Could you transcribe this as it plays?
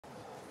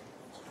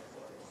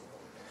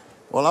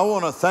Well, I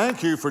want to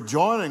thank you for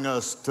joining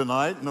us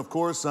tonight. And of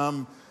course,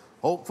 I'm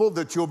hopeful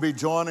that you'll be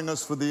joining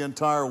us for the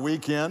entire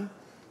weekend.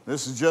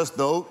 This is just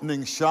the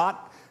opening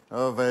shot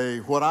of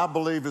what I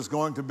believe is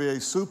going to be a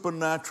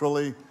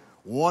supernaturally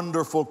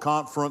wonderful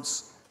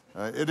conference.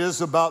 It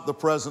is about the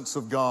presence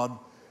of God.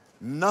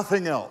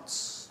 Nothing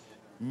else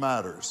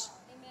matters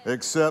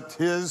except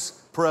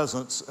His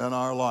presence in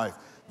our life.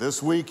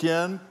 This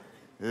weekend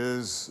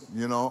is,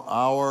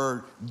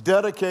 our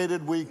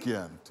dedicated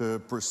weekend to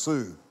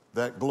pursue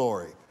that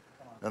glory.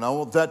 And I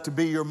want that to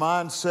be your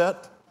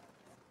mindset.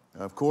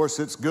 Of course,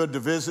 it's good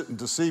to visit and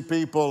to see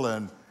people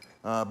and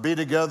be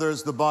together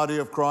as the body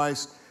of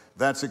Christ.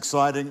 That's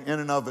exciting in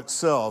and of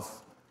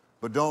itself,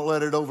 but don't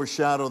let it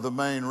overshadow the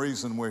main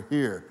reason we're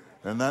here,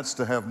 and that's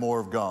to have more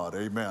of God.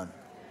 Amen.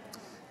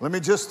 Let me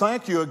just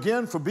thank you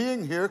again for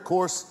being here. Of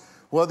course,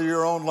 whether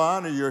you're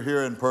online or you're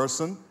here in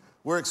person,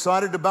 we're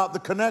excited about the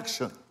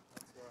connection.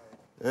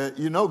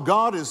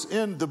 God is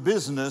in the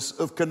business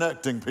of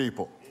connecting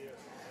people.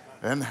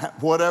 And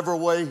whatever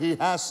way He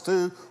has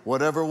to,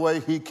 whatever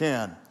way He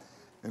can.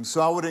 And so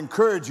I would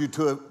encourage you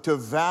to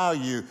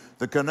value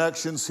the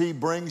connections He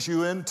brings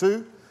you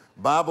into.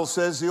 The Bible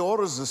says He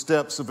orders the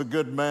steps of a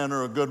good man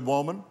or a good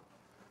woman.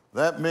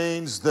 That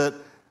means that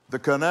the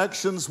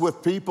connections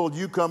with people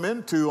you come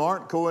into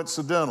aren't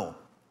coincidental.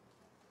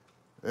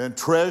 And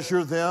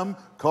treasure them,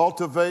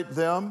 cultivate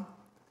them,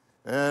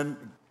 and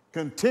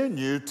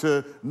continue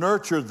to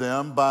nurture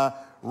them by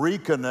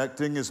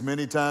reconnecting as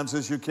many times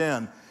as you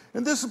can.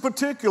 And this is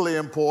particularly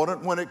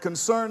important when it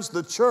concerns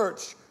the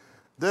church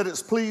that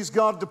it's pleased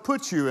God to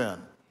put you in.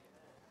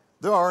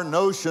 There are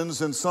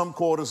notions in some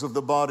quarters of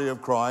the body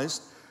of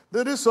Christ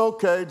that it's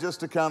okay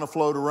just to kind of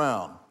float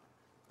around.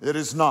 It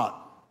is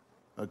not.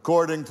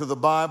 According to the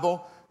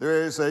Bible,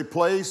 there is a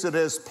place that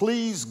has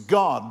pleased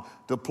God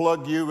to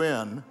plug you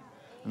in,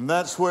 and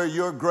that's where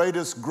your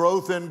greatest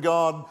growth in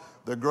God,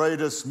 the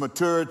greatest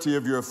maturity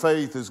of your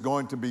faith is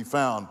going to be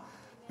found.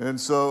 And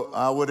so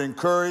I would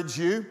encourage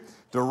you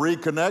to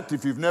reconnect.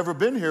 If you've never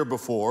been here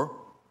before,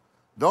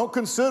 don't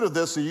consider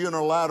this a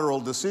unilateral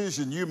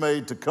decision you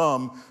made to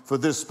come for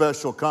this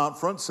special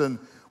conference. And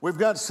we've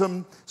got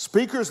some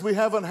speakers we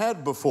haven't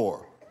had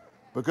before,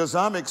 because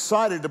I'm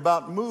excited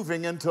about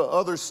moving into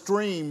other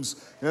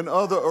streams and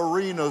other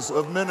arenas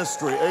of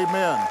ministry.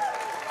 Amen.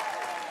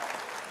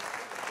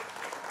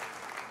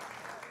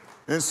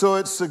 And so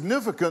it's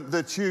significant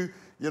that you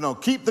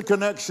keep the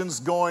connections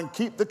going,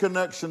 keep the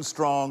connection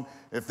strong.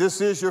 If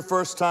this is your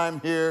first time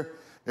here,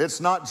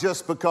 it's not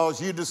just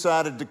because you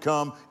decided to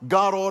come.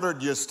 God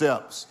ordered your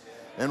steps.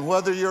 And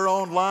whether you're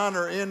online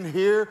or in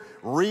here,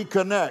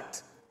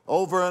 reconnect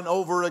over and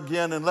over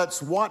again, and let's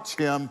watch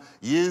Him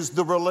use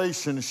the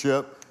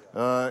relationship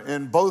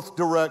in both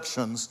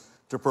directions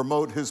to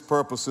promote His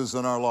purposes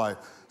in our life.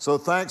 So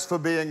thanks for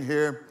being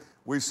here.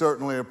 We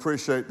certainly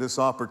appreciate this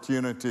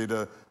opportunity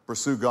to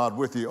pursue God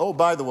with you. Oh,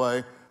 by the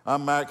way,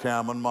 I'm Mac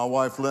Hammond. My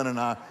wife Lynn and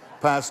I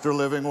pastor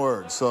Living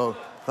Word. So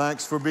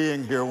thanks for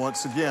being here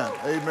once again.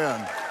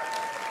 Amen.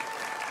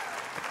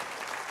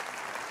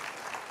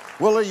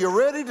 Well, are you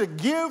ready to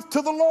give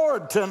to the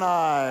Lord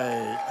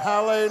tonight?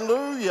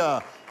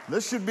 Hallelujah.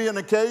 This should be an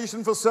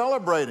occasion for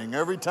celebrating.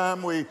 Every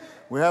time we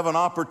have an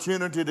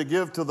opportunity to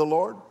give to the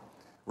Lord.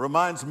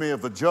 Reminds me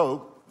of a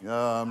joke.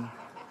 I'm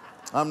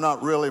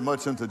not really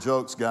much into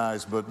jokes,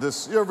 guys, but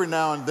this every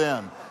now and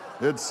then,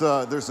 there's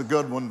a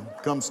good one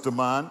comes to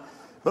mind.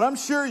 But I'm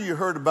sure you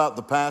heard about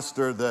the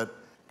pastor that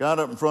got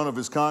up in front of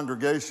his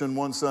congregation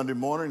one Sunday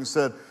morning and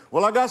said,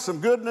 well, I got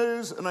some good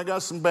news and I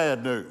got some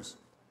bad news.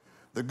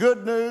 The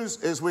good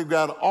news is we've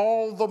got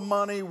all the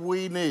money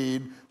we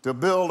need to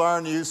build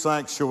our new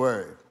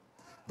sanctuary.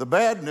 The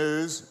bad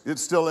news,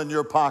 it's still in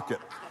your pocket.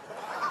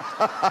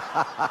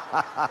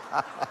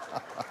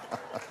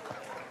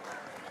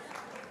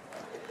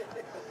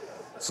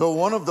 So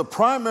one of the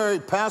primary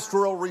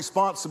pastoral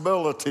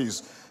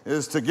responsibilities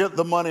is to get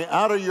the money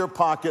out of your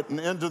pocket and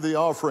into the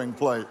offering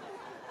plate.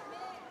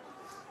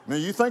 Now,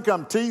 you think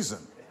I'm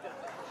teasing.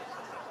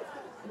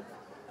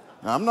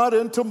 Now, I'm not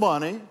into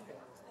money,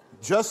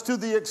 just to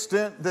the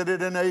extent that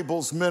it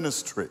enables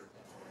ministry.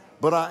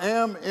 But I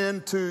am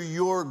into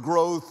your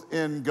growth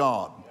in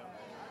God.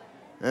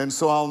 And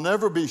so I'll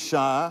never be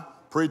shy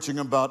preaching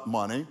about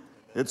money.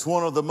 It's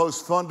one of the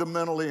most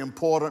fundamentally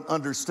important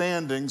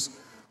understandings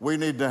we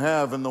need to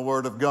have in the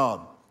Word of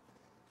God.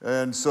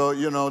 And so,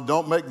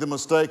 don't make the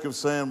mistake of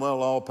saying,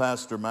 well, all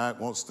Pastor Mac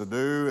wants to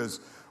do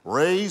is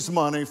raise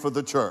money for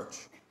the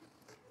church.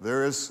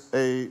 There is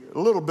a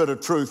little bit of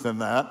truth in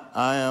that.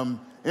 I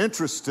am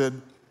interested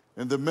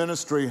in the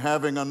ministry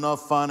having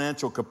enough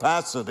financial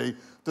capacity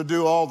to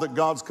do all that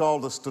God's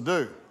called us to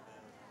do.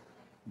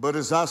 But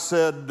as I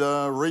said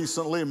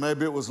recently,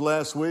 maybe it was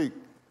last week,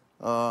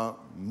 the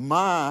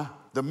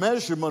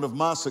measurement of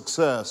my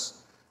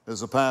success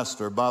as a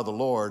pastor by the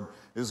Lord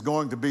is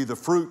going to be the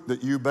fruit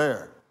that you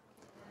bear.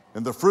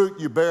 And the fruit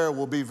you bear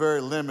will be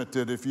very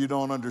limited if you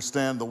don't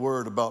understand the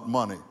word about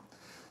money.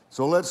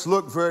 So let's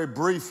look very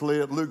briefly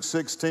at Luke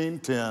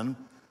 16:10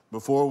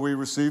 before we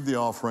receive the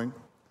offering.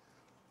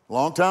 A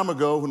long time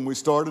ago when we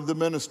started the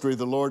ministry,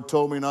 the Lord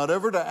told me not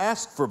ever to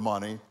ask for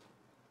money,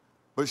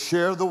 but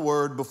share the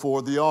word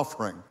before the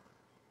offering,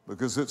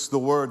 because it's the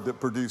word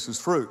that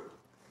produces fruit.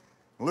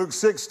 Luke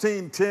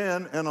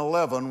 16:10 and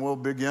 11, we'll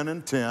begin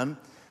in 10.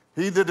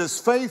 He that is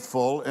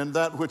faithful in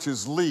that which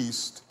is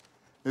least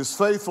is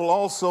faithful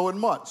also in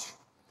much.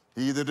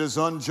 He that is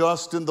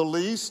unjust in the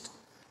least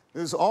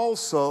is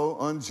also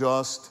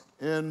unjust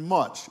in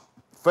much.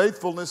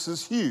 Faithfulness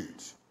is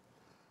huge.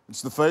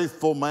 It's the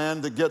faithful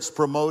man that gets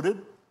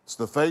promoted. It's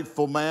the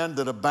faithful man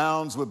that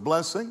abounds with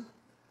blessing.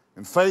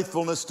 And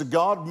faithfulness to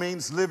God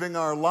means living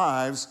our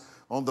lives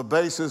on the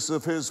basis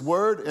of His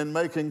Word and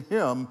making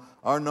Him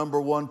our number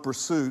one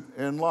pursuit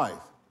in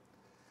life.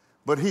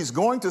 But he's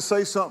going to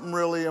say something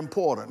really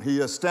important. He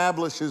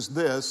establishes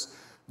this,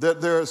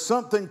 that there is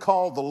something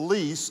called the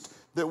least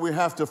that we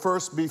have to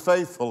first be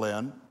faithful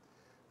in.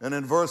 And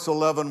in verse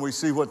 11, we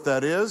see what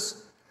that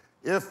is.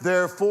 If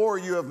therefore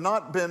you have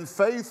not been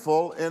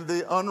faithful in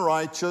the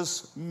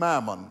unrighteous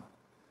mammon,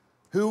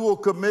 who will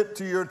commit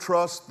to your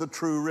trust the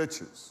true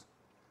riches?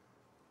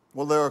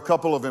 Well, there are a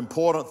couple of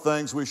important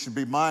things we should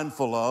be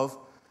mindful of.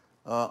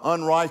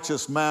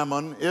 Unrighteous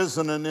mammon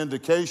isn't an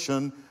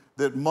indication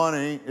that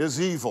money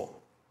is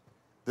evil.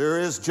 There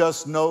is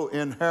just no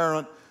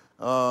inherent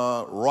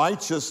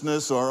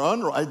righteousness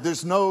or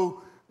there's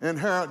no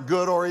inherent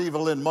good or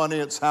evil in money.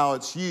 It's how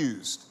it's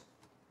used.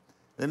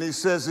 And he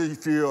says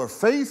if you are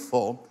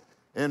faithful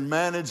in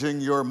managing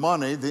your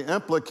money, the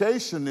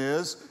implication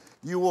is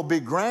you will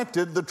be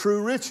granted the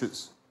true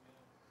riches.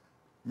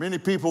 Many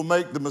people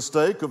make the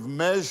mistake of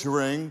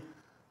measuring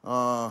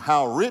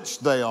how rich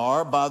they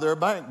are by their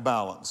bank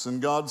balance.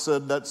 And God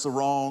said that's the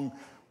wrong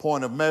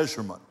point of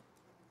measurement.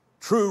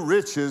 True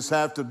riches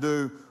have to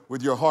do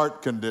with your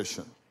heart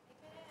condition.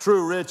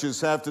 True riches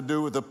have to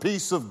do with the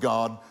peace of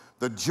God,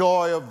 the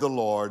joy of the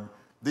Lord,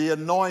 the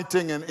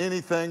anointing, and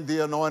anything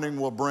the anointing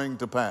will bring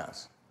to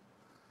pass.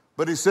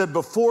 But he said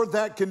before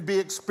that can be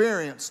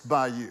experienced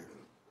by you,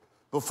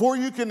 before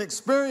you can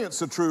experience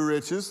the true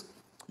riches,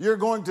 you're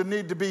going to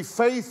need to be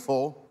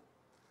faithful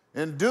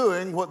in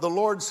doing what the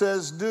Lord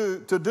says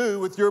to do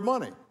with your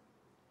money.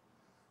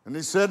 And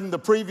he said in the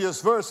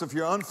previous verse, if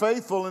you're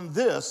unfaithful in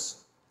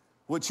this,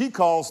 which he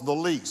calls the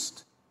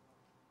least,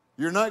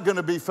 you're not going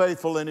to be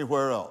faithful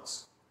anywhere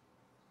else.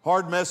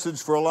 Hard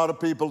message for a lot of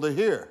people to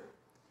hear.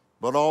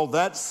 But all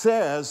that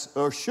says,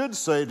 or should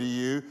say to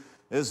you,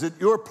 is that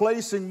you're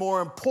placing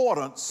more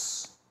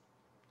importance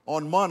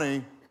on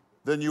money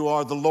than you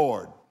are the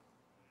Lord.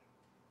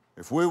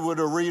 If we were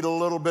to read a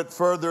little bit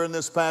further in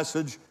this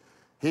passage,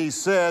 he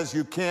says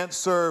you can't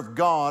serve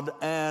God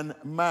and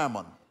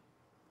mammon.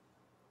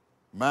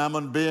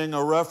 Mammon being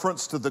a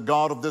reference to the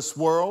God of this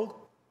world.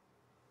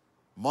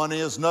 Money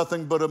is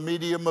nothing but a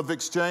medium of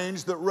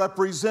exchange that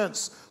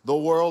represents the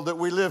world that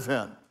we live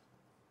in.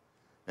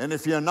 And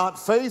if you're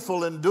not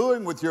faithful in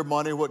doing with your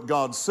money what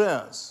God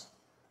says,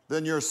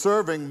 then you're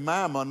serving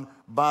mammon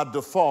by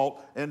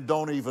default and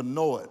don't even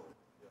know it.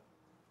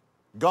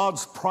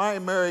 God's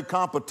primary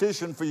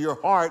competition for your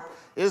heart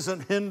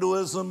isn't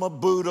Hinduism or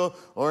Buddha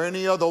or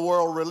any other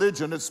world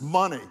religion, it's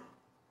money.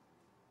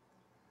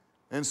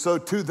 And so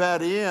to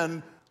that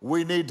end,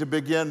 we need to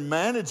begin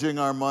managing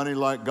our money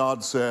like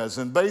God says.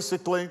 And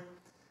basically,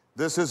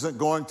 this isn't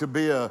going to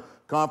be a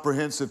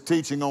comprehensive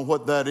teaching on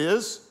what that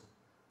is,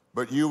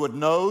 but you would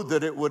know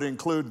that it would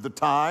include the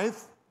tithe.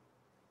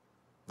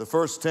 The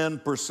first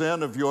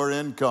 10% of your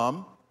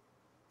income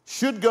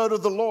should go to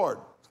the Lord.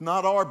 It's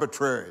not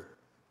arbitrary.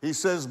 He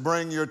says,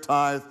 bring your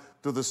tithe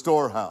to the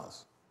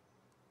storehouse.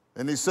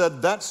 And he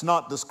said, that's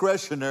not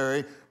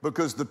discretionary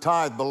because the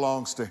tithe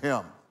belongs to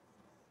him.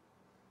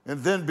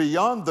 And then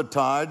beyond the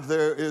tithe,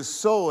 there is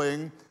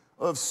sowing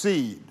of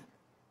seed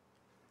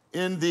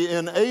in the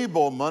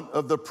enablement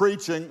of the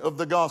preaching of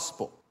the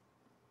gospel.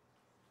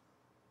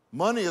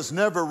 Money is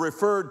never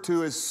referred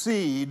to as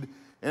seed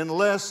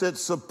unless it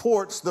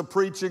supports the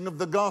preaching of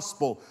the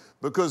gospel.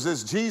 Because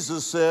as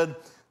Jesus said,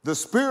 the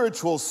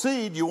spiritual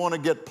seed you want to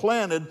get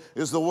planted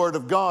is the word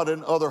of God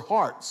in other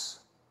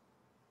hearts.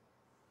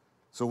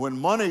 So when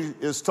money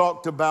is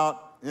talked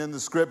about in the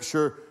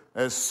scripture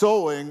as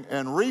sowing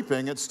and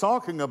reaping, it's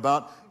talking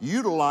about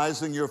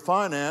utilizing your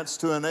finance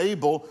to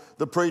enable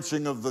the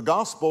preaching of the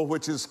gospel,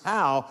 which is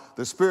how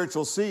the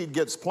spiritual seed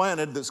gets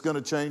planted that's going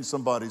to change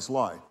somebody's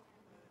life.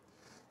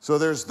 So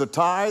there's the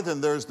tithe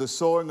and there's the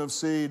sowing of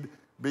seed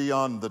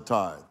beyond the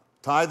tithe.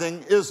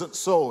 Tithing isn't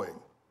sowing.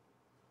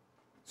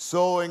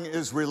 Sowing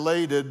is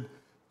related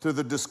to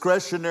the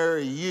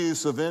discretionary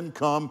use of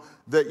income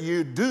that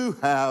you do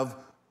have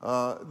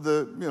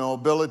the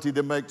ability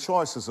to make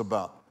choices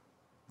about.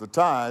 The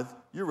tithe,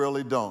 you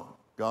really don't.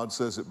 God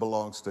says it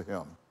belongs to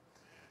him.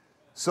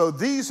 So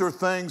these are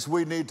things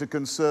we need to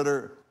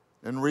consider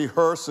and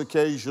rehearse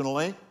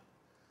occasionally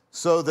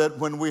so that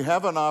when we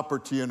have an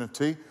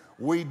opportunity,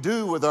 we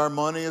do with our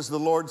money as the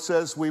Lord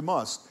says we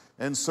must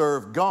and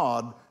serve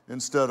God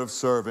instead of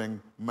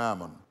serving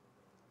mammon.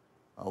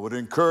 I would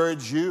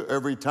encourage you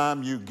every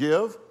time you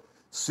give,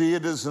 see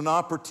it as an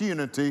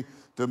opportunity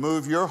to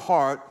move your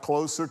heart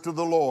closer to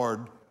the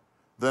Lord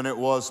than it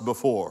was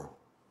before.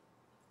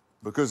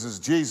 Because as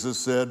Jesus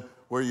said,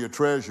 where your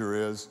treasure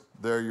is,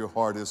 there your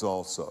heart is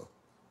also.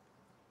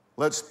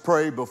 Let's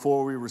pray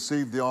before we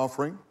receive the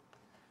offering.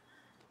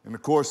 And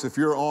of course, if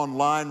you're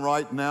online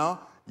right now,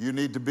 you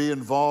need to be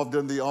involved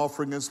in the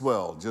offering as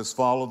well. Just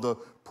follow the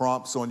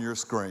prompts on your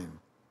screen.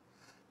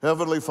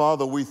 Heavenly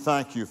Father, we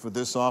thank you for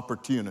this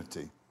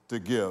opportunity to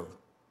give.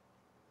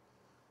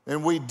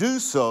 And we do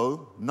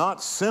so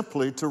not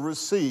simply to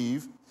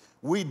receive,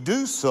 we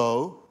do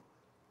so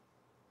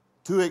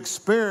to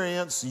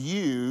experience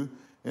you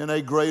in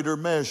a greater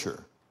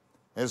measure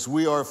as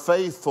we are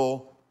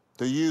faithful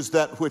to use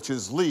that which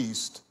is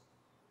least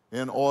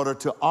in order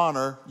to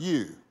honor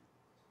you.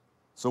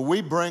 So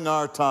we bring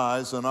our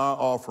tithes and our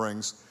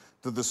offerings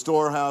to the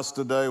storehouse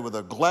today with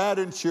a glad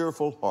and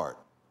cheerful heart.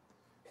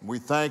 We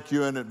thank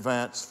you in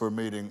advance for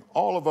meeting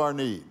all of our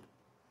need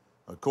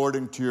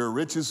according to your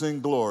riches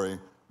and glory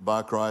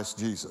by Christ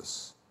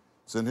Jesus.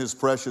 It's in his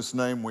precious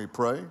name we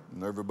pray,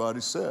 and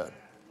everybody said,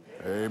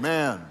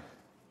 amen.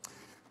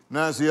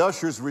 Now, as the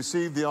ushers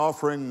receive the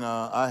offering,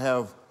 I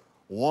have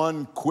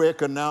one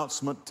quick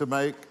announcement to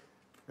make,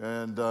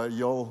 and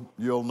you'll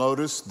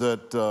notice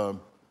that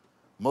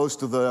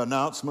most of the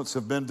announcements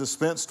have been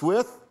dispensed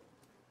with.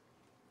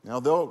 Now,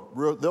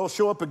 they'll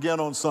show up again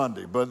on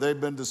Sunday, but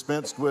they've been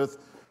dispensed with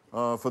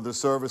for the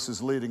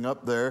services leading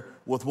up there,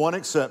 with one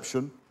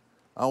exception.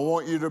 I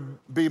want you to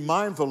be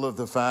mindful of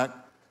the fact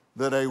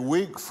that a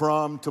week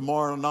from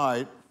tomorrow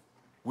night,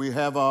 we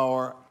have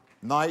our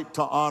Night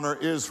to Honor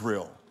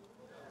Israel.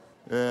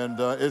 And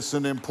it's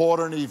an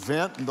important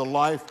event in the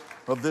life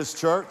of this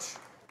church.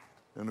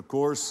 And of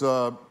course,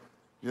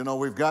 you know,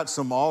 we've got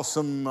some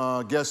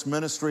awesome guest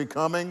ministry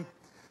coming.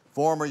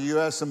 Former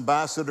U.S.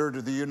 Ambassador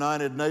to the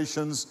United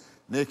Nations,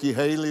 Nikki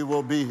Haley,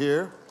 will be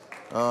here.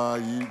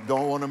 You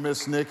don't want to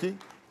miss Nikki.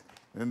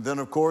 And then,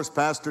 of course,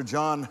 Pastor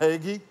John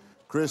Hagee,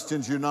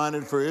 Christians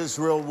United for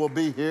Israel, will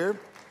be here.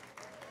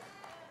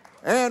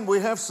 And we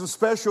have some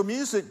special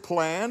music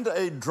planned,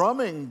 a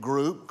drumming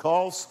group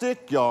called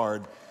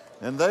Stickyard.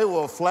 And they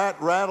will flat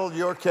rattle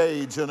your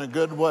cage in a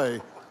good way.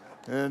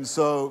 And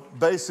so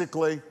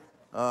basically,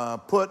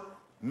 put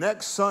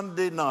next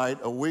Sunday night,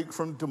 a week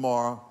from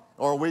tomorrow,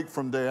 or a week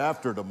from day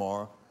after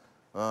tomorrow,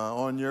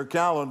 on your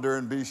calendar,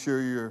 and be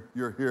sure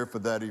you're here for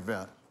that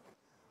event.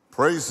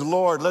 Praise the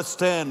Lord. Let's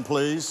stand,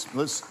 please.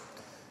 Let's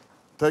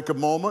take a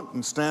moment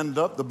and stand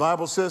up. The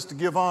Bible says to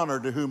give honor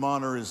to whom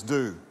honor is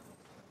due.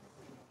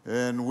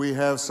 And we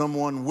have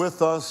someone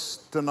with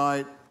us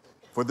tonight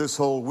for this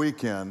whole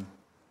weekend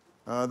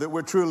that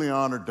we're truly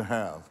honored to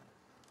have.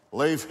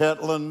 Leif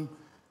Hetland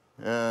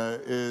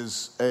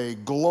is a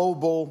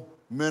global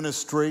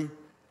ministry.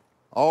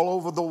 All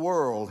over the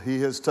world,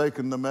 he has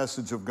taken the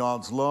message of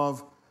God's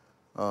love.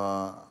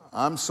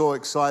 I'm so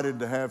excited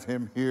to have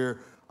him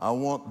here. I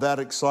want that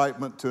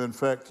excitement to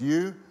infect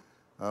you.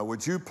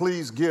 Would you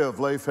please give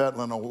Leif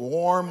Hetland a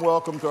warm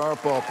welcome to our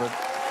pulpit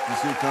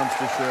as he comes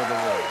to share the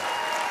word.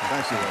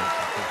 Thank you, Leif.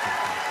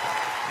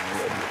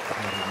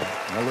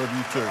 I love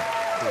you too.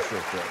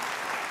 Appreciate that.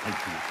 Thank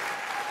you.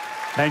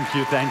 Thank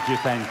you, thank you,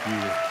 thank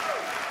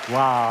you.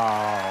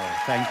 Wow,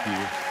 thank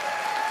you.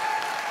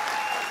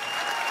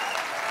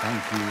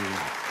 Thank you.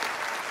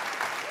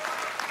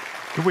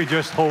 Could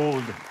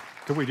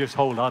we just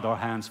hold out our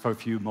hands for a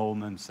few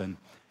moments and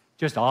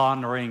just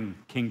honoring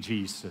King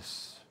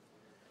Jesus?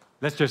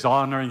 Let's just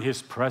honor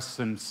his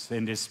presence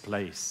in this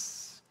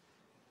place.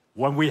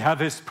 When we have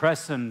his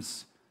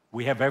presence,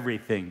 we have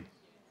everything.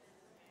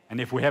 And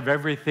if we have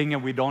everything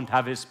and we don't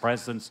have his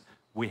presence,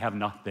 we have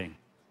nothing.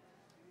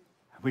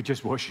 We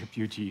just worship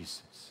you,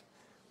 Jesus.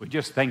 We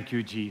just thank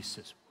you,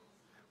 Jesus.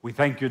 We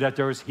thank you that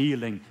there is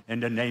healing in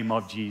the name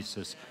of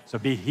Jesus. So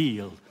be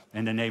healed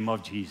in the name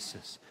of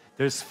Jesus.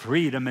 There's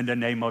freedom in the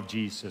name of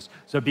Jesus.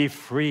 So be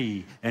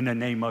free in the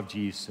name of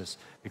Jesus.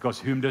 Because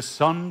whom the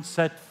Son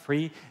set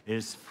free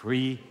is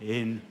free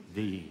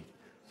indeed.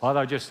 Father,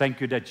 I just thank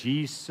you that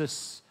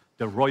Jesus,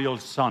 the royal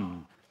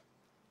Son,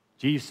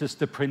 Jesus,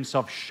 the Prince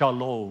of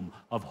Shalom,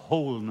 of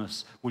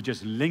wholeness, will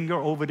just linger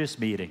over this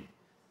meeting.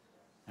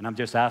 And I'm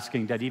just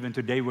asking that even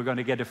today we're going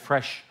to get a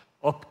fresh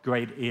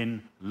upgrade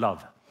in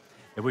love.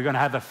 That we're going to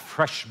have a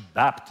fresh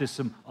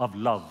baptism of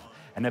love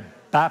and a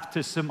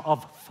baptism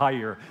of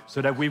fire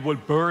so that we will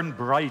burn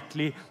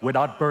brightly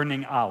without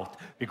burning out.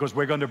 Because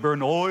we're going to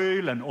burn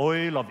oil and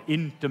oil of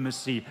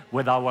intimacy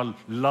with our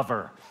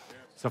lover.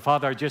 So,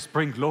 Father, just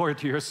bring glory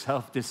to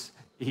yourself this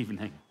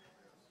evening.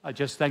 I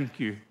just thank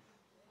you,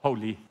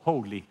 Holy,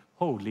 Holy,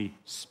 Holy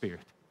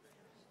Spirit,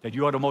 that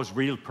you are the most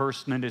real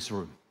person in this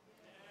room.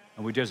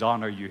 And we just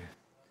honor you.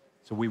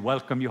 So we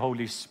welcome you,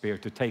 Holy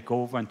Spirit, to take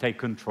over and take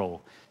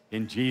control.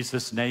 In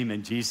Jesus' name,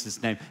 in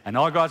Jesus' name. And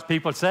all God's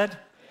people said?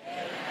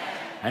 Amen.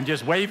 And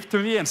just wave to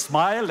me and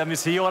smile. Let me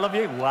see all of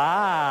you.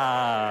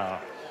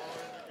 Wow.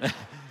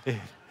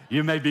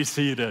 You may be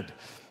seated.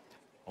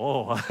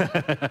 Oh,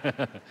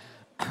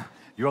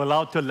 you're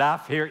allowed to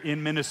laugh here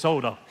in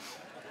Minnesota.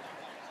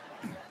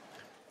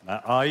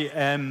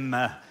 I'm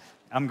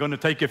going to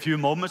take a few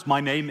moments. My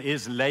name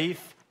is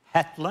Leif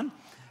Hetland.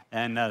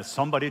 And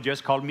somebody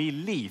just called me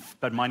Leif,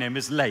 but my name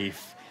is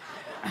Leif.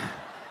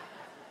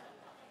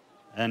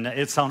 And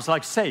it sounds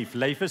like safe.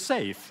 Leif is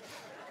safe.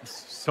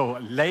 So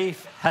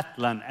Leif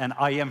Hetland, and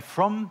I am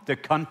from the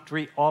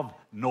country of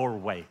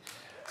Norway.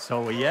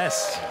 So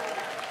yes,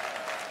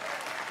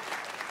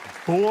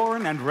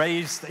 born and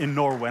raised in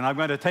Norway. And I'm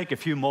going to take a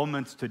few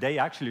moments today,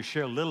 actually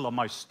share a little of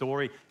my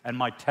story and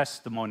my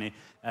testimony,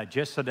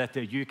 just so that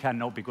you can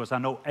know, because I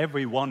know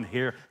everyone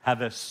here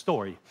have a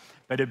story.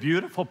 But a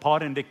beautiful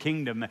part in the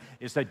kingdom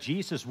is that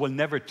Jesus will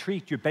never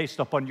treat you based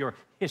upon your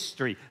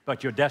history,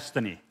 but your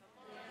destiny.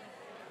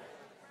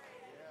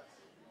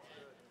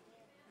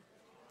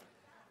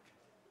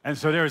 And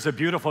so there is a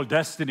beautiful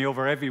destiny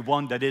over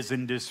everyone that is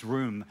in this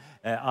room.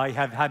 I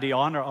have had the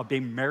honor of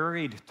being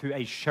married to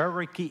a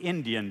Cherokee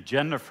Indian,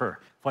 Jennifer,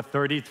 for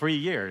 33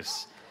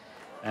 years.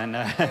 And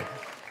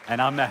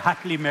I'm a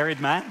happily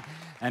married man.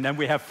 And then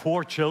we have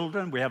 4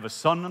 children. We have a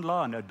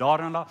son-in-law and a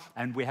daughter-in-law.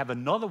 And we have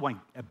another one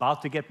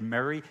about to get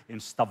married in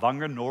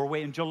Stavanger,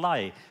 Norway in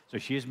July. So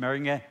she's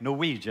marrying a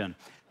Norwegian.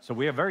 So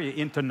we are a very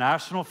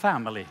international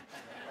family.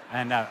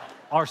 And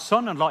our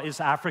son-in-law is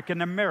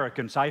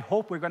African-American, so I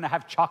hope we're going to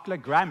have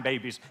chocolate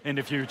grandbabies in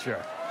the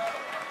future.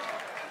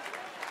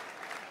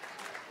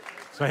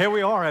 So here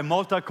we are, a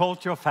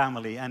multicultural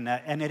family, and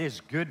it is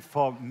good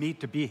for me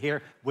to be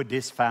here with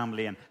this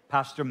family, and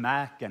Pastor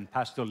Mac and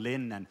Pastor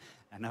Lynn,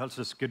 and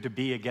also it's good to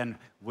be again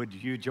with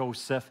you,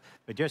 Joseph.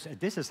 But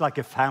this is like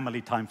a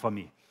family time for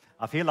me.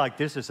 I feel like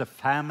this is a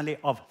family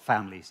of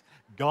families.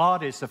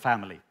 God is a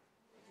family.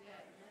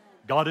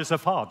 God is a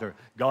Father,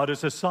 God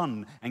is a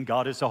Son, and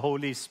God is a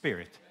Holy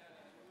Spirit.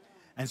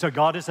 And so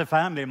God is a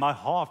family. My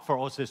heart for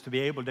us is to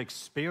be able to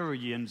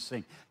experience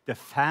the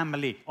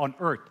family on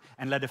earth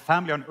and let the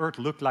family on earth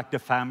look like the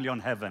family on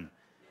heaven.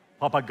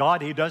 Papa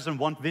God, He doesn't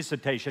want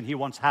visitation, He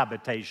wants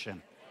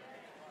habitation.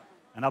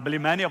 And I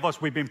believe many of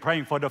us, we've been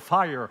praying for the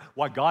fire,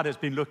 while God has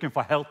been looking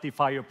for healthy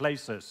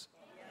fireplaces.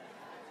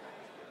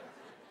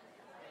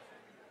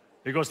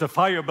 Because the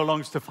fire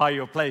belongs to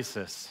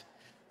fireplaces.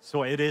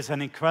 So it is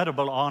an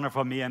incredible honor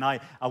for me, and I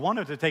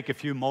wanted to take a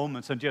few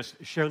moments and just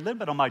share a little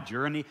bit of my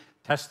journey,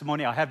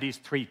 testimony. I have these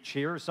 3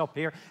 chairs up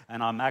here,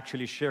 and I'm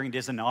actually sharing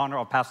this in honor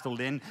of Pastor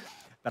Lynn.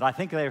 But I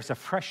think there's a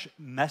fresh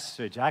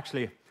message.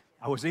 Actually,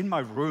 I was in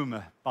my room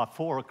about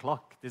 4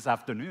 o'clock this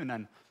afternoon,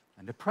 and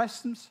the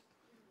presence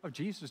of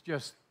Jesus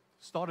just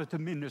started to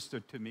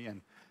minister to me,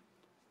 and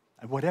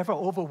whatever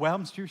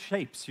overwhelms you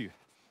shapes you.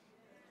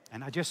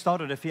 And I just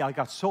started to feel, I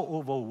got so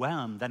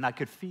overwhelmed, and I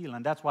could feel,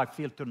 and that's why I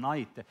feel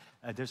tonight,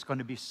 there's going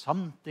to be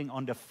something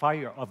on the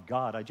fire of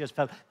God. I just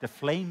felt the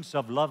flames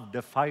of love,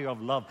 the fire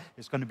of love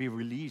is going to be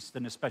released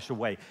in a special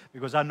way.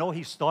 Because I know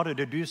He started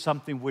to do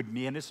something with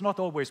me, and it's not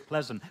always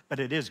pleasant, but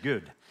it is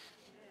good.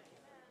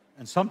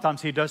 And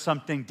sometimes He does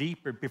something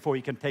deeper before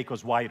He can take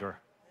us wider.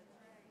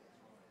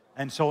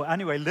 And so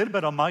anyway, a little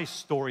bit of my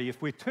story.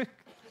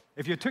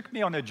 If you took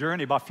me on a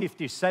journey about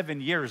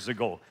 57 years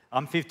ago,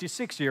 I'm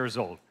 56 years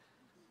old.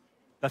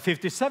 But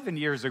 57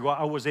 years ago,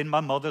 I was in my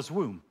mother's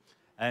womb,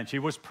 and she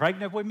was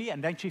pregnant with me,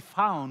 and then she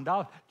found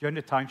out during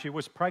the time she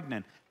was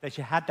pregnant that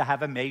she had to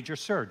have a major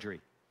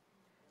surgery.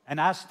 And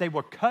as they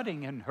were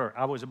cutting in her,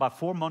 I was about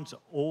 4 months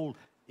old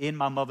in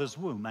my mother's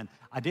womb, and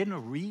I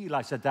didn't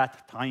realize at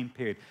that time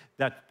period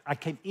that I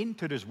came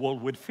into this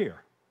world with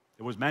fear.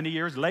 It was many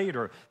years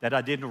later that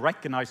I didn't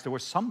recognize there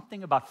was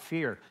something about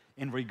fear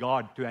in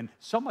regard to, and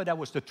some of that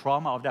was the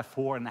trauma of that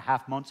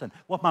 4.5 months and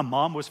what my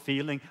mom was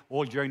feeling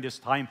all during this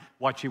time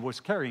while she was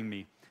carrying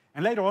me.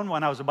 And later on,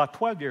 when I was about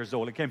 12 years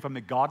old, I came from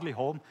a godly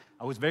home.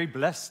 I was very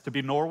blessed to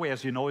be Norway,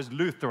 as you know, is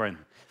Lutheran.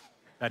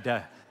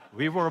 But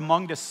we were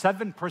among the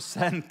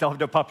 7% of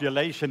the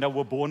population that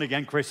were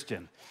born-again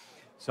Christian.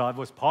 So I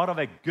was part of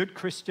a good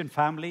Christian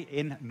family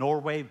in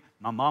Norway.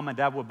 My mom and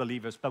dad were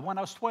believers. But when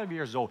I was 12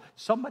 years old,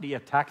 somebody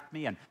attacked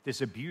me, and this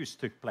abuse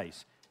took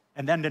place.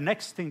 And then the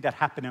next thing that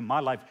happened in my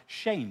life,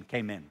 shame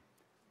came in.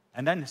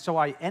 And then, so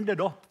I ended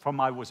up from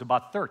I was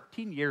about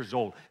 13 years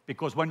old,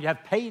 because when you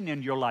have pain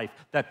in your life,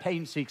 that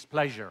pain seeks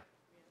pleasure.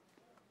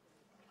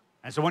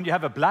 And so when you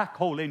have a black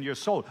hole in your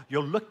soul,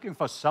 you're looking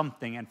for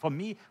something. And for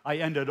me, I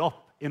ended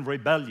up in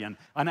rebellion,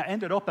 and I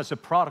ended up as a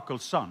prodigal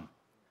son.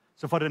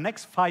 So for the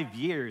next 5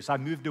 years, I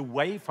moved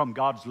away from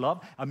God's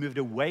love. I moved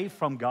away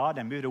from God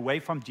and moved away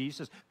from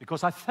Jesus,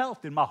 because I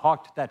felt in my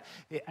heart that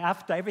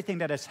after everything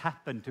that has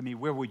happened to me,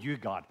 where were you,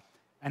 God?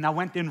 And I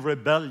went in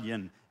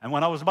rebellion. And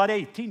when I was about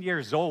 18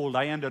 years old,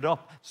 I ended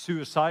up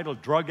suicidal,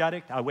 drug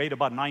addict. I weighed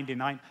about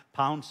 99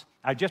 pounds.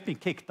 I'd just been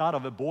kicked out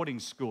of a boarding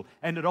school,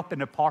 ended up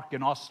in a park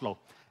in Oslo.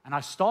 And I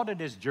started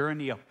this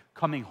journey of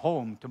coming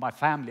home to my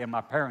family and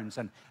my parents,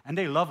 and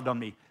they loved on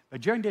me.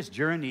 But during this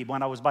journey,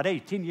 when I was about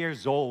 18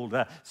 years old,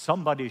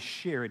 somebody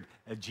shared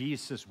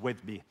Jesus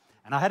with me.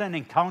 And I had an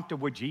encounter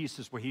with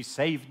Jesus where He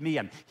saved me,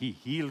 and He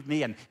healed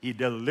me, and He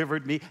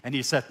delivered me, and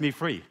He set me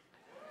free.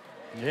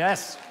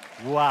 Yes.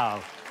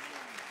 Wow.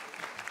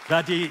 So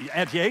at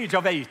the age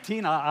of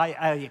 18,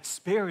 I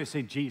experienced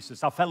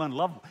Jesus. I fell in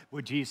love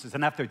with Jesus.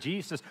 And after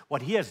Jesus,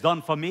 what he has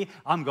done for me,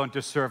 I'm going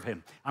to serve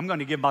him. I'm going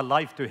to give my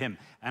life to him.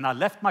 And I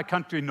left my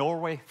country,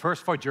 Norway,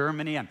 first for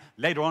Germany, and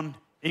later on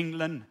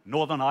England,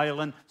 Northern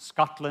Ireland,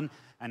 Scotland.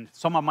 And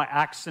some of my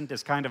accent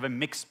is kind of a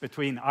mix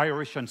between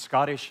Irish and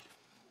Scottish.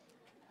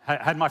 I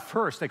had my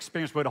first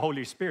experience with the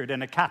Holy Spirit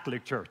in a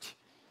Catholic church.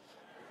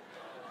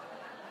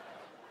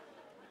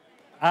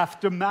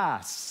 After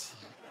Mass.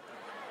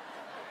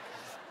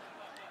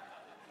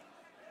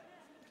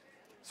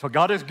 So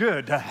God is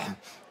good.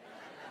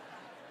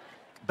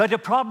 But the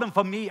problem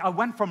for me, I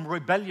went from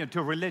rebellion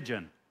to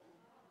religion.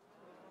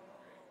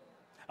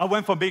 I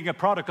went from being a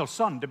prodigal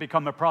son to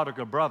become a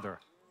prodigal brother.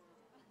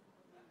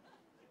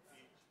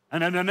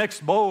 And in the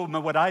next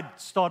moment, what I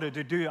started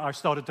to do, I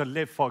started to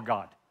live for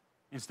God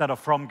instead of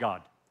from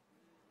God.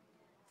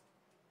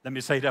 Let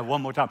me say that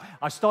one more time.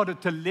 I started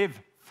to live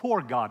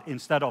for God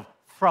instead of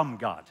from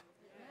God.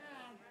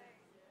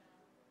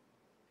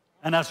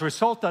 And as a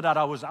result of that,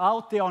 I was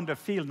out there on the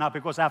field now,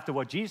 because after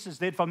what Jesus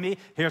did for me,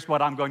 here's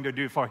what I'm going to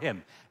do for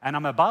him. And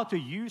I'm about to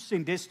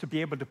using this to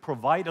be able to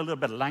provide a little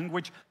bit of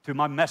language to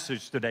my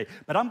message today.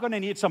 But I'm going to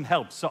need some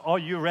help. So are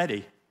you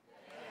ready?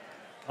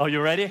 Are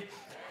you ready?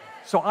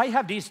 So I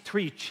have these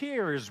 3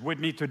 cheers with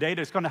me today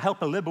that's going to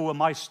help a little bit with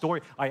my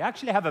story. I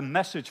actually have a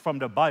message from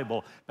the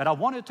Bible, but I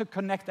wanted to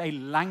connect a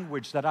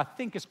language that I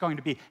think is going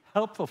to be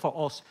helpful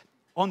for us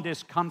on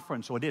this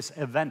conference or this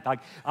event.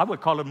 I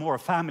would call it more a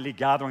family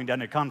gathering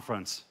than a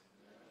conference,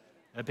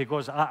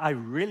 because I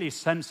really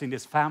sense in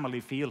this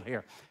family feel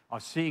here. I'm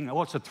seeing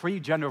also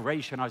 3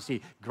 generations. I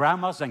see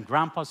grandmas and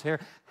grandpas here.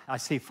 I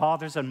see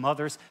fathers and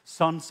mothers,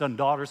 sons and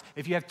daughters.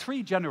 If you have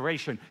 3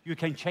 generations, you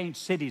can change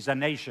cities and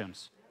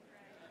nations.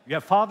 You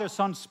have Father,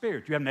 Son,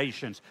 Spirit, you have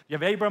nations. You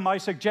have Abraham,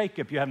 Isaac,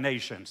 Jacob, you have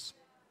nations.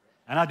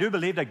 And I do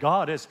believe that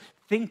God is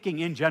thinking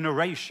in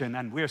generation,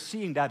 and we're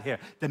seeing that here.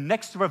 The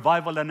next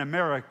revival in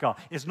America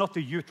is not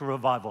a youth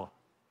revival.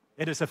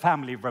 It is a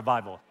family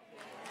revival.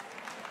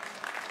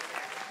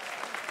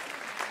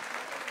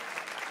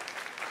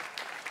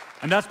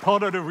 And that's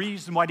part of the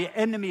reason why the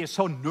enemy is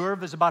so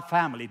nervous about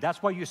family.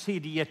 That's why you see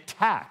the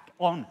attack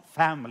on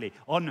family,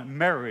 on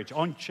marriage,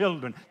 on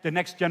children, the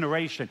next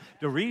generation.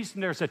 The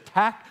reason there's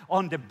attack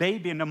on the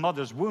baby in the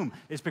mother's womb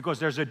is because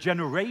there's a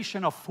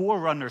generation of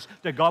forerunners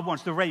that God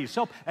wants to raise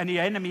up, and the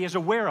enemy is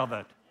aware of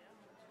it.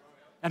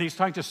 And he's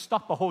trying to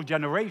stop a whole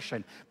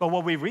generation. But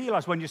what we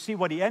realize when you see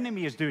what the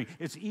enemy is doing,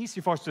 it's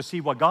easy for us to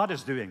see what God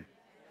is doing.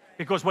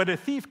 Because when the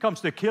thief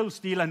comes to kill,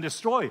 steal, and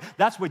destroy,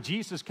 that's what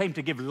Jesus came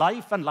to give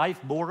life, and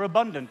life more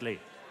abundantly.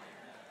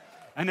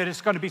 And it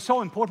is going to be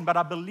so important, but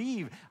I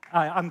believe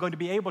I'm going to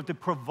be able to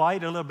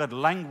provide a little bit of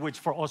language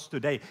for us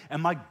today.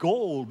 And my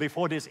goal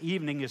before this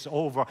evening is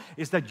over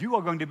is that you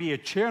are going to be a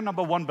chair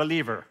number 1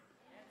 believer.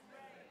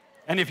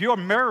 And if you're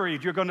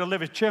married, you're going to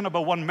live a chair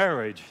number 1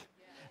 marriage.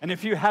 And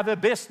if you have a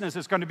business,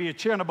 it's going to be a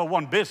chair number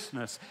 1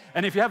 business.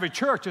 And if you have a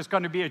church, it's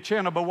going to be a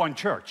chair number 1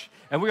 church.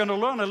 And we're going to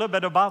learn a little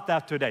bit about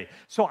that today.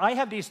 So I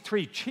have these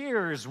 3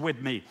 chairs with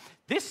me.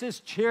 This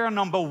is chair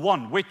number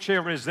 1. Which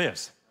chair is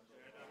this?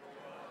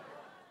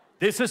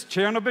 This is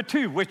chair number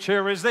 2. Which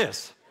chair is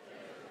this?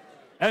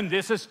 And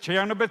this is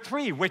chair number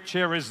 3. Which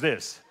chair is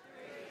this?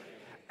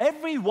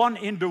 Everyone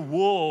in the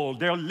world,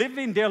 they're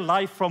living their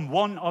life from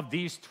one of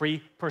these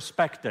 3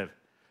 perspectives.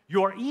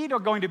 You're either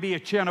going to be a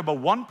chair number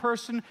 1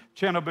 person,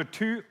 chair number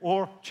 2,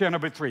 or chair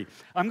number 3.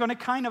 I'm going to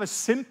kind of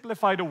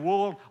simplify the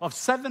world of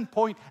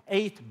 7.8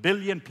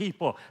 billion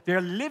people.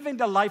 They're living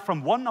their life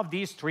from one of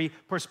these 3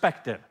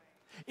 perspectives.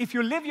 If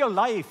you live your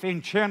life in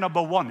chair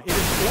number 1, it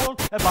is all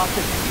about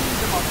the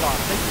kingdom of God,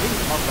 the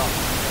kingdom of God.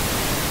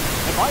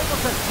 The Bible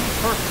says, seek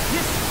first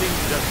his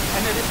kingdom,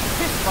 and it is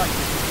his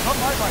righteousness, not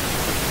my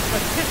righteousness,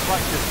 but his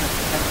righteousness,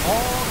 and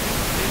all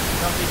these things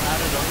shall be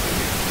added unto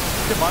you.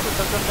 The Bible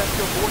says, unless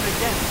you're born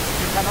again,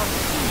 you cannot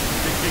see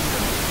the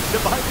kingdom.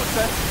 The Bible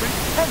says,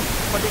 repent,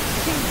 for the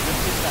kingdom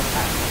is at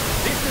hand.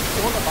 This is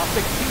all about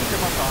the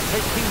kingdom of God,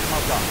 the kingdom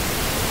of God.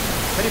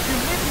 But if you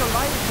live your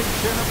life in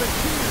chair number 2,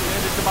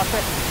 it is about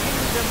the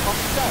kingdom of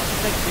self,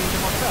 the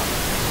kingdom of self.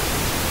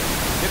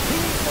 The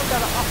people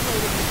that are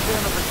operating in chair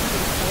number 2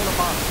 is all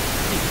about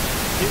peace.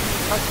 Give me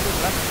such a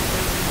blessing,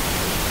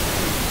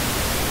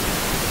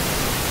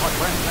 my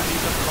friend, let me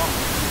just long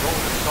to go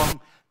the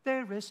song.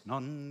 There is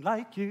none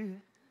like you.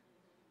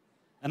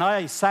 And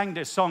I sang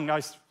this song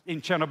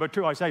in chair number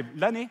 2. I say,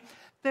 Lenny,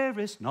 there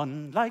is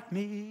none like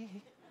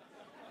me.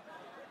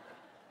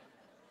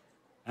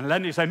 And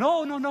Lenny said,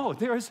 no,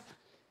 there is.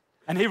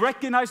 And he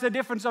recognized the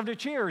difference of the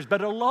chairs.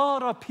 But a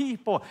lot of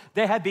people,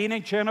 they had been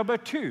in chair number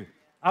 2.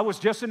 I was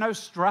just in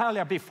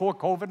Australia before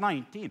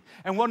COVID-19.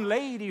 And one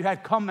lady who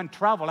had come and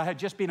traveled, I had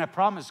just been a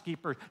promise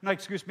keeper. I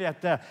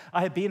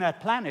had been at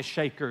Planet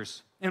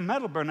Shakers in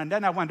Melbourne. And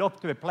then I went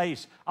up to a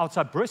place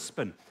outside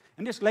Brisbane.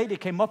 And this lady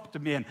came up to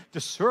me, and the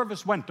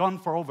service went on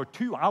for over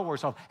 2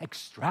 hours of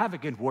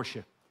extravagant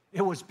worship.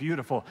 It was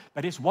beautiful.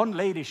 But this one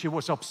lady, she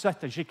was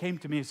upset, and she came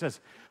to me and says,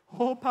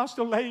 oh,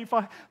 Pastor Leif,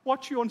 I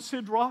watch you on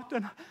Sid Roth,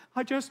 and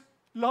I just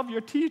love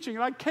your teaching.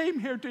 And I came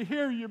here to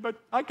hear you, but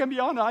I can be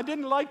honest, I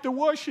didn't like the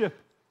worship.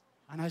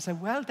 And I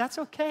said, well, that's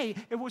okay.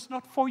 It was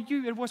not for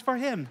you. It was for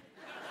him.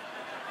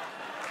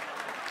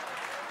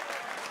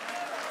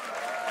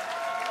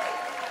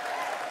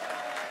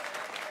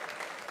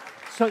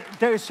 So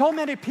there are so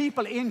many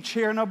people in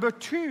chair number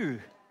 2.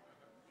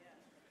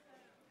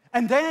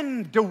 And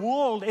then the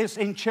world is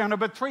in chair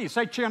number 3.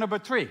 Say chair number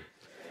 3.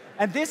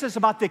 And this is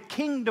about the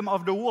kingdom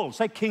of the world.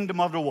 Say kingdom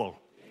of the world.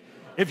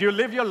 If you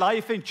live your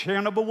life in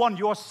chair number 1,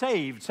 you are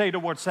saved. Say the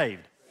word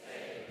saved.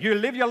 You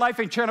live your life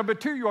in chair number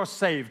 2, you are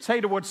saved.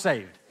 Say the word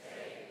saved.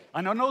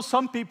 And I know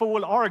some people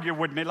will argue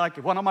with me,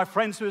 like one of my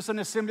friends who is an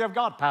Assembly of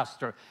God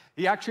pastor.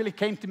 He actually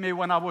came to me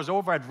when I was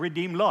over at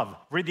Redeeming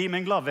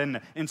Love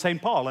in St.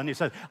 Paul. And he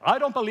said, I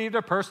don't believe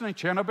the person in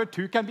chair number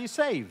 2 can be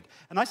saved.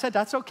 And I said,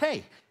 that's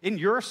okay. In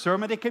your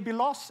sermon, they can be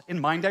lost.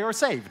 In mine, they are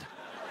saved.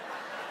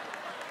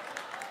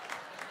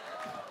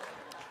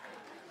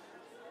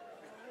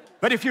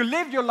 But if you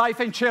live your life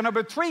in chair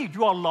number 3,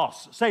 you are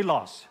lost. Say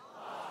lost.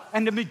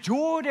 And the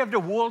majority of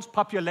the world's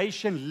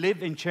population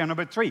live in chair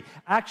number 3.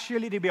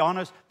 Actually, to be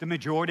honest, the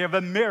majority of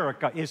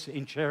America is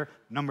in chair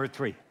number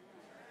 3.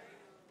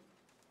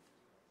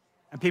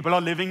 And people are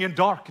living in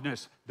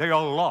darkness. They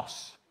are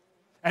lost.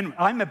 And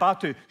I'm about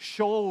to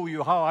show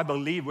you how I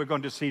believe we're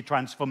going to see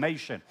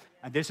transformation.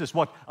 And this is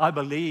what I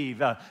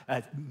believe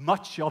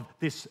much of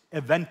this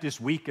event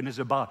this weekend is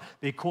about.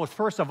 Because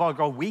first of all,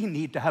 God, we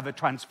need to have a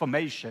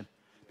transformation.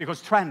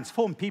 Because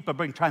transformed people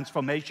bring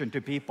transformation to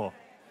people.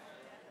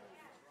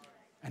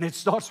 And it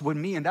starts with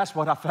me, and that's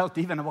what I felt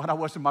even when I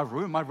was in my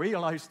room. I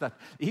realized that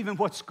even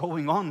what's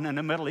going on in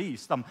the Middle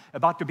East, I'm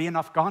about to be in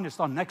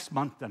Afghanistan next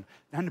month, and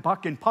then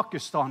back in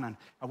Pakistan, and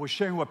I was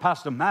sharing with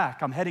Pastor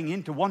Mac, I'm heading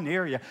into one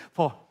area.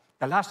 For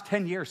the last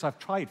 10 years, I've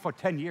tried for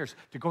 10 years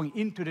to going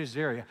into this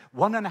area.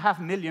 1.5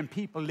 million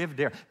people live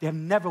there. They have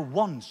never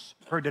once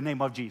heard the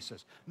name of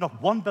Jesus.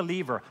 Not one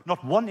believer,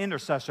 not one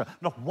intercessor,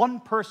 not one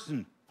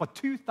person for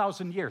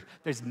 2,000 years.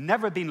 There's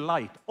never been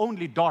light,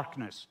 only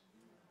darkness.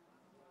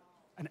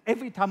 And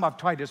every time I've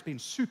tried, there's been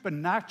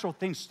supernatural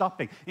things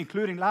stopping,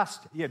 including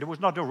last year. There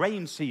was not a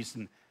rain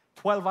season.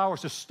 12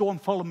 hours, a storm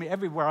followed me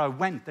everywhere I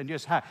went and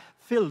just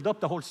filled up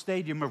the whole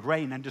stadium with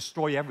rain and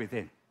destroyed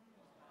everything.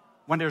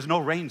 When there's no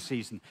rain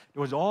season,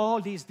 there was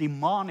all these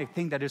demonic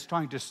things that is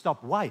trying to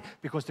stop. Why?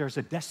 Because there's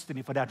a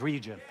destiny for that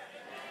region.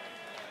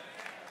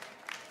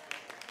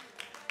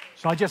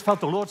 So I just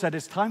felt the Lord said,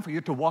 it's time for you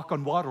to walk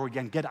on water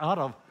again. Get out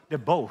of the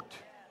boat.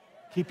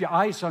 Keep your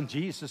eyes on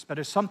Jesus, but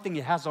there's something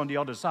He has on the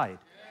other side.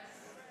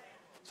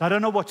 So I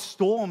don't know what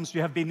storms you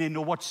have been in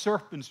or what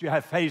serpents you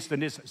have faced in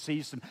this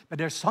season, but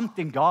there's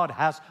something God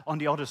has on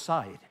the other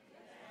side.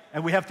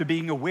 And we have to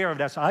be aware of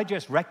that. So I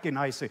just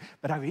recognize it,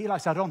 but I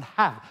realize I don't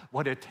have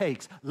what it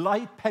takes.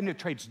 Light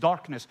penetrates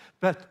darkness,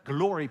 but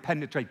glory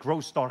penetrates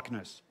gross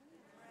darkness.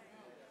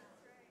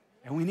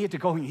 And we need to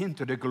go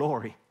into the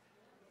glory.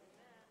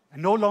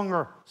 And no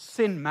longer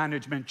sin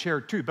management,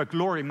 chair 2, but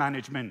glory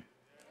management,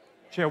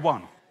 chair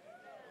 1.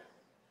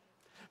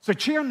 So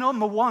chair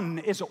number 1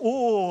 is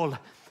all...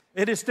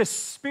 It is the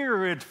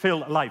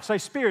Spirit-filled life. Say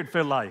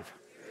Spirit-filled life.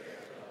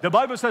 The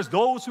Bible says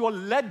those who are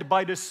led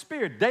by the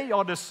Spirit, they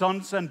are the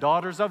sons and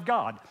daughters of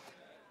God.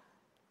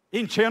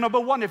 In chair number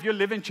 1, if you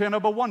live in chair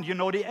number 1, you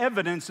know the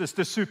evidence is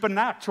the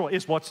supernatural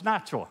is what's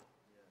natural.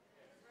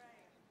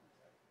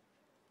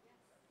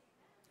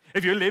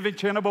 If you live in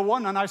chair number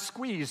 1 and I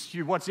squeeze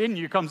you, what's in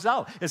you comes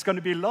out. It's going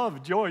to be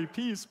love, joy,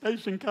 peace,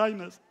 patience,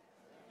 kindness.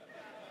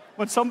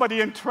 When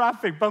somebody in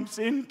traffic bumps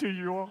into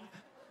you,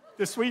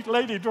 the sweet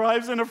lady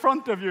drives in the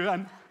front of you,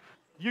 and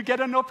you get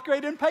an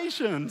upgrade in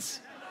patience.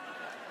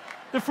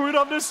 The fruit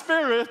of the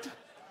Spirit.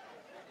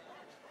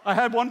 I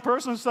had one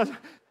person said,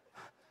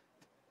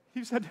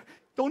 he said,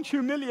 don't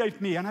humiliate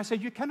me. And I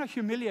said, you cannot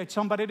humiliate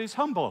somebody that is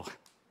humble.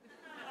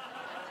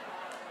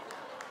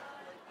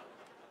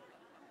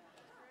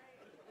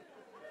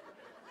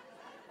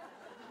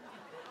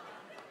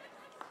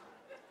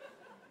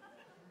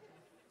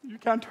 You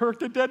can't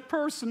hurt a dead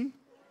person.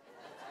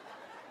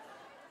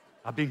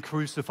 I've been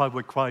crucified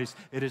with Christ.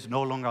 It is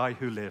no longer I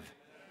who live.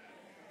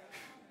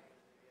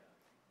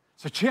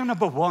 So chair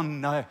number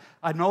 1,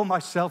 I know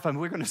myself, and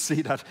we're going to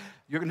see that.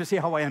 You're going to see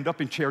how I end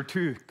up in chair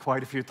 2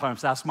 quite a few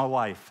times. Ask my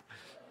wife.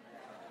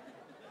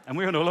 And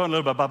we're going to learn a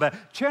little bit about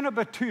that. Chair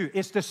number 2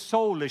 is the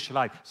soulish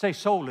life. Say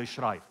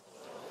soulish life.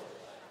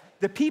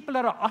 The people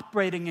that are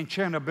operating in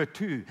chair number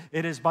 2,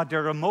 it is by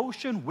their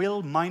emotion,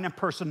 will, mind, and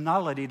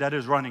personality that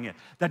is running it.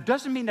 That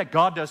doesn't mean that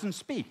God doesn't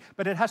speak,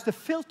 but it has to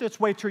filter its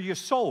way through your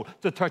soul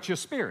to touch your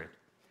spirit.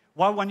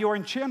 While when you're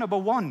in chair number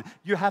 1,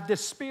 you have the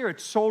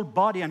spirit, soul,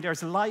 body, and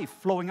there's life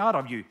flowing out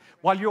of you.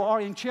 While you are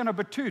in chair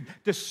number 2,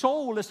 the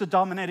soul is the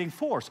dominating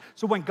force.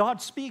 So when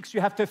God speaks,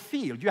 you have to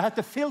feel. You have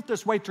to filter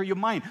its way through your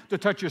mind to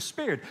touch your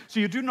spirit. So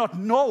you do not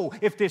know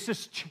if this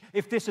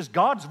is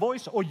God's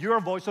voice or your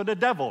voice or the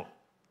devil.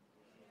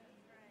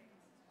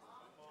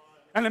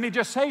 And let me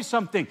just say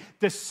something.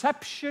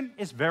 Deception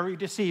is very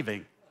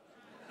deceiving.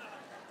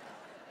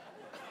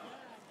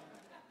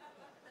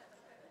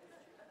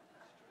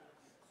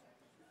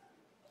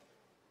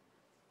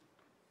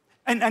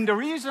 And the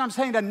reason I'm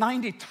saying that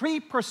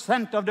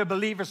 93% of the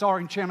believers are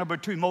in chair number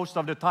 2 most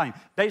of the time,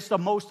 based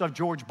on most of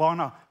George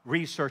Barna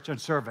research and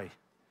survey.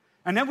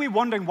 And then we're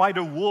wondering why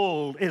the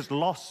world is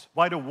lost,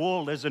 why the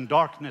world is in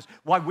darkness,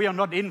 why we are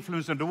not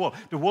influencing the world.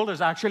 The world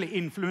is actually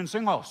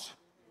influencing us.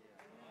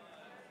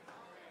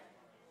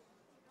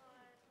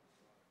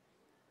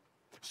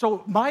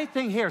 So my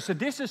thing here, so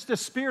this is the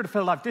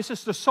spirit-filled life, this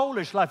is the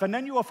soulish life, and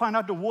then you will find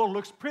out the world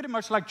looks pretty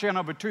much like chair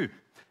number 2.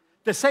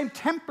 The same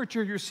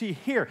temperature you see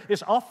here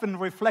is often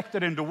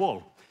reflected in the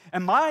world.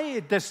 And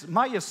my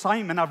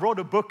assignment, I wrote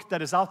a book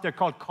that is out there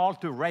called Call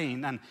to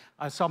Reign, and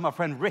I saw my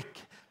friend Rick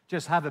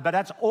just have it, but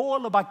that's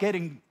all about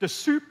getting the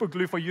super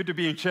glue for you to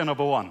be in chair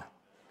number 1.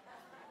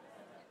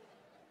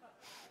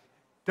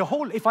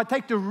 If I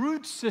take the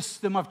root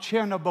system of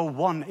chair number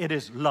 1, it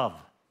is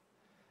love.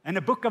 And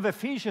the book of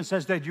Ephesians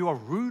says that you are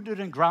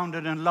rooted and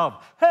grounded in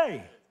love.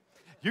 Hey,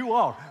 you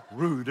are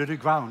rooted and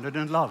grounded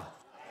in love.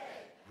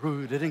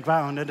 Rooted and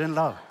grounded in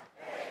love.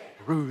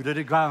 Rooted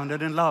and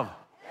grounded in love.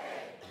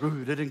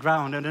 Rooted and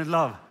grounded in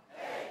love.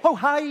 Oh,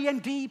 high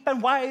and deep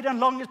and wide and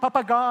long is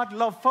Papa God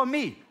love for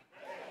me.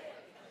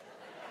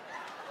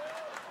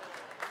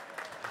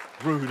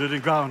 Rooted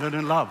and grounded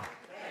in love.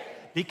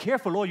 Be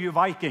careful, all you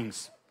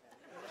Vikings.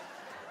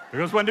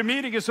 Because when the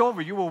meeting is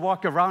over, you will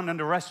walk around in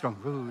the restaurant,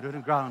 rooted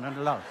and grounded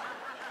in love.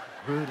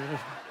 Rooted and...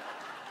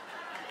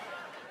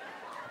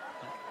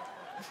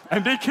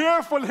 And be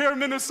careful here in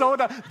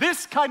Minnesota.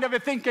 This kind of a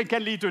thinking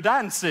can lead to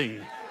dancing.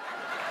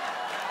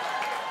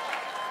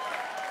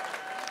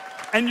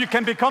 And you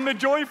can become a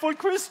joyful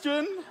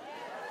Christian.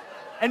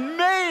 And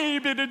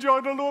maybe the joy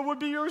of the Lord will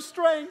be your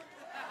strength.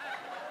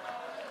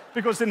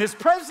 Because in His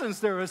presence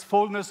there is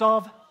fullness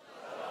of.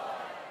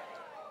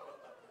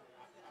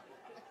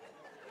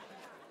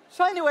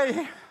 So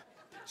anyway,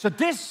 so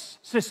this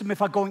system,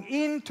 if I'm going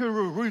into the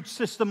root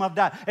system of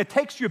that, it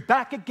takes you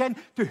back again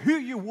to who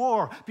you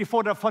were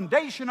before the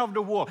foundation of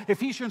the world.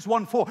 Ephesians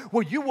 1:4,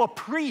 where you were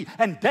pre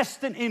and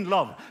destined in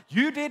love.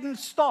 You didn't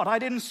start. I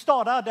didn't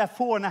start out that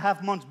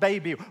 4.5 months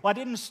baby. I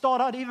didn't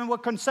start out even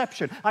with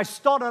conception. I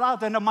started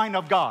out in the mind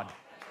of God.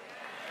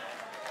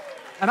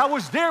 And I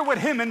was there with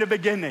Him in the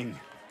beginning.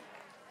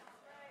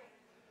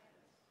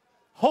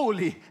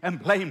 Holy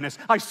and blameless.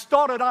 I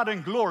started out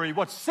in glory.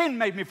 What sin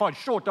made me fall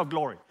short of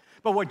glory.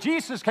 But what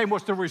Jesus came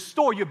was to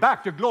restore you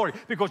back to glory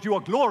because you are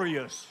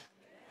glorious.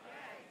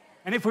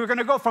 And if we're going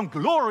to go from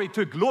glory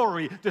to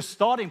glory, the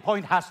starting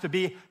point has to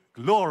be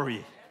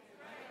glory.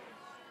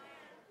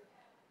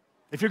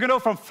 If you're going to go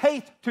from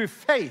faith to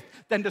faith,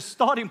 then the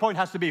starting point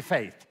has to be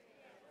faith.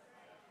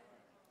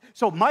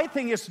 So my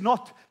thing is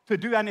not to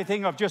do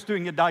anything of just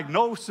doing a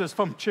diagnosis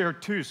from chair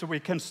 2 so we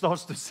can start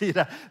to see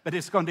that, but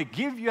it's going to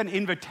give you an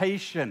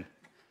invitation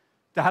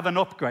to have an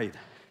upgrade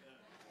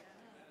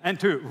and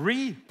to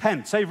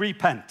repent. Say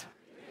repent.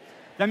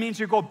 That means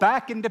you go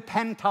back in the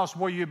penthouse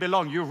where you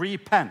belong. You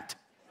repent.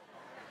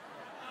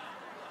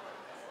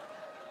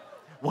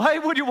 Why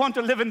would you want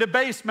to live in the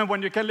basement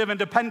when you can live in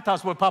the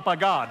penthouse with Papa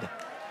God?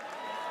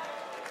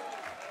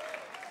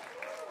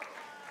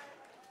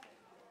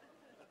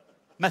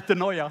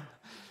 Metanoia.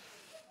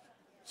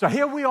 So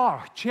here we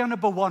are, chair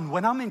number 1.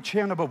 When I'm in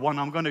chair number 1,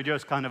 I'm going to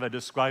just kind of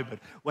describe it.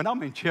 When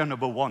I'm in chair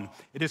number 1,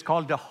 it is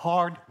called the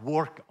hard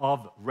work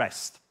of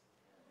rest.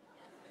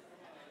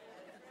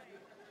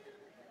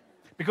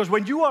 Because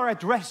when you are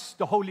at rest,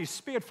 the Holy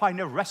Spirit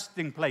finds a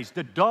resting place.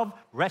 The dove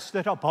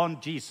rested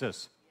upon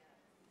Jesus.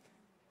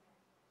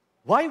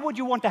 Why would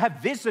you want to have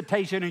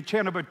visitation in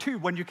chair number 2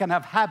 when you can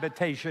have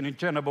habitation in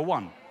chair number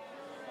 1?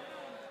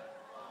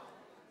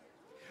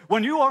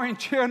 When you are in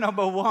chair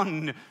number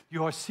 1,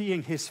 you are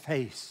seeing His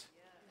face.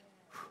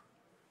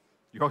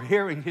 You're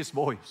hearing His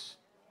voice.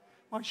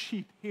 My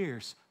sheep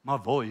hears my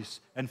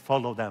voice and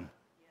follow them.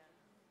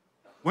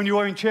 When you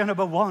are in chair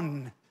number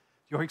 1,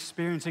 you're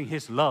experiencing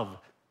His love.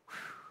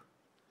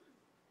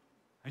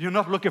 And you're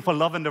not looking for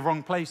love in the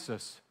wrong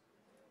places.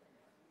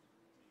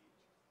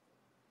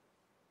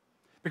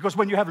 Because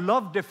when you have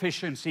love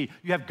deficiency,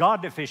 you have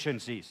God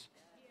deficiencies.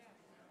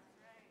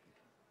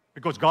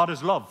 Because God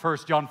is love,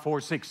 1 John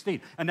 4:16.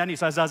 And then He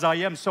says, as I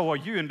am, so are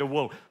you in the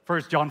world,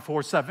 1 John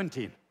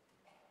 4:17.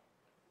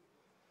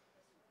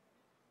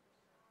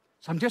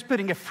 So I'm just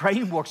putting a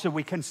framework so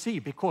we can see,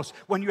 because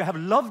when you have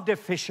love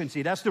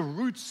deficiency, that's the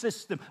root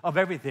system of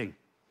everything.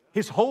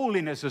 His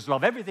holiness is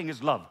love. Everything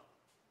is love.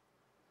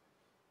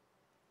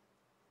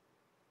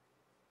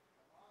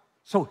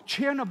 So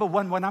chair number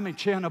 1, when I'm in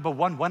chair number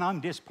 1, when I'm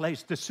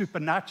displaced, the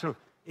supernatural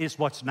is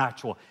what's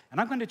natural. And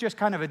I'm going to just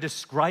kind of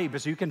describe it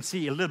so you can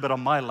see a little bit of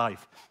my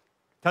life.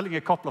 Telling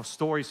a couple of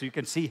stories so you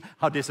can see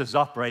how this is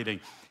operating.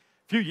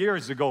 A few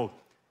years ago,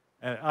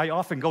 I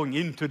often going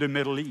into the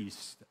Middle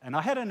East. And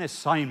I had an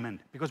assignment,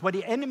 because what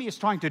the enemy is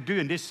trying to do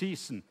in this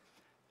season,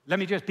 let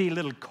me just be a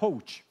little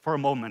coach for a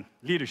moment,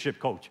 leadership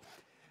coach.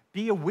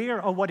 Be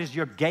aware of what is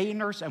your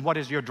gainers and what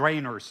is your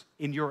drainers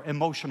in your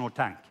emotional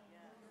tank.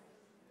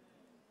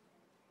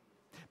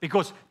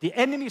 Because the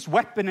enemy's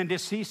weapon in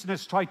this season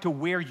is trying to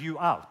wear you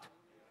out.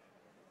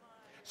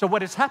 So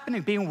what is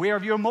happening, being aware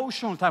of your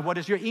emotional time, what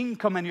is your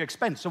income and your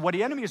expense. So what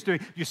the enemy is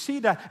doing, you see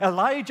that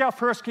Elijah,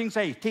 1 Kings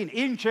 18,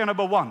 in chair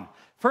number 1.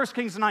 1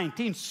 Kings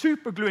 19,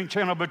 super gluing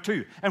chair number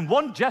 2. And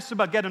one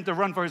Jezebel get him to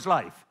run for his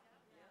life.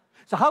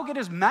 So how could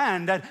this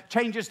man that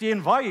changes the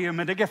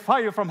environment and get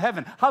fire from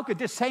heaven, how could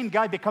this same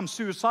guy become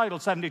suicidal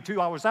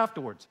 72 hours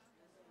afterwards?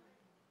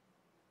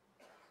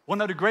 One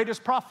of the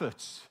greatest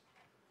prophets.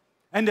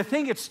 And the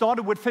thing, it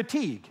started with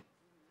fatigue.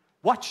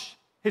 Watch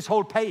his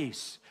whole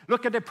pace.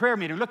 Look at the prayer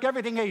meeting. Look at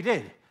everything he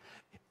did.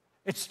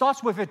 It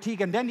starts with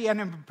fatigue, and then the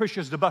enemy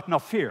pushes the button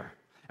of fear.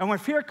 And when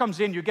fear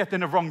comes in, you get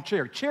in the wrong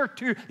chair. Chair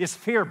 2 is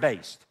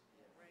fear-based.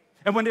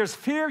 And when there's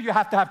fear, you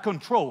have to have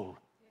control.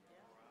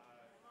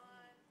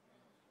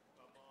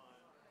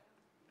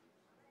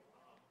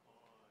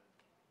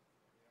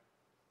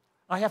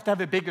 I have to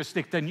have a bigger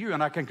stick than you,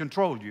 and I can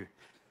control you.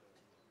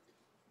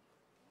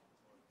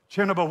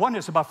 Chair number 1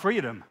 is about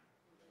freedom.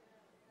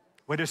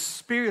 Where the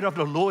Spirit of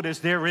the Lord is,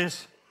 there is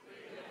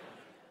freedom.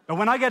 But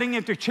when I'm getting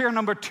into chair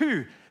number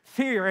 2,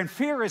 fear, and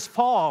fear is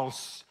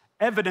false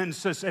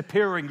evidences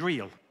appearing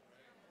real.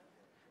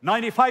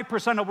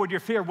 95% of what you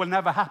fear will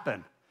never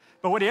happen.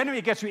 But when the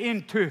enemy gets you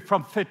into,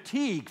 from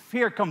fatigue,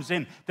 fear comes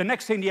in. The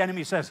next thing the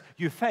enemy says,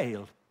 you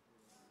failed.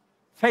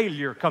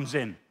 Failure comes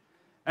in.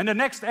 And the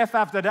next F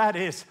after that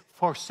is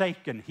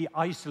forsaken. He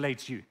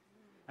isolates you.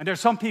 And there's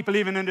some people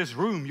even in this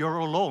room, you're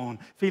alone,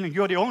 feeling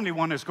you're the only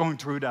one that's going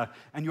through that,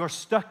 and you're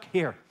stuck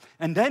here.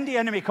 And then the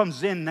enemy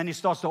comes in, and he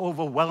starts to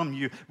overwhelm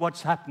you,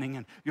 what's happening,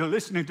 and you're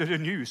listening to the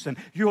news, and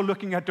you're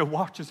looking at the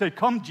watch and say,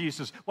 come,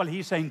 Jesus. Well,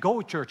 he's saying,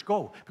 go, church,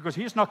 go, because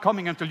he's not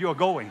coming until you're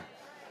going.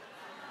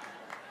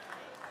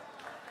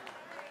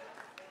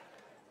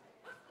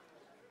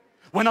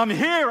 When I'm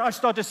here, I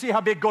start to see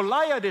how big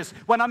Goliath is.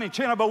 When I'm in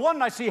chair number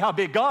 1, I see how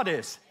big God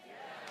is.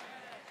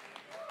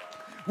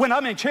 When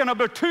I'm in chair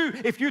number 2,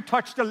 if you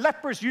touch the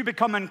lepers, you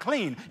become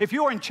unclean. If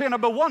you're in chair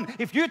number 1,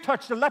 if you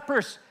touch the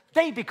lepers,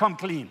 they become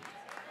clean.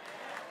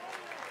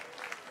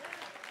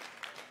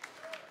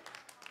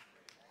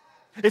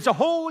 It's a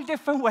whole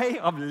different way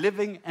of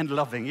living and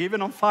loving,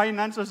 even on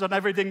finances and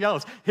everything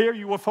else. Here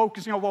you were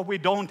focusing on what we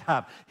don't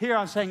have. Here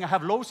I'm saying I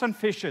have loaves and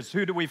fishes.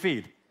 Who do we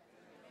feed?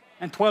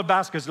 And 12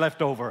 baskets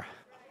left over.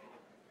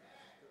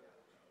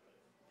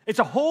 It's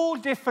a whole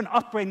different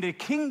operating. The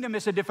kingdom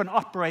is a different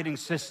operating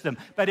system,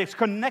 but it's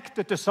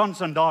connected to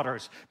sons and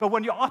daughters. But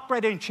when you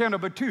operate in chair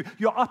number 2,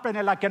 you're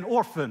operating like an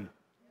orphan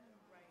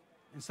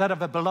instead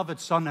of a beloved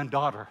son and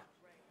daughter.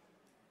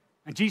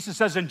 And Jesus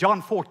says in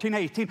John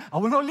 14:18, I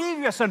will not leave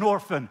you as an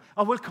orphan.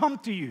 I will come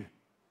to you.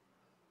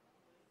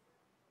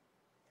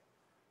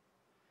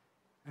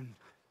 And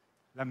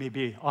let me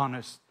be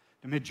honest,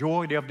 the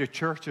majority of the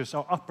churches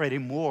are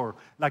operating more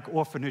like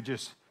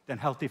orphanages than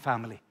healthy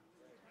family.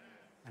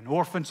 And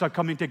orphans are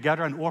coming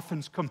together, and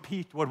orphans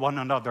compete with one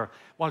another,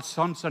 while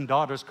sons and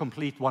daughters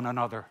complete one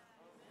another.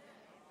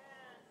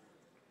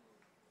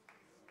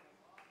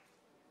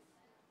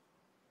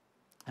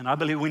 And I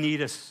believe we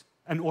need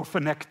an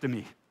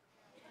orphanectomy.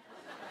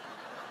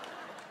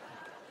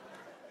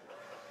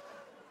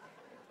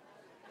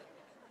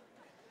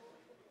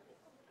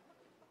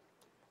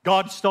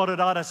 God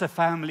started out as a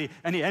family,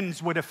 and he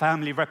ends with a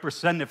family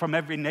represented from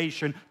every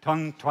nation,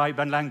 tongue, tribe,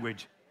 and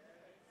language.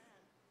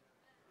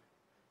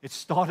 It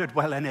started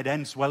well, and it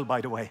ends well, by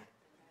the way.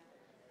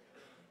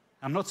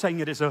 I'm not saying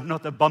it is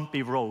not a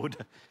bumpy road,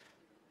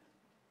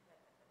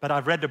 but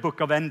I've read the book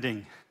of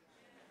ending,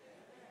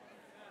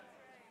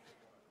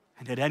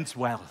 and it ends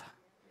well.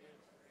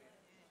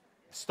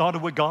 It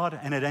started with God,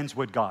 and it ends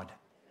with God.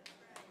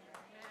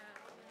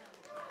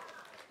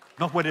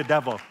 Not with the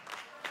devil.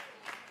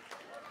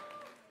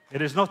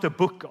 It is not the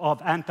book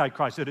of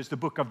Antichrist, it is the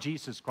book of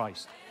Jesus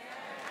Christ.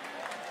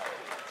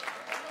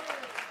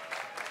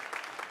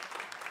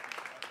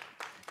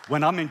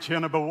 When I'm in chair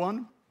number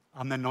 1,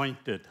 I'm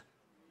anointed.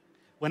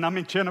 When I'm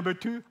in chair number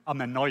 2,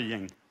 I'm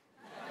annoying.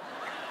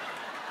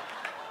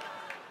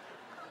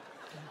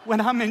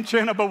 When I'm in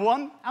chair number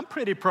 1, I'm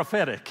pretty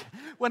prophetic.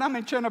 When I'm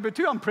in chair number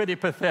 2, I'm pretty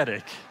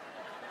pathetic.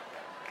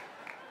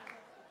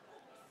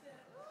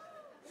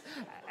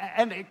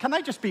 And can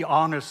I just be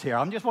honest here?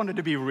 I just wanted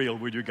to be real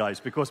with you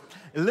guys, because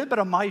a little bit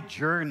of my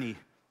journey,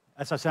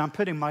 as I say, I'm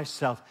putting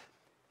myself.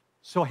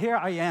 So here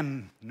I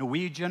am,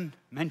 Norwegian,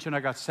 mentioned I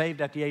got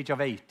saved at the age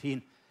of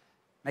 18,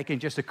 making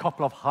just a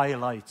couple of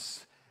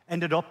highlights.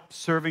 Ended up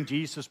serving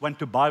Jesus, went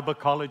to Bible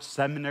college,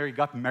 seminary,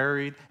 got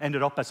married,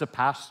 ended up as a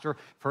pastor,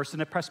 first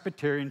in a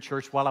Presbyterian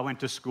church while I went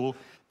to school,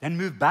 then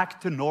moved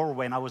back to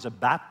Norway, and I was a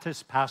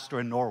Baptist pastor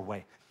in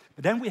Norway.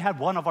 But then we had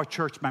one of our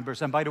church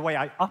members, and by the way,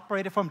 I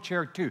operated from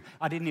chair 2.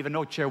 I didn't even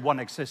know chair 1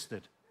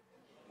 existed.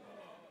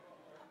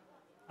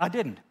 I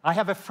didn't. I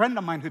have a friend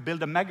of mine who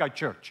built a mega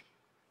church,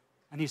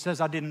 and he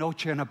says, I didn't know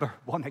chair number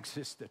 1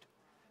 existed.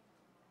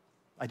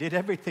 I did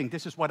everything.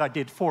 This is what I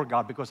did for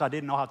God, because I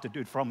didn't know how to do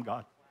it from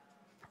God.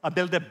 I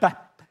built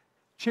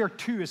chair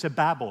 2 is a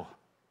Babel.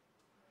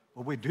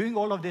 But we're doing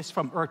all of this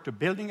from earth to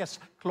building as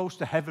close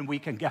to heaven we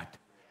can get.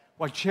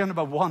 While chair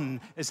number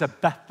 1 is a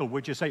Bethel,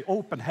 which is an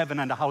open heaven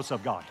and the house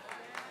of God.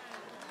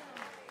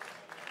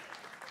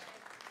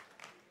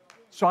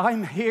 So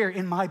I'm here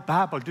in my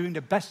Babel doing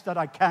the best that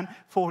I can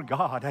for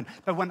God.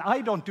 But when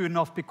I don't do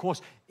enough,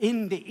 because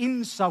in the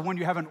inside, when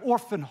you have an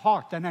orphan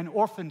heart and an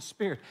orphan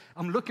spirit,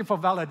 I'm looking for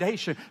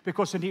validation,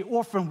 because in the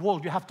orphan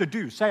world, you have to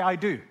do. Say, I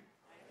do.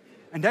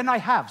 And then I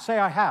have. Say,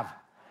 I have.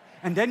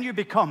 And then you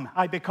become.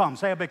 I become.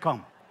 Say, I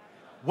become.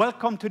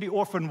 Welcome to the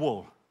orphan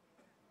world.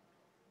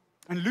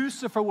 And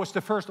Lucifer was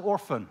the first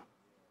orphan.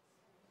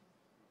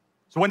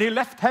 So when he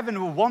left heaven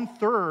with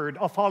 1/3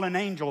 of fallen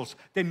angels,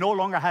 they no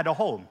longer had a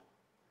home.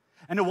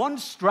 And the one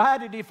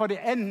strategy for the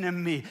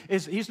enemy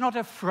is he's not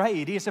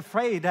afraid. He's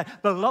afraid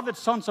that beloved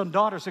sons and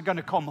daughters are going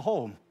to come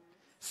home.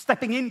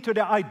 Stepping into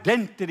their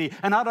identity,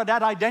 and out of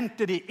that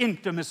identity,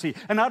 intimacy.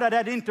 And out of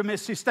that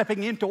intimacy,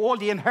 stepping into all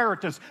the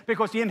inheritance,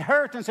 because the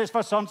inheritance is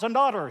for sons and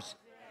daughters.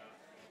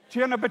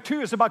 Chair number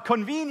 2 is about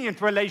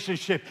convenient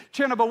relationship.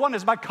 Chair number 1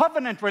 is about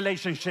covenant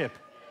relationship.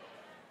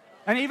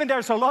 And even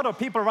there's a lot of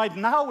people right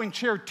now in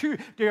chair 2,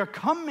 they are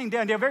coming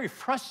there and they're very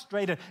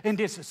frustrated in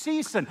this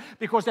season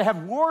because they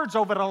have words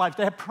over their life,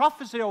 they have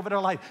prophecy over their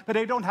life, but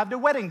they don't have the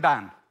wedding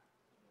band.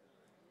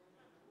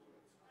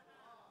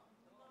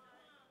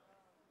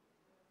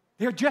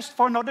 They're just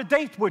for another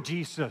date with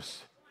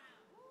Jesus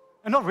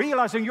and not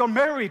realizing you're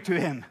married to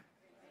Him.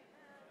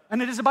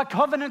 And it is about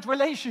covenant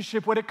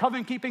relationship with a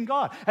covenant-keeping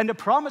God. And the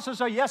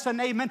promises are yes and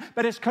amen,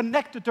 but it's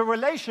connected to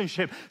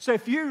relationship. So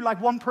if you,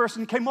 like one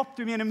person came up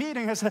to me in a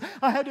meeting and said,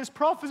 I had this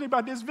prophecy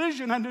about this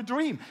vision and a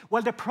dream.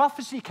 Well, the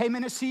prophecy came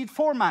in a seed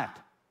format.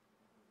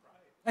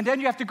 And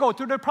then you have to go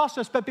through the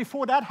process. But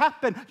before that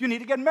happened, you need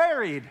to get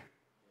married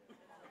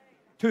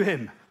to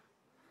Him.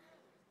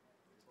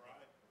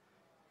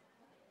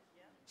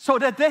 So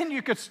that then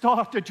you could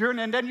start the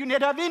journey, and then you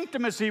need to have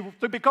intimacy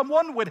to become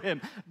one with Him.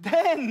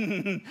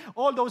 Then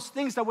all those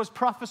things that was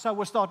prophesied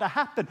will start to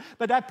happen.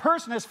 But that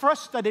person is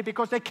frustrated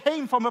because they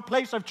came from a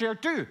place of chair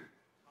 2.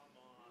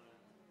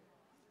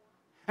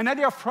 And then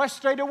they are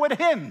frustrated with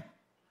Him.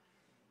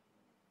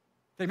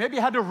 They maybe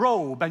had a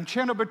robe, and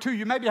chair number 2,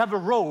 you maybe have a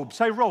robe.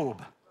 Say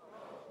robe.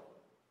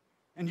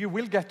 And you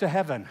will get to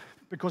heaven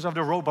because of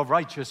the robe of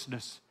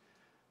righteousness.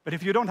 But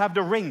if you don't have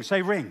the ring,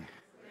 say ring.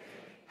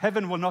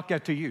 Heaven will not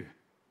get to you.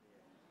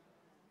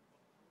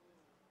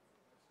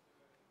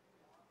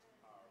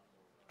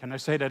 Can I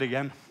say that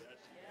again?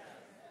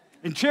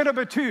 In chair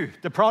number 2,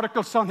 the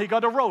prodigal son, he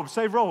got a robe.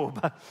 Say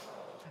robe.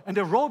 And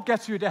the robe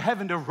gets you to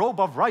heaven, the robe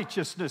of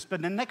righteousness.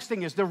 But the next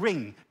thing is the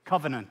ring,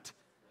 covenant,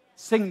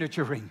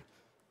 signature ring.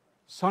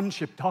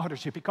 Sonship,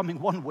 daughtership, becoming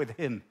one with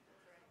Him.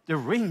 The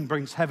ring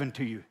brings heaven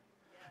to you.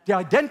 The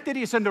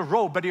identity is in the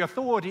robe, but the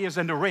authority is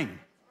in the ring.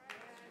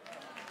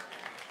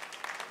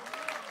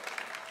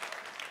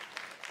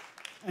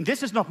 And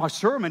this is not my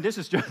sermon, this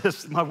is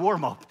just my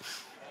warm-up.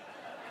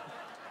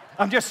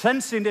 I'm just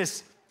sensing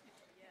this.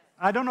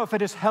 I don't know if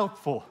it is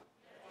helpful,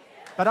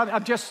 but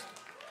I'm just,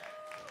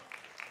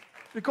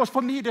 because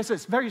for me this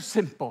is very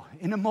simple.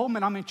 In a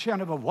moment I'm in chair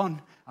number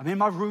 1, I'm in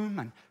my room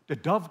and the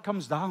dove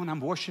comes down, I'm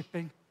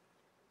worshiping.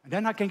 And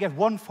then I can get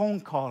one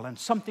phone call and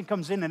something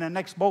comes in, and the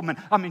next moment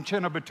I'm in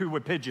chair number 2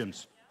 with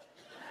pigeons.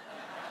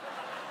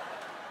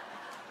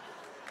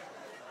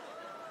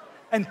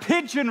 And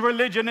pigeon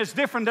religion is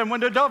different than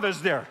when the dove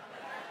is there.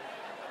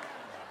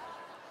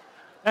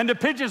 And the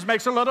pigeons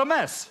makes a lot of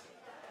mess.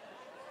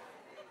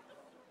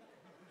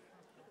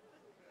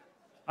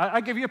 I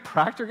give you a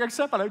practical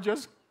example.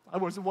 I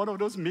was in one of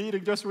those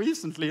meetings just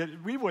recently,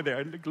 and we were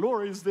there, and the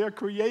glory is there,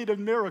 creative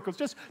miracles.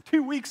 Just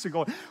 2 weeks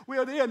ago, we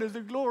are there, and there's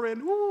the glory,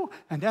 and woo.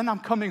 And then I'm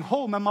coming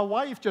home, and my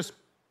wife just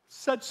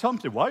said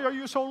something. Why are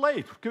you so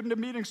late? Couldn't the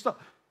meeting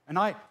stop? And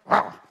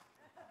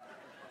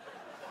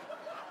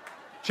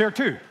chair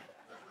 2.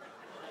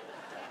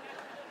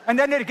 And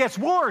then it gets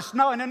worse.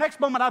 Now, in the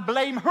next moment, I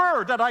blame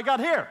her that I got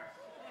here.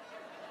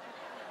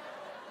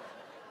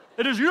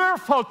 It is your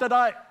fault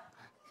that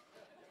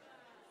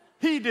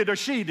he did or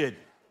she did.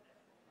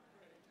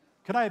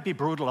 Can I be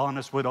brutal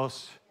honest with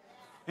us?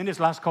 In this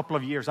last couple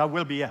of years, I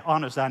will be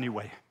honest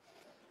anyway.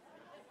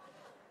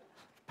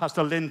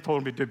 Pastor Lynn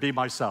told me to be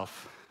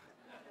myself,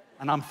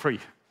 and I'm free.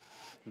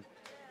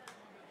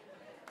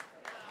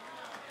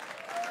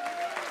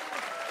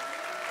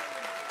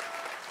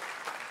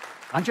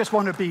 I just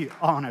want to be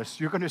honest.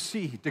 You're going to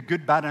see the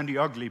good, bad, and the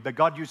ugly, but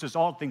God uses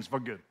all things for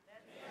good.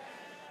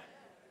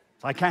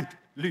 So I can't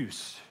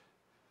lose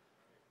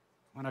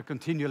when I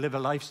continue to live a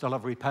lifestyle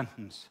of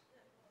repentance.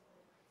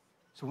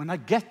 So when I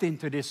get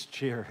into this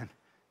chair,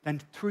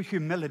 then through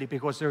humility,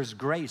 because there is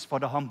grace for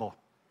the humble.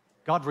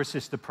 God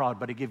resists the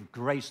proud, but He gives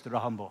grace to the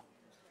humble.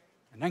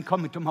 And then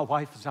coming to my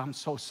wife and say, I'm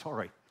so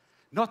sorry.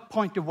 Not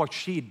point to what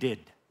she did,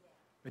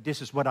 but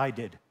this is what I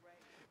did.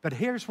 But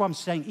here's what I'm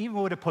saying. Even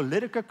with the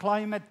political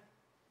climate,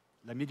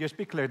 let me just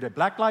be clear, the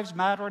Black Lives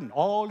Matter and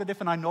all the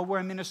different, I know we're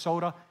in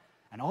Minnesota,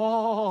 and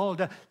all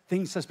the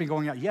things that's been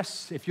going on.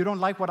 Yes, if you don't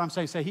like what I'm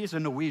saying, say, he's a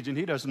Norwegian,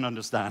 he doesn't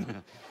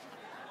understand.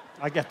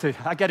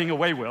 I'm getting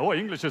away with,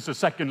 English is a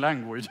second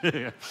language.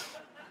 He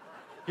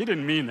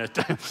didn't mean it.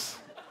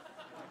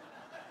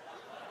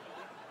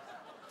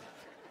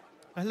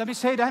 Let me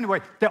say it anyway.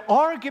 The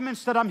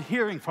arguments that I'm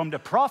hearing from the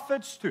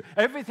prophets to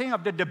everything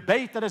of the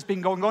debate that has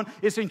been going on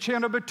is in chair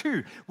number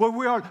 2, where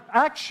we are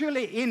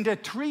actually in the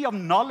tree of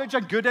knowledge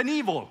of good and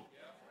evil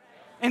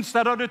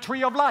instead of the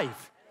tree of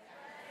life.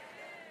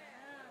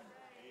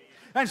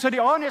 And so the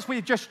honest,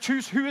 we just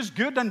choose who is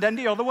good and then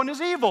the other one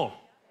is evil.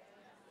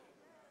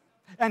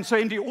 And so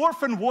in the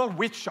orphan world,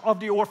 which of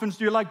the orphans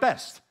do you like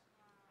best?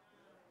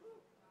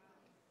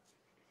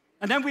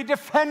 And then we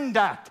defend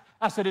that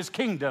as it is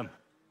kingdom.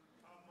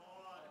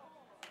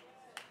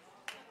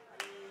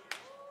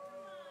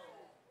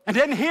 And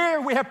then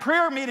here we have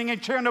prayer meeting in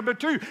chair number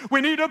 2.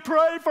 We need to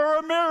pray for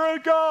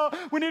America.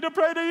 We need to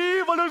pray the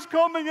evil is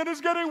coming and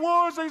it's getting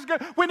worse.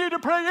 We need to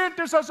pray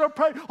intercessor,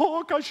 pray.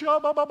 Oh,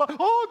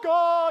 oh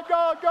God,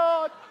 God,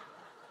 God.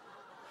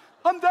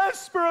 I'm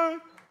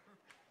desperate.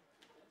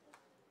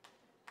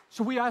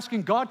 So we're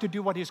asking God to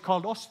do what He's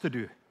called us to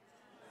do.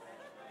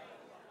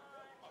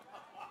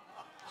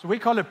 So we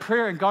call it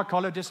prayer and God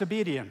call it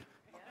disobedience.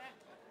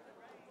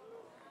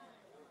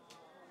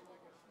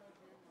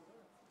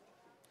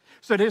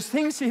 So there's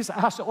things He's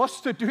asked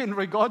us to do in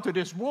regard to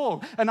this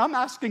world, and I'm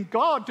asking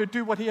God to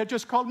do what He had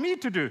just called me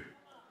to do.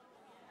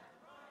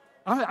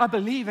 I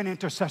believe in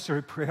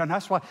intercessory prayer, and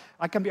that's why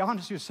I can be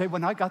honest with you, say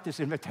when I got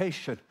this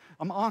invitation,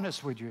 I'm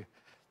honest with you,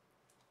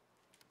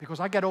 because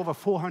I get over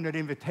 400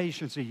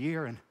 invitations a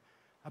year, and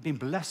I've been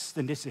blessed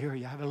in this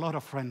area. I have a lot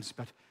of friends,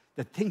 but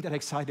the thing that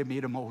excited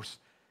me the most,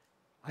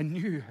 I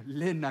knew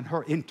Lynn and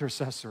her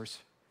intercessors,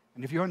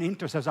 and if you're an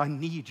intercessor, I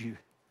need you.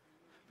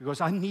 Because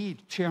I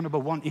need chair number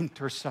 1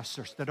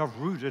 intercessors that are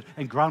rooted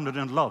and grounded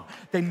in love.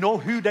 They know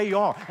who they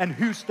are and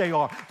whose they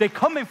are. They're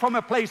coming from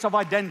a place of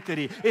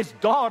identity. It's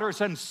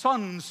daughters and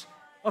sons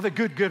of a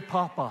good, good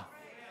Papa.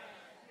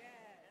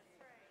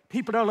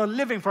 People that are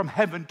living from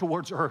heaven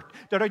towards earth.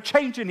 That are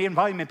changing the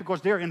environment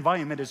because their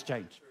environment has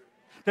changed.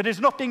 That is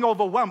not being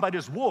overwhelmed by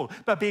this world,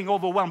 but being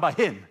overwhelmed by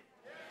Him.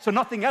 So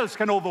nothing else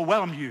can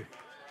overwhelm you.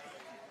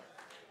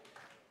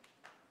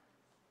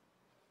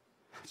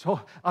 So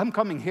I'm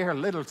coming here a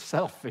little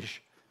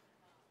selfish.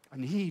 I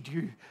need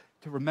you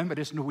to remember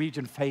this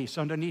Norwegian face.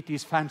 Underneath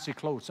these fancy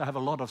clothes, I have a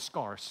lot of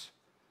scars.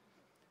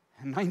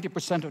 And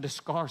 90% of the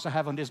scars I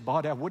have on this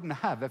body, I wouldn't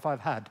have if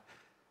I've had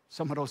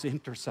some of those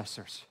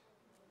intercessors.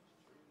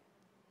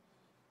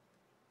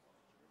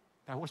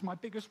 That was my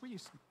biggest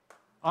reason.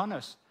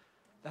 Honest.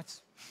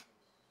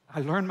 I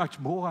learned much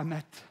more. I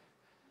met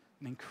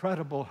an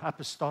incredible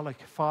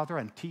apostolic father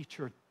and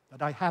teacher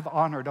that I have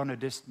honored on a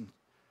distance.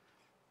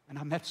 And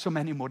I met so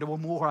many more. There were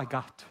more I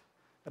got.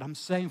 But I'm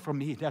saying for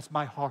me, that's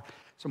my heart.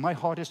 So my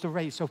heart is to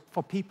raise. So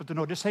for people to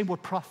know, the same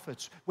with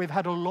prophets. We've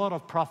had a lot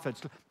of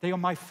prophets. They are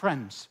my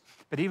friends.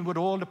 But even with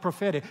all the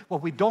prophetic,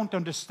 what we don't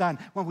understand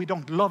when we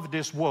don't love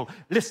this world.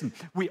 Listen,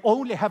 we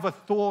only have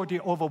authority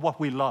over what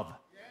we love.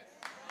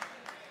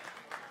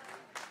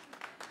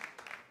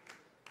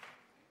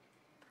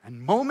 And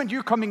the moment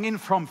you're coming in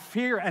from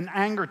fear and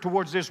anger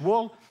towards this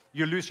world,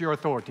 you lose your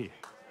authority.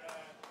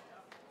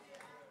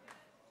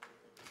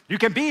 You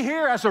can be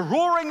here as a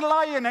roaring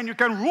lion and you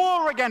can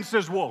roar against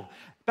this wolf.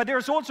 But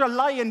there's also a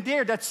lion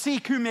there that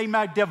seek whom they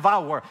might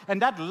devour.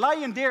 And that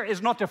lion there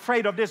is not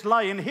afraid of this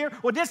lion here,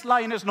 or this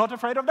lion is not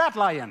afraid of that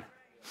lion.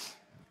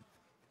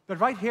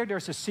 But right here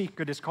there's a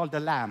secret. It's called the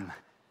Lamb.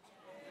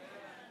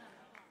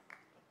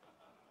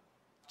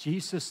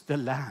 Jesus the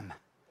Lamb.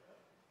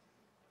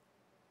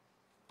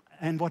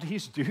 And what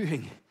He's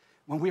doing,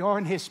 when we are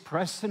in His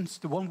presence,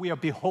 the one we are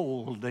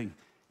beholding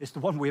is the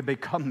one we are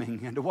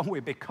becoming. And the one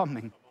we're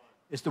becoming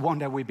is the one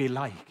that we be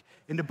like.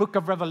 In the book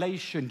of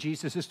Revelation,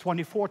 Jesus is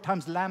 24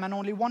 times lamb and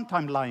only 1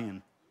 time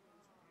lion.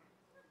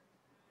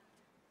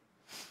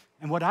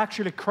 And what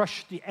actually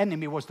crushed the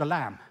enemy was the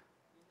lamb.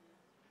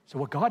 So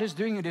what God is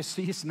doing in this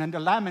season, and the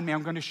lamb and me,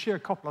 I'm going to share a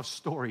couple of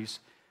stories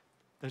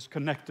that's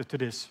connected to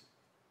this.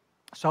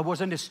 So I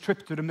was on this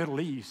trip to the Middle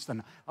East,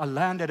 and I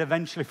landed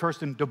eventually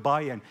first in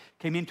Dubai and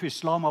came into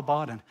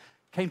Islamabad and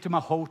came to my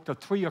hotel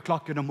at 3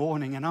 o'clock in the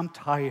morning, and I'm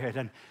tired,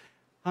 and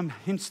I'm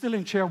still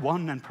in chair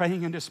 1 and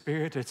praying in the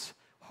Spirit. It's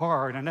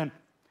hard. And then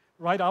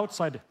right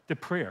outside the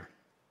prayer,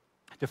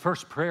 the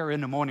first prayer in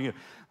the morning,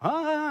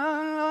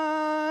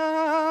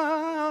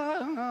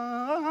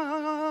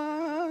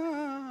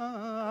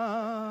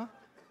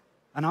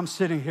 and I'm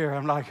sitting here,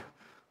 I'm like,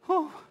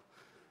 oh,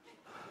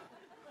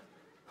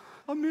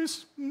 I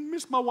miss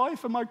my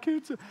wife and my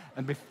kids.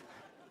 And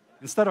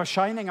instead of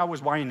shining, I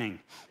was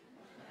whining.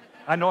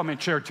 I know I'm in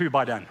chair 2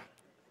 by then.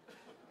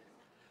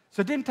 So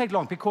it didn't take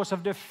long because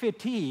of the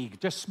fatigue,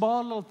 just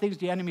small little things,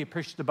 the enemy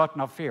pushed the button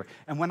of fear.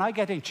 And when I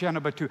get in chair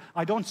number 2,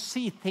 I don't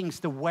see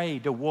things the way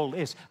the world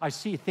is. I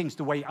see things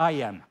the way I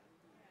am.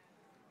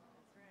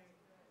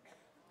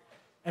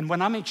 And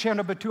when I'm in chair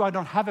number 2, I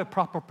don't have a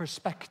proper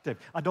perspective.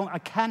 I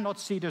cannot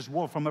see this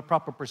world from a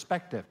proper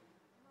perspective.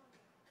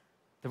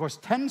 There was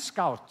 10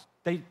 scouts.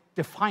 They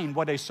defined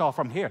what they saw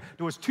from here.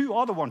 There was 2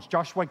 other ones.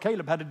 Joshua and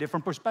Caleb had a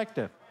different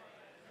perspective.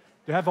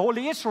 They have all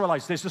the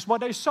Israelites. This is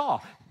what they saw.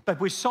 But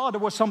we saw there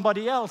was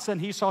somebody else,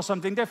 and he saw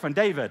something different.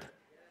 David.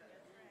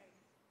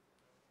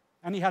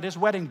 And he had his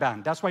wedding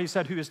band. That's why he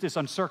said, who is this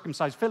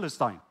uncircumcised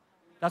Philistine?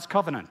 That's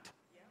covenant.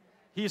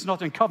 He is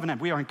not in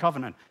covenant. We are in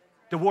covenant.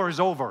 The war is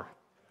over.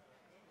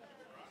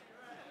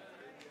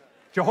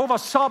 Jehovah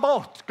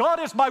Sabaoth, God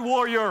is my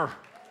warrior.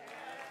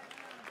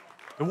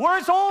 The war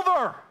is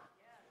over.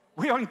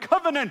 We are in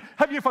covenant.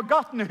 Have you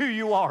forgotten who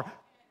you are?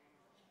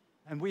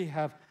 And we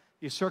have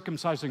He's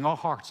circumcising our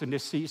hearts in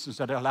this season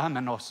so that the Lamb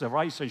in us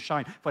arise and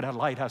shine, for that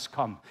light has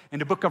come. In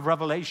the book of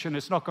Revelation,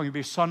 it's not going to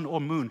be sun or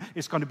moon.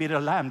 It's going to be the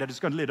Lamb that is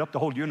going to lit up the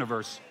whole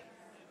universe.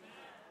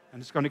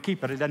 And it's going to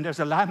keep it. And then there's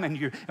a lamb in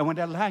you. And when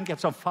that lamb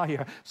gets on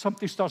fire,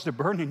 something starts to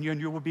burn in you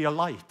and you will be a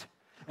light.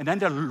 And then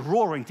the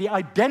roaring, the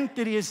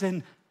identity is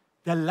in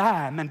the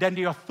lamb, and then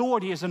the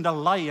authority is in the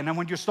lion. And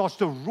when you start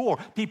to roar,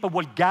 people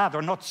will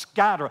gather, not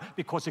scatter,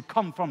 because it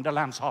comes from the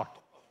lamb's heart.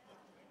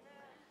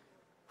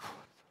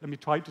 Let me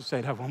try to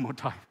say that one more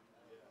time.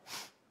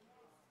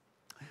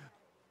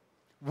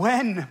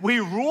 When we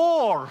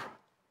roar,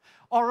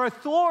 our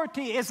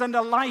authority is in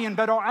the lion,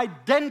 but our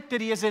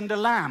identity is in the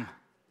lamb.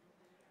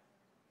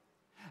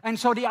 And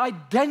so the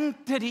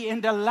identity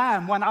in the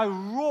lamb, when I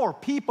roar,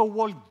 people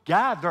will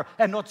gather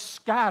and not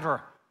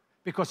scatter,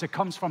 because it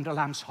comes from the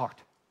lamb's heart.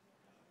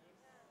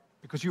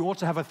 Because you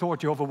also have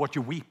authority over what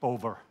you weep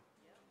over.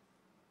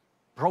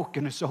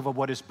 Brokenness over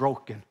what is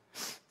broken.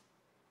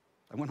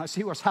 And when I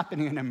see what's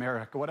happening in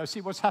America, when I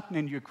see what's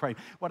happening in Ukraine,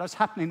 what is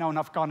happening now in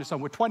Afghanistan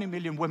with 20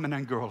 million women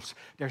and girls,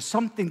 there's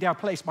something there. I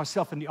place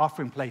myself in the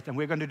offering plate, and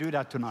we're going to do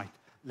that tonight,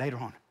 later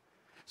on.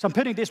 So I'm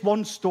putting this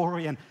one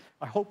story, and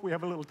I hope we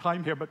have a little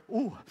time here, but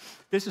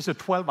this is a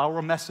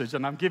 12-hour message,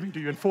 and I'm giving to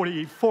you in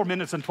 44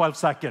 minutes and 12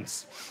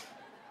 seconds.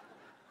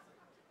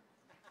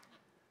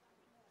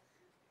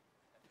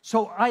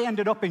 So I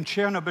ended up in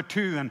chair number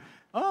 2, and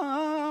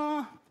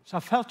so I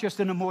felt just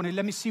in the morning,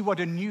 let me see what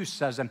the news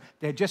says. And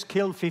they just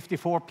killed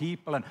 54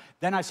 people. And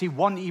then I see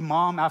one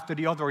imam after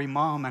the other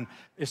imam. And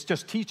it's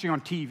just teaching on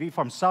TV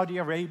from Saudi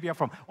Arabia,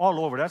 from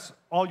all over. That's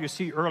all you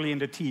see early in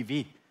the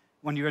TV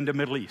when you're in the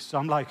Middle East. So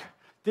I'm like,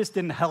 this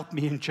didn't help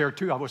me in chair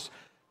 2. I was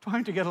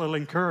trying to get a little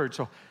encouraged.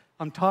 So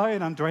I'm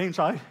tired, I'm drained.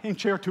 So in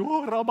chair 2,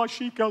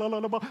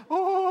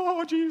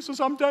 oh, Jesus,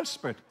 I'm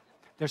desperate.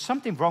 There's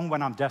something wrong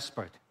when I'm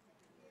desperate.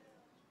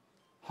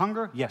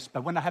 Hunger? Yes,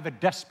 but when I have a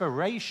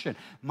desperation,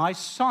 my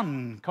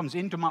son comes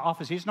into my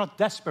office. He's not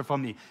desperate for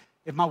me.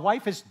 If my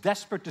wife is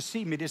desperate to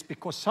see me, it is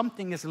because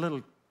something is a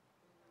little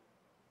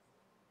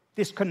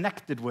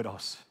disconnected with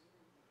us.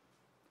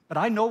 But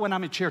I know when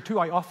I'm in chair 2,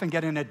 I often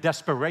get in a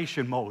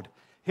desperation mode.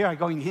 Here I'm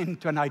going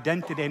into an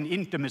identity and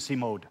intimacy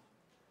mode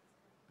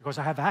because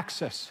I have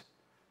access.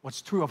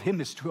 What's true of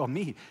him is true of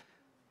me.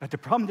 But the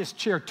problem is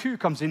chair 2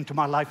 comes into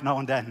my life now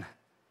and then.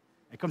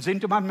 It comes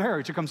into my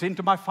marriage. It comes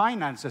into my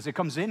finances. It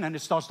comes in and it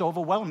starts to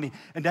overwhelm me.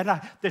 And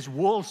then this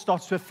world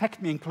starts to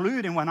affect me,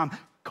 including when I'm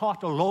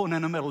caught alone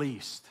in the Middle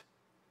East.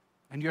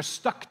 And you're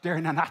stuck there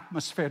in an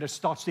atmosphere that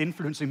starts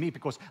influencing me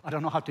because I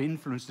don't know how to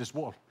influence this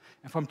world.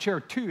 And from chair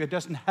 2, it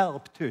doesn't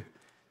help to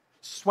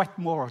sweat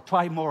more,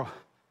 try more,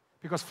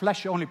 because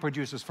flesh only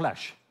produces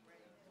flesh.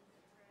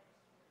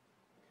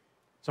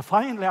 So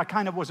finally, I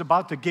kind of was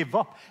about to give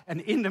up.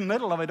 And in the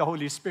middle of it, the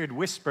Holy Spirit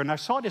whispered. And I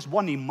saw this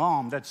one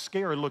imam, that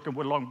scary looking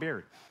with long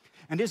beard.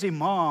 And this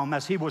imam,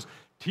 as he was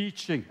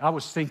teaching, I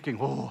was thinking,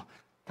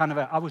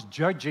 I was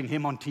judging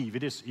him on TV,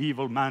 this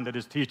evil man that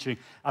is teaching.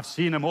 I've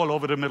seen him all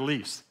over the Middle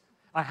East.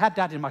 I had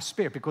that in my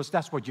spirit because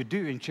that's what you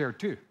do in chair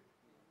 2.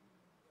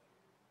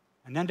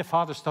 And then the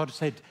father started to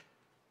say,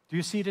 do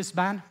you see this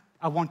man?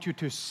 I want you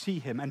to see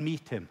him and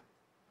meet him.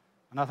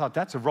 And I thought,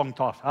 that's a wrong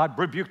thought. I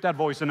rebuke that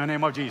voice in the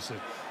name of Jesus.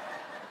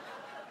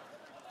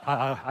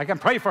 I can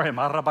pray for him.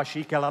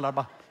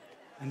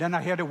 And then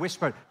I heard a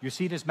whisper, you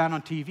see this man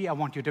on TV? I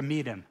want you to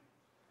meet him.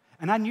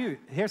 And I knew,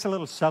 here's a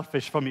little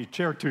selfish for me,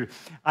 chair 2.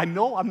 I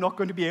know I'm not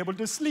going to be able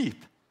to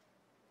sleep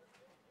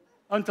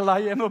until I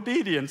am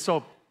obedient.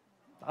 So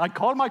I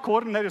called my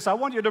coordinators. I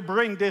want you to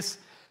bring this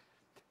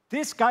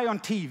guy on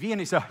TV.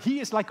 And he said, he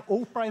is like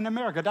Oprah in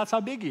America. That's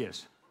how big he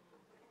is.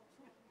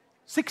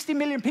 60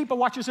 million people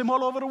watches him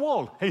all over the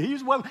world.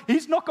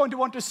 He's not going to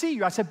want to see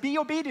you. I said, be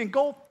obedient.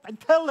 Go and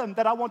tell him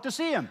that I want to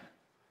see him.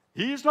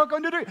 He's not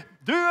going to do it.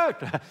 Do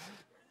it.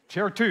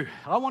 Chair 2,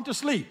 I want to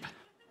sleep.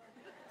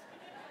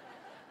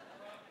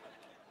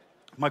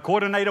 My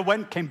coordinator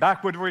came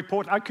back with a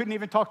report. I couldn't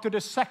even talk to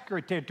the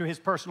secretary, to his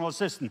personal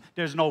assistant.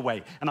 There's no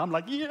way. And I'm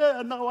like,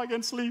 yeah, now I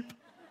can sleep.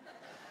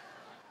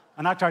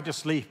 And I tried to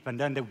sleep, and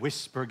then the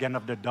whisper again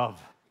of the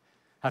dove.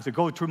 I have to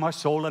go through my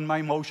soul and my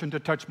emotion to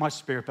touch my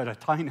spirit, but a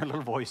tiny little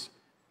voice.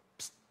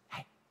 Psst,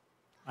 hey,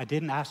 I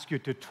didn't ask you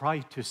to try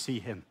to see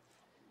him.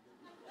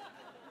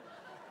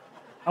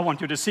 I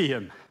want you to see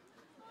him.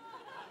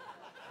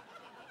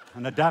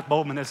 And at that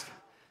moment,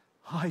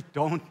 I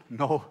don't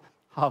know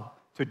how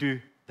to do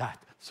that.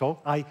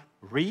 So I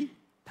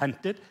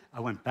repented.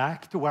 I went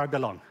back to where I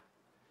belong.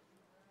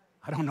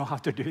 I don't know how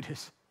to do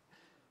this.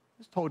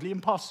 It's totally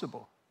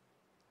impossible.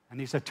 And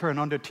he said, turn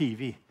on the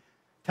TV.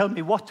 Tell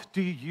me, what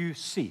do you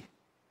see?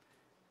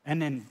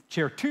 And in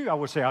chair 2, I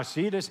would say, I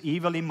see this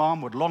evil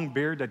imam with long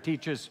beard that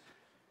teaches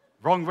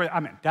Wrong way. I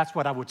mean, that's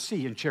what I would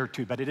see in chair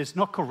 2, but it is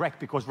not correct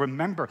because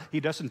remember, he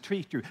doesn't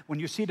treat you. When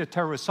you see the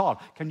terrorist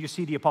Saul, can you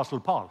see the Apostle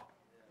Paul?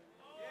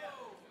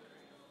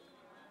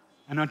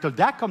 And until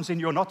that comes in,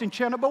 you're not in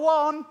chair number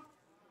 1.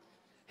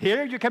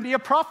 Here, you can be a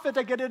prophet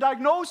and get a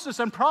diagnosis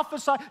and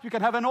prophesy. You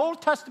can have an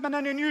Old Testament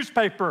in a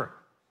newspaper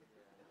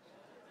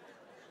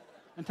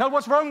and tell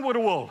what's wrong with the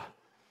world.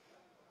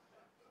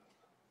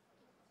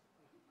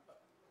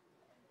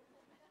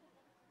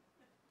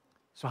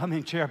 So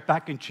I'm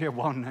back in chair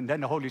 1, and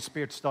then the Holy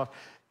Spirit starts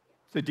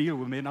to deal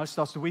with me, and I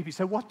start to weep. He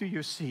said, what do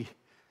you see?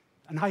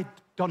 And I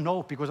don't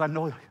know, because I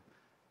know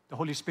the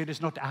Holy Spirit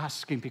is not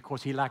asking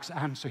because he lacks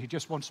answer. He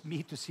just wants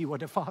me to see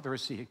what the Father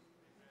is seeing.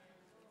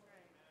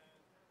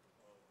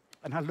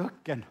 And I look,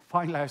 and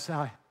finally I say,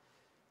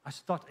 I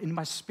start in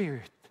my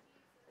spirit.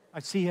 I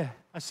see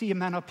a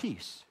man of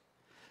peace.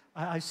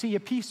 I see a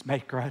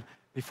peacemaker. And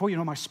before you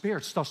know, my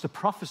spirit starts to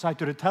prophesy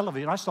to the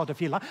television. I start to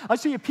feel like, I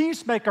see a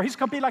peacemaker. He's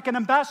going to be like an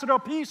ambassador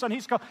of peace. And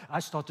I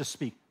start to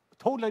speak.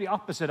 Totally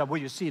opposite of what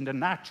you see in the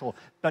natural.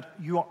 But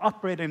you are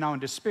operating now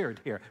in the spirit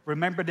here.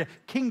 Remember, the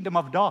kingdom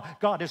of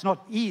God is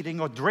not eating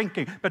or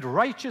drinking, but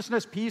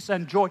righteousness, peace,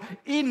 and joy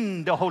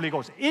in the Holy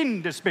Ghost,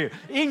 in the Spirit.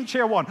 In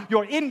chair 1,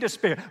 you're in the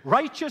Spirit.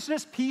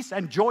 Righteousness, peace,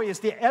 and joy is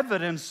the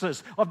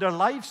evidences of the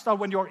lifestyle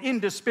when you're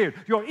in the Spirit.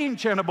 You're in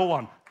chair number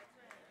 1.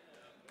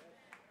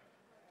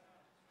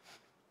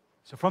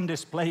 So from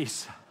this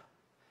place,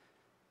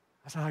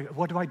 I said,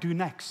 what do I do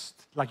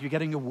next? Like you're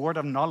getting a word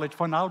of knowledge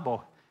for an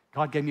elbow.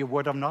 God gave me a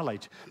word of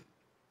knowledge.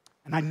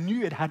 And I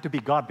knew it had to be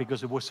God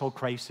because it was so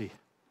crazy.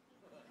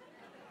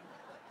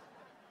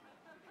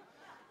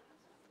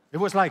 It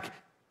was like,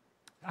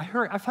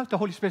 I felt the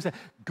Holy Spirit say,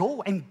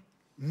 go and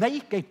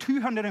make a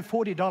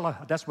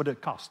 $240, that's what it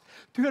cost,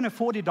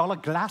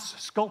 $240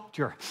 glass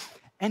sculpture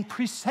and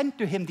present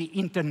to him the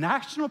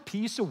International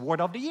Peace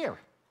Award of the Year.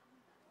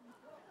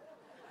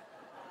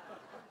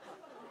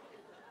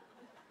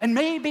 And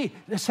maybe,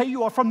 say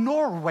you are from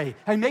Norway,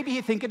 and maybe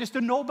you think it is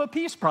the Nobel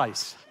Peace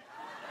Prize.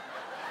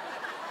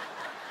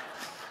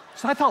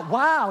 So I thought,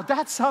 wow,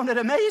 that sounded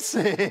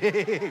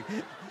amazing.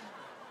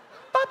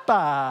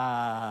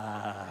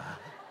 Papa.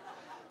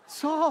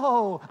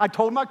 So I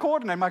told my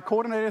coordinator. My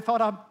coordinator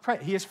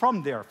thought he is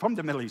from there, from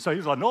the Middle East. So he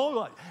was like,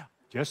 no,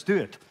 just do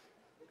it.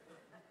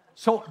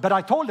 So, but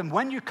I told him,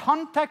 when you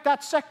contact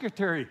that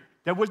secretary,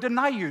 they will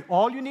deny you.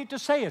 All you need to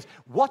say is,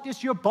 what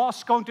is your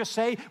boss going to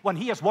say when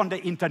he has won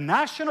the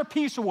International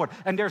Peace Award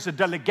and there's a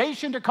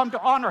delegation to come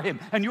to honor him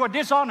and you are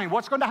dishonoring?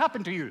 What's going to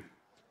happen to you?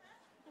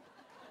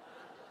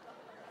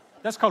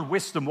 That's called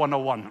Wisdom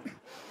 101.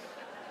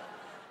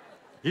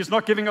 He's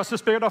not giving us a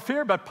spirit of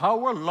fear, but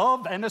power,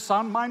 love, and a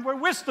sound mind where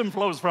wisdom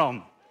flows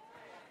from.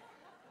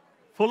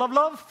 Full of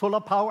love, full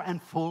of power,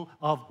 and full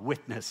of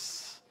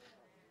witness.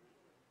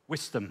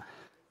 Wisdom.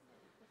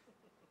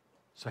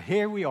 So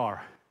here we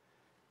are.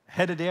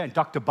 Headed there, and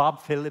Dr.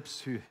 Bob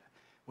Phillips, who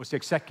was the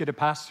executive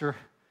pastor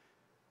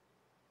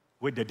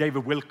with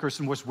David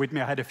Wilkerson, was with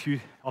me. I had a few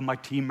of my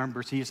team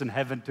members. He is in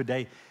heaven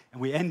today. And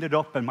we ended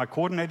up, and my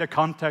coordinator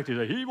contacted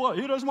me.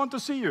 He doesn't want to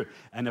see you.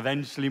 And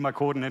eventually my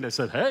coordinator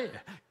said, hey,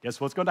 guess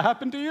what's going to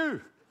happen to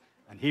you?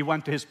 And he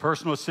went to his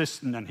personal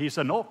assistant, and he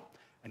said, no.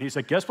 And he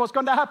said, guess what's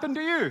going to happen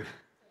to you?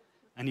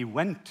 And he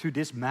went to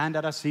this man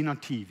that I've seen on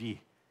TV.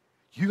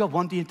 You have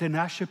won the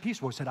International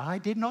Peace Award. I said, I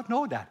did not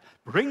know that.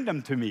 Bring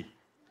them to me.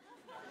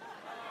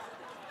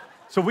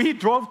 So we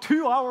drove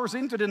 2 hours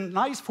into the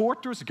nice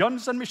fortress.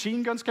 Guns and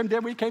machine guns came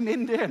there. We came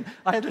in there, and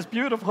I had this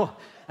beautiful.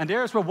 And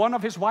there's where one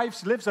of his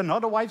wives lives,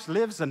 another wife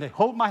lives, and they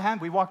hold my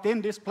hand. We walked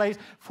in this place,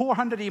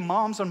 400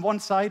 imams on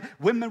one side,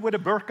 women with a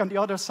burqa on the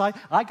other side.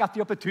 I got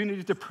the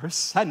opportunity to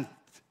present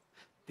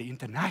the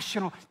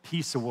International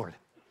Peace Award.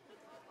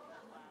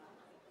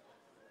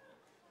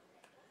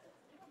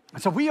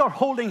 And so we are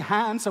holding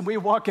hands, and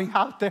we're walking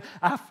out there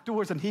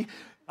afterwards, and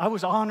I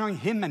was honoring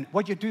him, and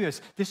what you do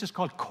is, this is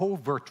called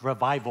covert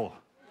revival.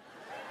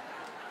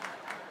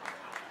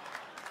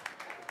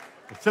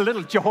 It's a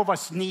little Jehovah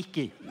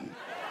sneaky.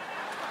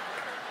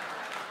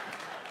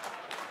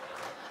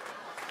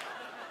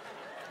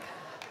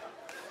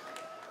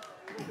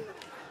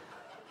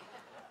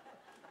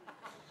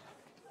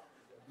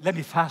 Let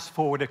me fast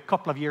forward a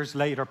couple of years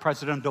later.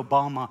 President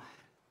Obama,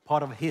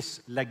 part of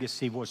his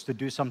legacy was to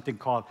do something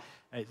called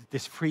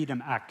this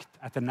Freedom Act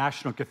at the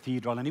National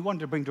Cathedral. And he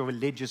wanted to bring the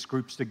religious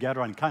groups together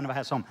and kind of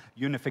have some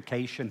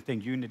unification thing,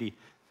 unity.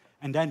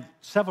 And then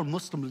several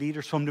Muslim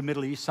leaders from the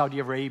Middle East, Saudi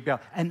Arabia,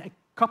 and a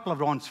couple of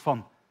ones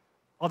from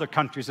other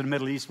countries in the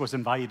Middle East was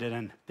invited.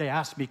 And they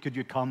asked me, could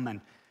you come? And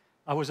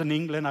I was in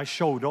England. I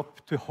showed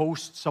up to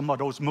host some of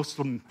those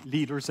Muslim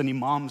leaders and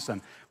imams.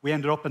 And we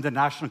ended up in the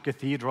National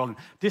Cathedral. And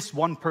this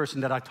one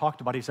person that I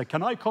talked about, he said,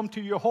 can I come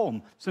to your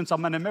home since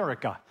I'm in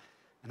America?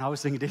 And I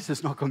was thinking, this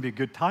is not going to be a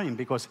good time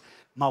because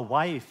my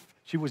wife,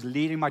 she was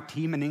leading my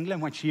team in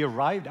England. When she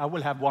arrived, I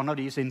will have one of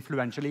these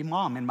influential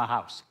imams in my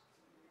house.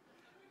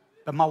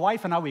 But my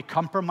wife and I, we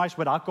compromised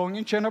without going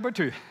in chair number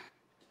 2.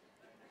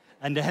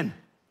 And then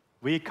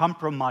we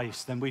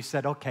compromised and we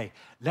said, okay,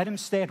 let him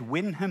stay at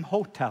Wyndham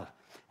Hotel.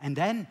 And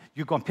then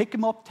you go and pick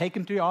him up, take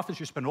him to the office.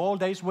 You spend all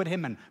days with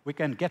him, and we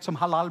can get some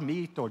halal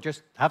meat or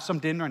just have some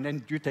dinner, and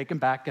then you take him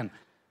back. And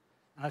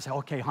I said,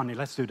 okay, honey,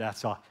 let's do that.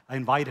 So I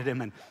invited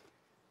him, and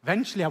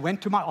eventually I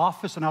went to my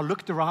office, and I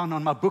looked around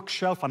on my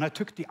bookshelf, and I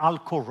took the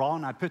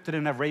Al-Quran. I put it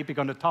in Arabic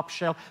on the top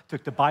shelf,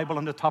 took the Bible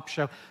on the top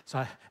shelf,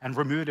 and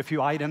removed a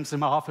few items in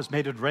my office,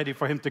 made it ready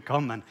for him to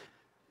come. And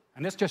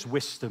that's just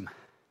wisdom.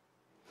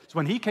 So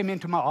when he came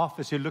into my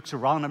office, he looks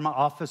around in my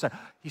office, and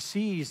he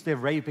sees the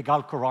Arabic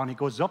Al-Quran. He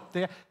goes up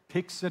there,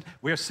 picks it.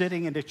 We're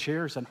sitting in the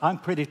chairs, and I'm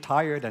pretty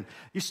tired, and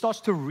he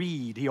starts to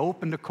read. He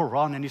opened the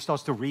Quran, and he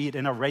starts to read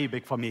in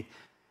Arabic for me.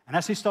 And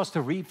as he starts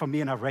to read for me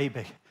in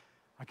Arabic,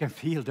 I can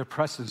feel the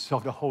presence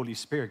of the Holy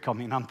Spirit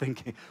coming. I'm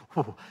thinking,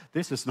 oh,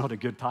 this is not a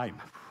good time.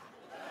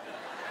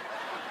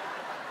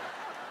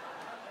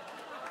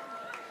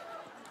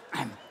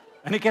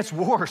 And it gets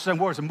worse and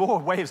worse, and more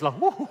waves like,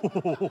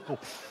 whoa.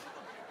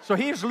 So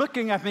he's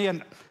looking at me,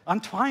 and I'm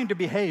trying to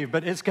behave,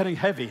 but it's getting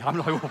heavy. I'm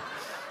like, oh.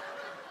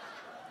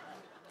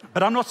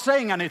 But I'm not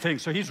saying anything.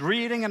 So he's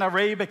reading in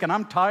Arabic, and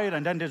I'm tired,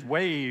 and then there's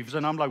waves,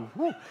 and I'm like,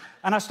 whoo.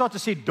 And I start to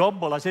see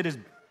double. I see his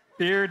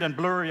beard and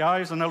blurry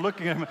eyes, and I'm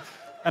looking at him.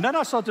 And then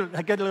I start to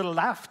get a little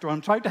laughter.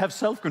 I'm trying to have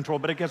self-control,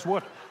 but guess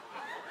what?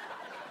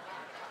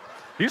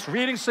 He's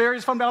reading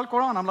series from the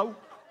Al-Quran. I'm like, oh.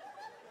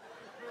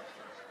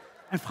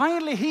 And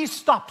finally he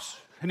stops,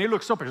 and he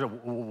looks up, and he says,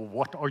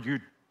 what are you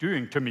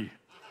doing to me?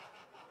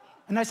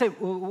 And I say,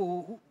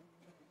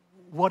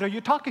 what are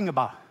you talking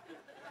about?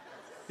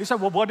 He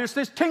said, well, what is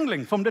this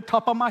tingling from the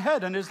top of my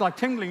head? And it's like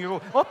tingling, you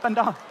go up and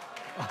down.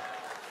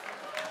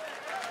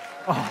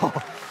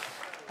 Oh.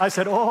 I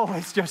said, oh,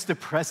 it's just the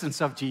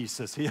presence of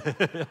Jesus.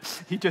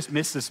 He just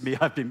misses me.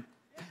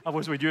 I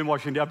was with you in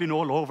Washington. I've been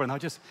all over, and I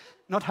just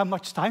not have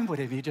much time with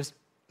him. He just.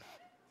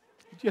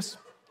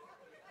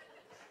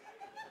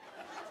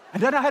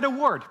 And then I had a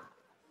word.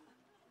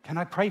 Can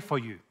I pray for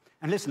you?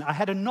 And listen, I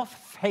had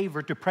enough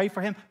favor to pray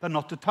for him, but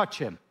not to touch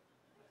him.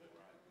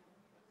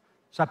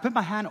 So I put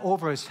my hand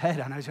over his head,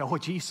 and I said, oh,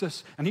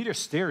 Jesus. And he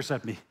just stares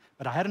at me.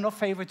 But I had enough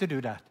favor to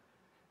do that.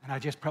 And I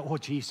just pray, oh,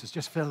 Jesus,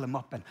 just fill him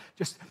up and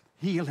just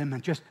heal him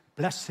and just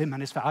bless him.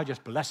 And I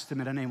just blessed him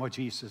in the name of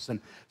Jesus. And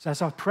so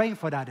as I was praying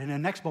for that, in the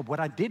next moment, what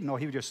I did know,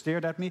 he just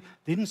stared at me,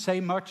 didn't say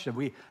much. And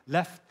we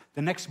left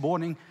the next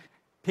morning,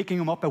 picking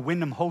him up at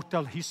Wyndham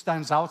Hotel. He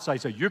stands outside. He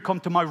said, you come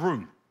to my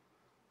room.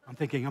 I'm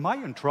thinking, am I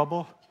in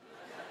trouble?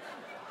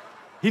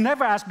 He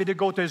never asked me to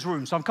go to his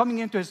room. So I'm coming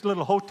into his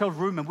little hotel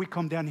room, and we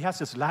come down. He has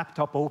his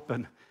laptop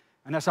open.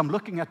 And as I'm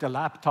looking at the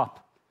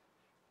laptop,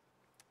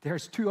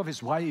 there's 2 of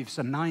his wives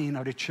and 9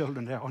 of the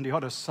children there on the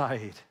other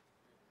side.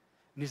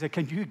 And he said,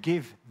 can you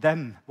give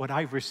them what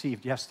I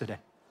received yesterday?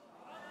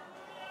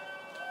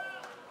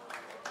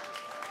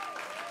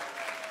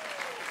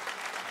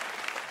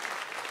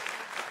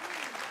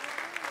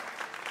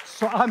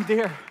 So I'm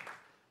there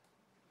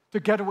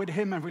together with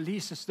him and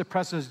releases the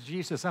presence of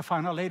Jesus. I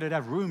find out later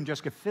that room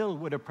just get filled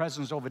with the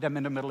presence over them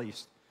in the Middle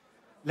East.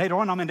 Later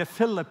on, I'm in the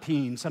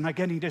Philippines, and I'm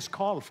getting this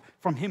call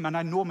from him.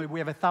 And we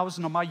have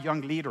 1,000 of my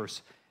young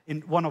leaders in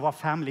one of our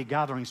family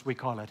gatherings, we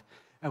call it.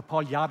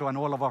 Paul Yado and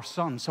all of our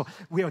sons. So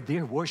we are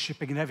there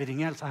worshiping and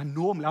everything else.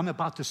 I'm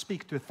about to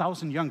speak to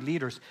 1,000 young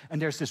leaders, and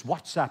there's this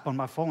WhatsApp on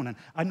my phone. And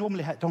I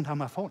normally don't have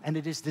my phone, and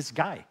it is this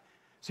guy.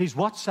 So he's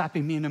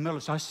WhatsApping me in the middle.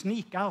 So I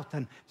sneak out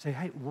and say,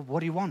 hey, what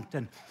do you want?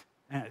 And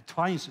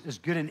Twice is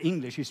good in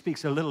English. He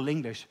speaks a little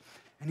English.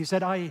 And he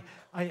said, I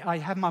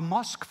have my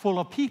mosque full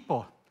of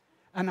people.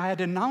 And I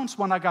had announced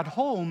when I got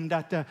home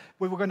that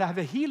we were going to have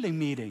a healing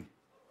meeting.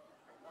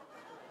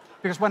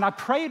 Because when I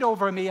prayed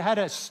over him, he had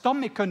a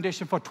stomach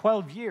condition for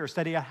 12 years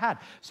that he had.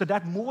 So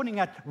that morning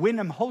at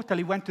Wyndham Hotel,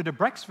 he went to the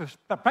breakfast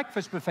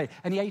buffet,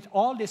 and he ate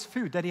all this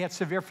food that he had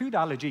severe food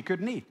allergy, he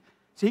couldn't eat.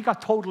 So he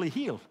got totally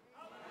healed.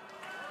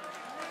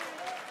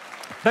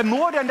 But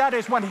more than that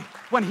is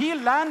when he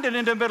landed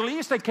in the Middle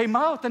East, and came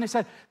out, and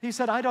he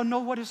said, I don't know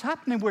what is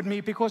happening with me,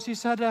 because he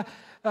said,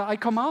 I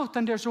come out,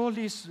 and there's all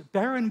these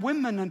barren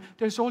women, and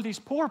there's all these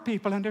poor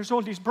people, and there's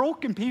all these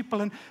broken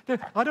people, and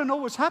I don't know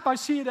what's happening. I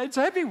see it, it's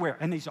everywhere.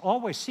 And he's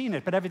always seen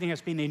it, but everything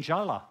has been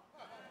inshallah.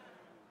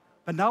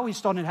 But now he's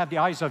starting to have the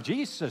eyes of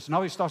Jesus.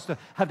 Now he starts to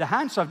have the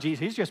hands of Jesus.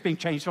 He's just being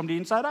changed from the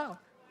inside out.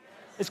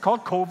 It's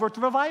called covert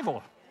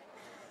revival.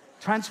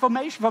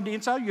 Transformation from the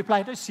inside. You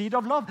plant a seed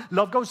of love.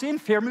 Love goes in,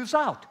 fear moves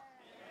out.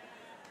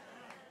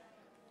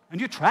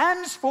 And you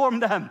transform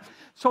them.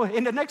 So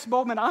in the next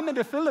moment, I'm in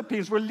the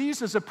Philippines,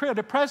 releases a prayer.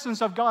 The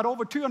presence of God,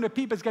 over 200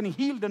 people is getting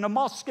healed in a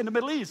mosque in the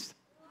Middle East.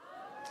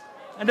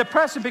 And the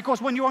presence,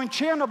 because when you're in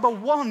chair number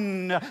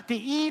 1,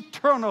 the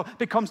eternal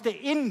becomes the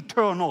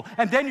internal.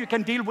 And then you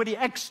can deal with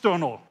the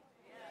external.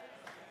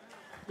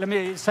 Let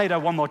me say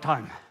that one more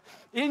time.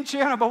 In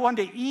chair number 1,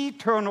 the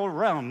eternal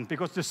realm,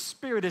 because the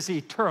Spirit is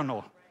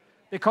eternal,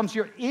 becomes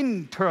your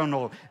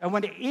internal. And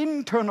when the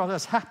internal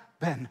has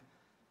happened,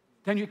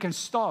 then you can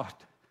start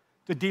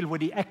to deal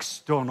with the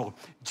external.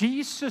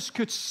 Jesus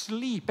could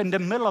sleep in the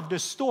middle of the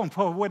storm,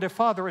 for where the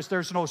Father is,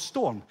 there's no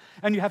storm.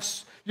 And you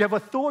have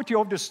authority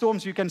over the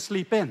storms you can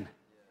sleep in.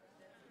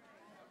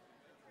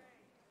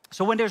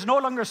 So when there's no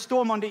longer a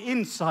storm on the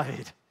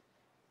inside,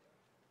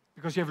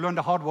 because you've learned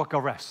the hard work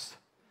of rest.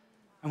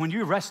 And when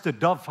you rest, the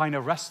dove find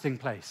a resting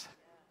place.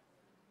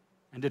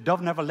 And the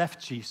dove never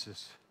left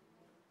Jesus.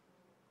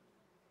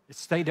 It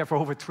stayed there for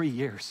over 3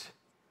 years.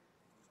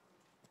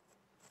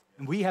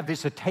 And we have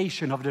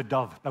visitation of the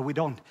dove, but we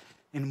don't.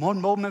 In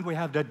one moment, we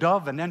have the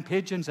dove and then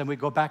pigeons, and we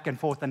go back and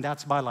forth, and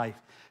that's my life.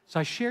 So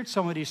I shared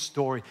some of this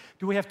story.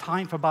 Do we have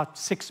time for about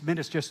 6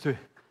 minutes just to,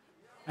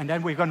 and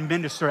then we're going to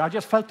minister. I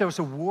just felt there was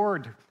a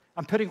word.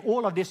 I'm putting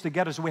all of this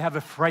together so we have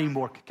a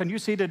framework. Can you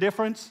see the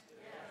difference?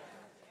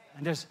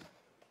 Yes. And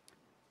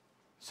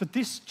so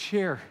this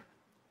chair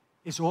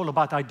is all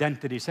about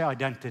identity. Say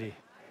identity.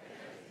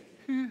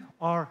 Who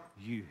are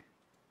you?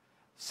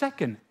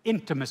 Second,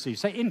 intimacy.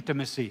 Say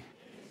intimacy.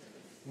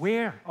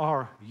 Where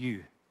are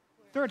you?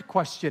 Third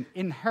question,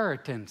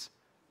 inheritance.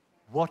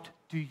 What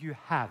do you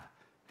have?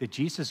 Did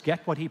Jesus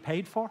get what he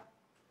paid for?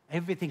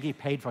 Everything he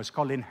paid for is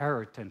called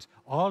inheritance.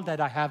 All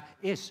that I have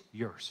is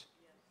yours.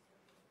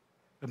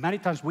 But many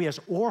times we as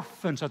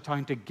orphans are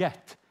trying to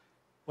get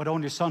what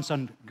only sons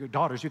and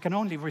daughters, you can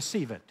only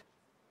receive it.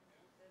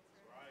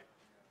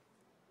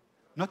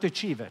 Not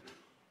achieve it.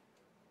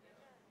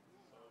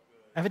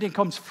 Everything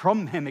comes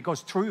from him, it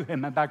goes through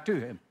him and back to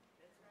him.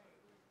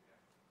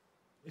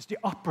 It's the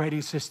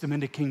operating system in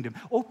the kingdom.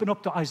 Open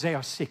up to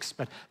Isaiah 6,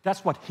 but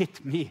that's what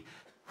hit me.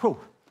 Whew.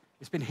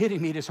 It's been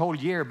hitting me this whole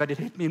year, but it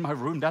hit me in my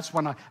room. That's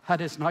when I had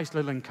this nice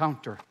little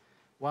encounter.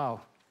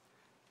 Wow.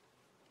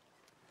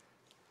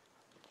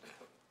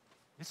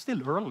 It's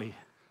still early.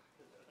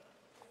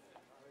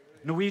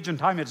 Norwegian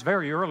time, it's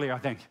very early, I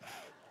think.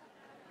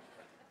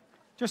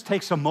 Just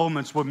take some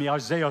moments with me,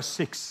 Isaiah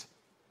 6.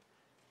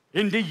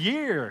 In the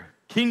year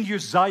King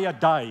Uzziah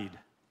died,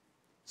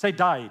 say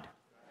died.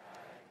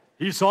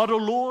 He saw the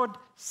Lord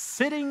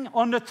sitting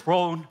on the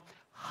throne,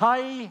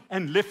 high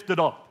and lifted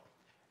up,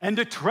 and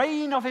the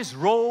train of his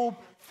robe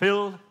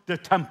filled the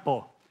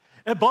temple.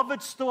 Above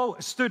it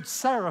stood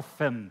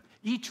seraphim.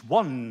 Each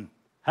one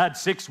had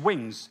 6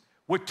 wings.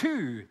 With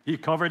 2 he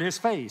covered his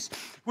face.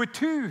 With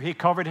 2 he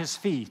covered his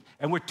feet.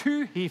 And with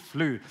 2 he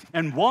flew.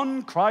 And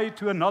one cried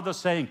to another,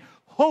 saying,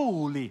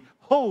 Holy,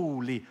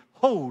 holy,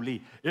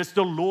 holy is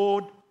the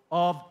Lord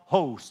of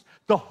hosts.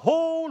 The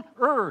whole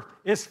earth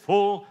is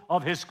full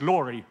of his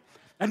glory.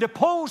 And the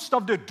post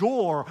of the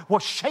door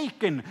was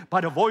shaken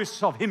by the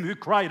voice of him who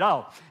cried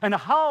out, and the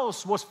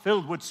house was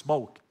filled with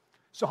smoke.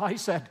 So I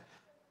said,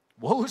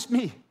 Woe is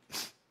me,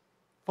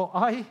 for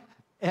I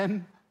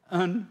am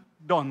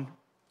undone,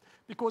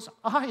 because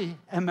I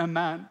am a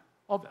man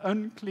of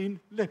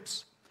unclean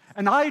lips,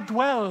 and I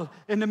dwell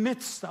in the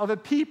midst of a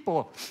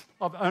people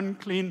of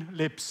unclean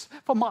lips.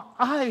 For my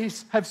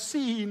eyes have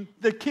seen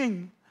the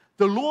King,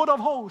 the Lord of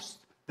hosts.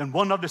 Then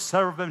one of the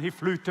seraphim, he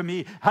flew to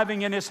me,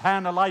 having in his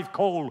hand a live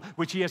coal,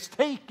 which he has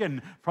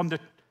taken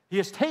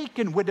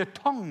with the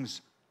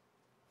tongues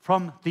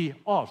from the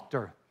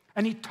altar.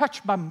 And he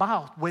touched my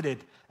mouth with it,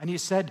 and he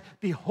said,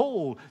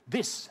 Behold,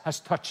 this has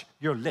touched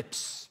your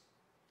lips.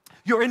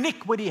 Your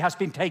iniquity has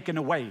been taken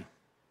away,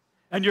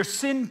 and your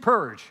sin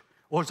purged.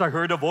 Also I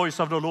heard a voice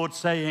of the Lord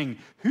saying,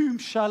 Whom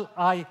shall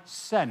I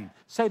send?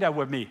 Say that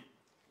with me.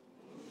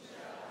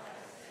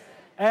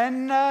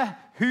 And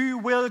who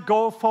will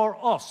go for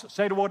us?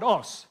 Say the word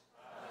us.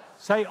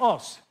 Say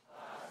us.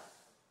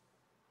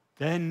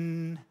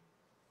 Then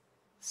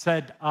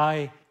said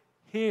I,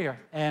 Here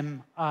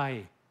am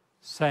I,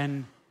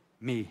 send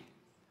me.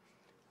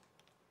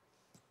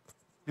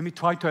 Let me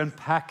try to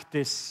unpack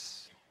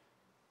this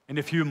in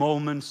a few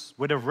moments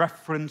with the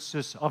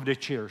references of the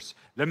chairs.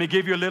 Let me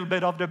give you a little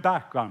bit of the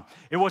background.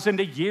 It was in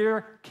the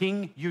year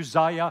King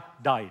Uzziah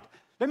died.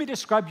 Let me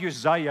describe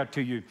Uzziah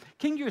to you.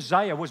 King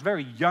Uzziah was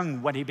very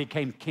young when he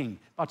became king,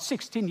 about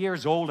 16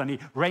 years old, and he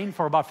reigned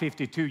for about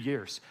 52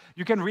 years.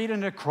 You can read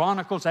in the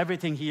Chronicles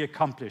everything he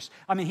accomplished.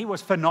 I mean, he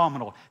was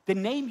phenomenal. The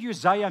name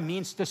Uzziah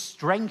means the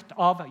strength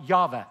of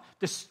Yahweh,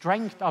 the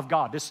strength of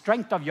God, the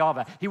strength of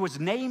Yahweh. He was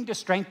named the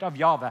strength of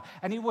Yahweh,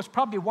 and he was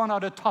probably one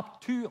of the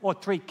top 2 or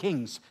 3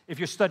 kings if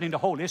you're studying the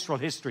whole Israel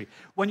history.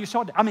 When you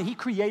saw, he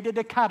created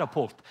a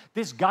catapult.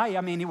 This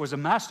guy, he was a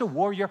master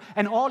warrior,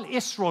 and all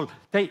Israel,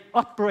 they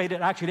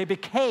operated, actually, they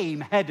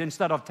became head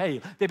instead of tail.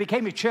 They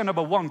became a chain of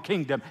one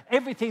kingdom.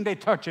 Everything they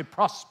touched, it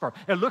prospered.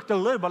 It looked a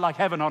little bit like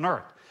heaven on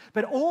earth.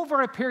 But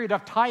over a period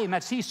of time,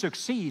 as he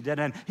succeeded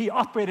and he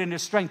operated in the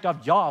strength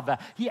of Yahweh,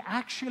 he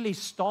actually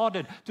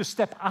started to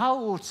step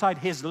outside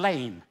his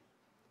lane.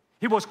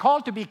 He was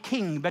called to be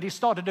king, but he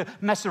started to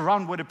mess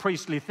around with the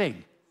priestly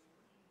thing.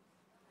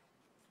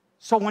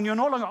 So when you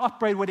no longer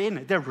operate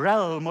within the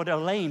realm or the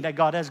lane that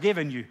God has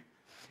given you.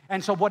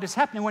 And so what is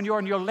happening when you're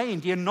in your lane,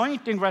 the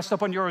anointing rests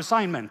upon your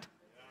assignment.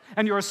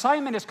 And your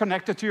assignment is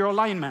connected to your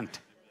alignment.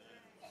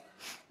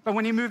 But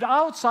when he moved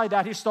outside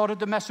that, he started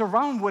to mess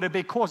around with it,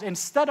 because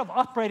instead of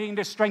operating in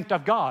the strength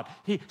of God,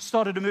 he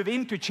started to move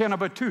into chair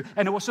number 2.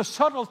 And it was a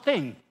subtle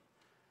thing.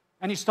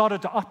 And he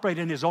started to operate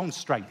in his own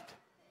strength.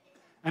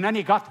 And then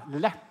he got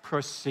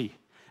leprosy.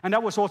 And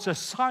that was also a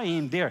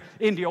sign there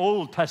in the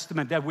Old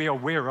Testament that we are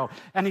aware of.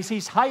 And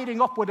he's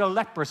hiding up with a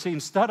leprosy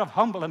instead of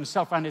humble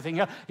himself or anything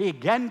else. He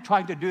again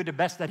trying to do the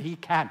best that he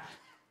can.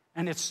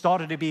 And it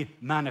started to be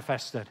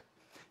manifested.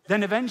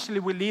 Then eventually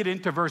we lead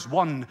into verse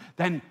 1.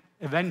 Then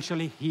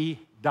eventually he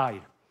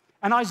died.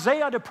 And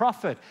Isaiah the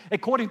prophet,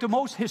 according to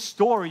most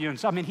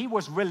historians, I mean, he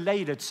was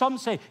related. Some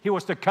say he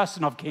was the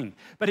cousin of king,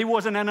 but he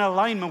wasn't in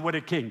alignment with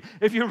a king.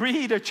 If you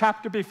read a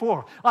chapter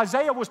before,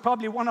 Isaiah was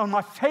probably one of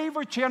my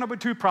favorite Chernobyl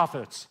 2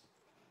 prophets.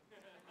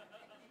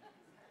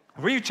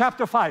 Read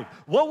chapter 5.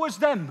 What was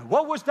them?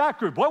 What was that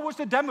group? What was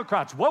the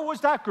Democrats? What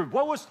was that group?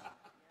 What was...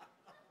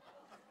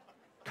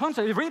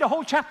 Constantly, read the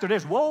whole chapter.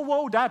 There's whoa,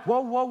 whoa, that,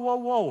 whoa, whoa, whoa,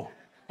 whoa.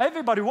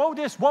 Everybody, whoa,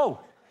 this, whoa.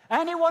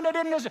 Anyone that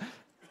didn't listen...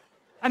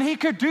 And he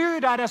could do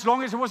that as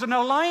long as it was in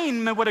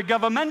alignment with a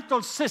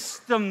governmental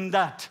system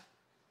that.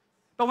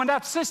 But when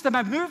that system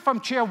had moved from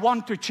chair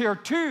 1 to chair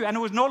 2 and it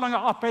was no longer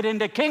operating in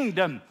the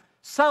kingdom,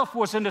 self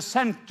was in the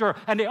center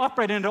and they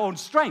operated in their own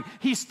strength,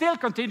 he still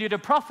continued to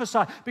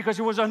prophesy because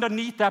he was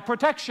underneath that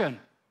protection.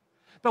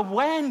 But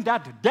when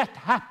that death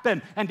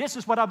happened, and this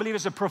is what I believe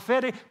is a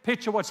prophetic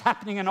picture of what's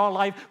happening in our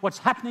life, what's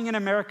happening in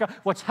America,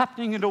 what's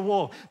happening in the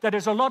world, that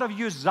there's a lot of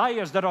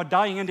Uzziahs that are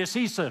dying in this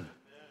season.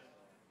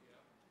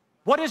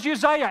 What is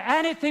Uzziah?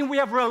 Anything we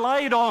have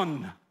relied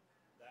on. That's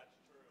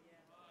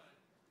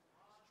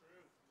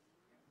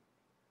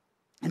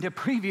true. In the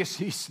previous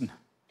season.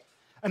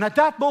 And at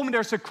that moment,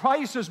 there's a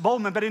crisis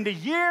moment. But in the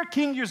year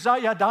King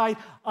Uzziah died,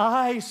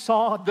 I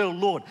saw the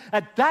Lord.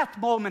 At that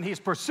moment, he's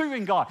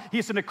pursuing God.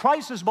 He's in a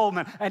crisis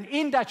moment. And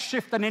in that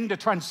shift and in the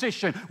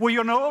transition, where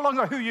you're no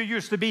longer who you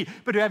used to be,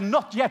 but you have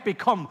not yet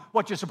become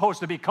what you're supposed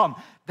to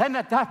become. Then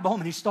at that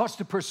moment, he starts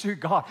to pursue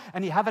God.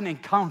 And he have an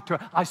encounter.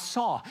 I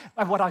saw.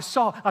 And what I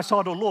saw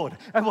the Lord.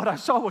 And what I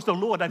saw was the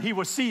Lord. And he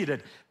was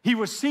seated. He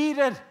was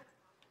seated.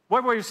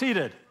 Where were you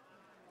seated?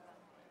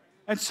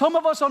 And some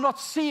of us are not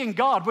seeing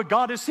God where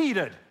God is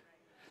seated.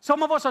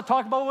 Some of us are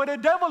talking about what the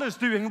devil is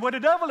doing, where the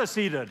devil is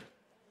seated.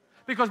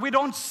 Because we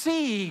don't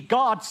see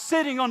God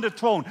sitting on the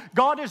throne.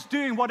 God is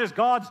doing what is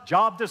God's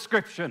job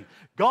description.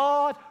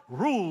 God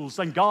rules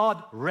and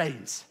God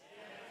reigns.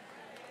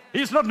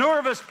 He's not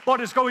nervous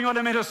what is going on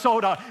in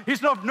Minnesota.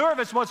 He's not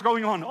nervous what's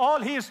going on. All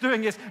he is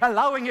doing is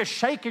allowing a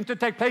shaking to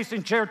take place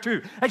in chair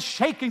 2, a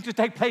shaking to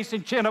take place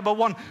in chair number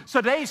 1.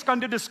 So today he's going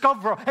to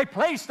discover a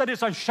place that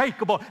is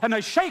unshakable, an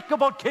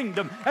unshakable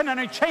kingdom, and an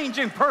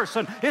unchanging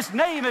person. His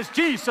name is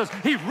Jesus.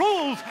 He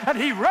rules and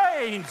he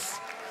reigns.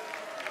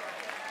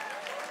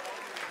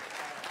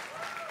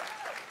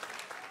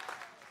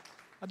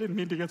 I didn't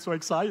mean to get so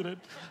excited.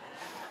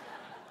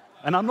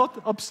 And I'm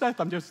not upset.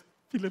 I'm just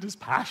feeling this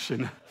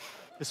passion.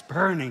 It's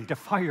burning. The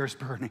fire is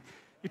burning.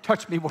 He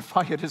touched me with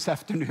fire this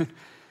afternoon.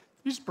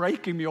 He's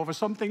breaking me over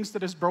some things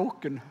that is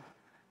broken.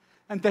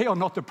 And they are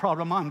not the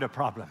problem. I'm the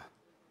problem.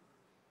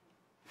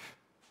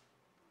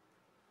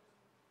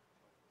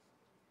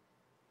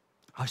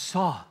 I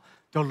saw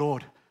the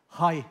Lord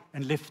high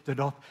and lifted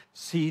up,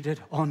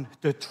 seated on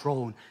the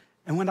throne.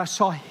 And when I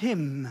saw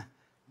him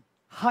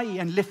high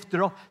and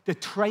lifted up, the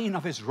train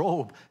of his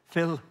robe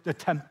filled the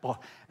temple.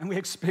 And we're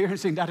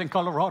experiencing that in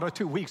Colorado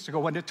 2 weeks ago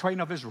when the train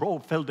of his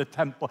robe filled the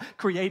temple.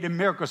 Creating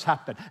miracles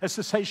happened. A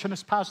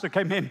cessationist pastor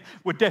came in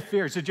with deaf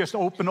ears. It just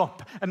opened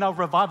up. And now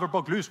revival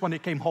broke loose when he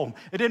came home.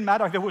 It didn't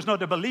matter if it was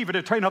not a believer.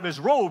 The train of his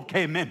robe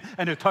came in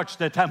and it touched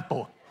the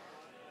temple.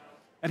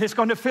 And it's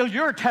going to fill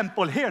your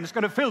temple here. And it's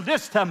going to fill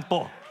this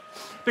temple.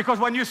 Because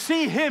when you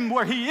see him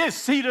where he is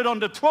seated on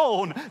the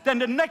throne, then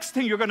the next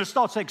thing you're going to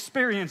start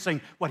experiencing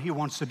what he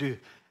wants to do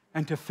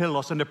and to fill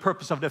us. And the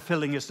purpose of the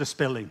filling is the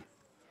spilling.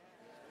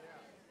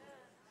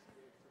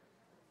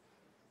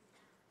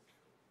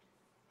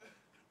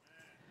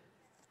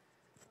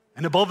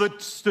 And above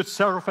it stood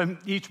seraphim.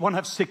 Each one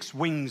have 6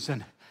 wings.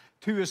 And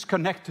 2 is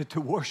connected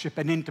to worship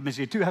and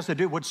intimacy. 2 has to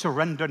do with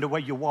surrender and the way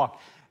you walk.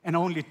 And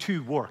only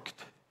 2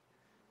 worked.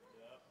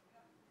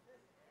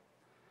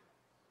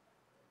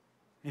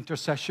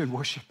 Intercession,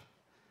 worship,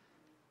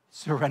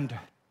 surrender,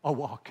 or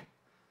walk.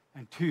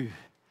 And 2.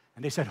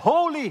 And they said,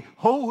 holy,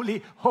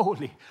 holy,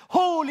 holy,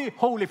 holy,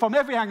 holy, from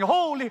every angle,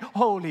 holy,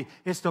 holy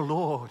is the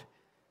Lord,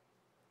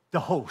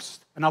 the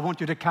host. And I want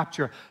you to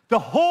capture, the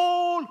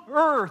whole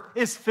earth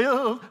is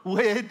filled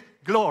with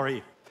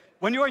glory.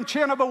 When you're in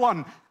chair number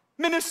 1,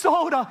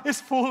 Minnesota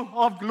is full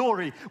of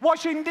glory.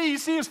 Washington,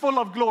 D.C. is full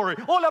of glory.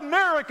 All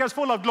America is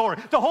full of glory.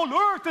 The whole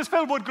earth is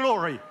filled with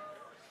glory.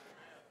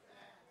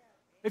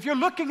 If you're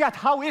looking at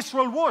how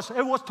Israel was,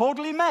 it was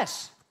totally a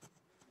mess.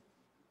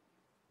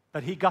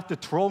 But he got the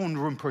throne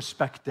room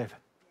perspective.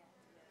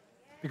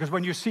 Because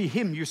when you see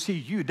him, you see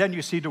you, then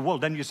you see the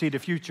world, then you see the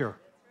future.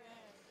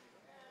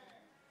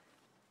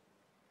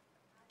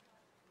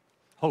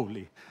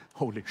 Holy,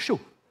 holy, shoo.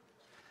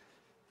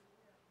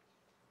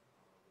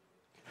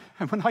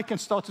 And when I can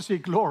start to see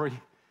glory,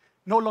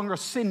 no longer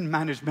sin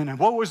management, and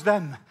what was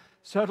them?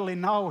 Certainly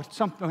now, it's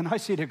something, when I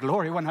see the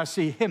glory, when I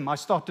see him, I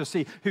start to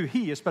see who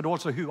he is, but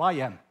also who I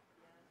am.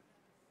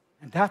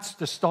 And that's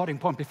the starting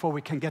point before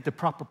we can get the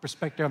proper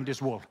perspective of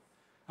this world.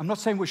 I'm not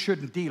saying we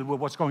shouldn't deal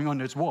with what's going on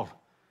in this world.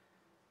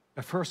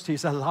 But first,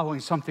 he's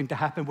allowing something to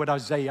happen with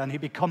Isaiah, and he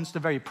becomes the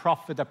very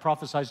prophet that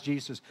prophesies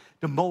Jesus,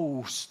 the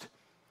most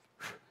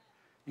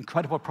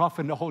incredible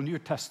prophet in the whole New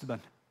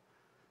Testament.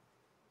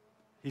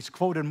 He's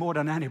quoted more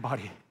than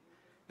anybody.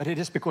 But it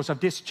is because of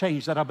this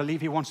change that I believe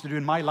he wants to do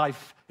in my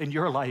life, in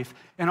your life,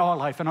 in our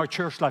life, in our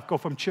church life, go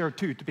from chair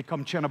 2 to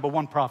become chair number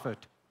 1 prophet.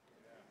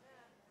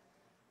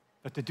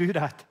 But to do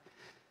that,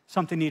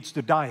 something needs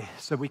to die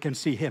so we can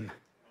see him.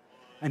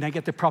 And then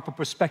get the proper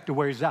perspective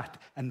where he's at.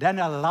 And then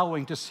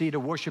allowing to see the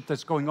worship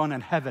that's going on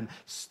in heaven.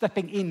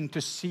 Stepping in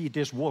to see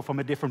this war from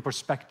a different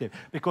perspective.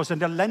 Because in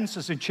the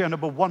lenses in chair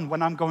number 1,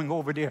 when I'm going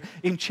over there.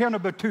 In chair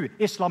number 2,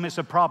 Islam is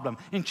a problem.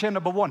 In chair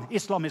number 1,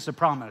 Islam is a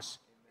promise.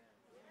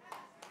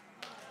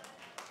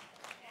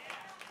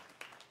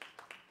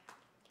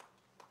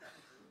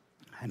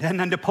 And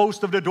then the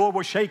post of the door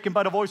was shaken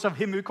by the voice of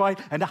him who cried.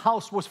 And the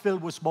house was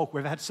filled with smoke.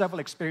 We've had several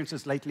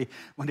experiences lately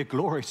when the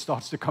glory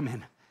starts to come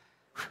in.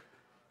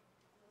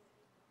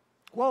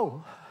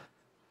 Whoa.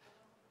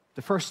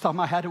 The first time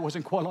I had it was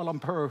in Kuala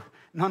Lumpur.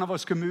 None of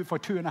us could move for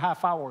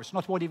 2.5 hours,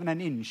 not even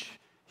an inch.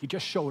 He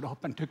just showed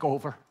up and took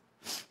over.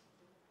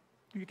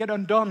 You get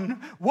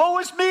undone. Woe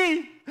is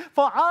me,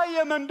 for I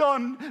am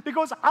undone,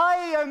 because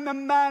I am a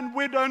man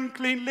with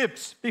unclean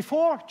lips.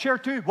 Before, chair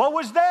 2, woe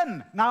is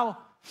them. Now,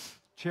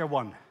 chair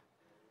 1.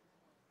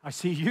 I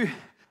see you,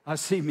 I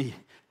see me.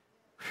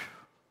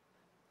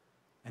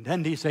 And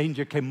then this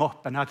angel came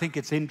up, and I think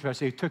it's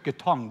interesting. He took a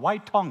tongue,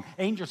 white tongue.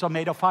 Angels are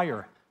made of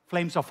fire,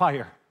 flames of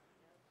fire.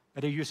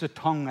 But they use a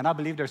tongue, and I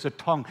believe there's a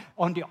tongue.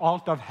 On the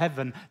altar of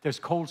heaven, there's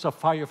coals of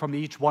fire from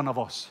each one of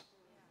us.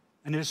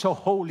 And it is so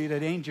holy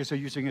that angels are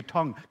using a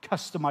tongue,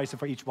 customized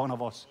for each one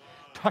of us.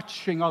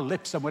 Touching our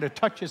lips, and when it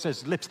touches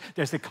his lips,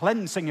 there's a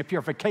cleansing and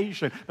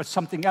purification, but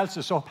something else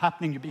is so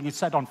happening. You're being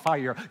set on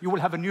fire. You will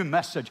have a new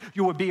message.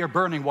 You will be a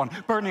burning one,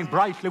 burning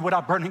brightly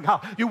without burning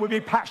out. You will be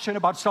passionate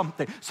about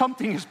something.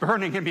 Something is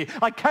burning in me.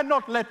 I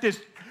cannot let this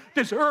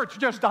earth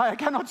just die. I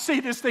cannot see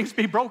these things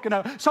be broken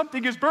out.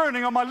 Something is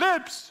burning on my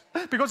lips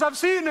because I've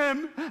seen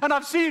him and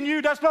I've seen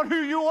you. That's not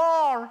who you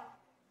are.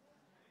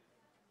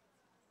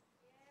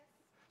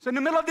 So in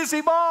the middle of this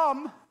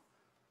imam,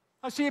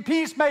 I see a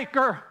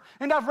peacemaker.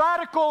 And that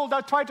radical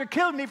that tried to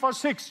kill me for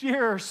 6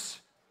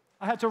 years,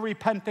 I had to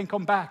repent and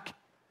come back.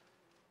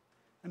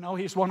 And now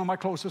he's one of my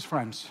closest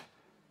friends.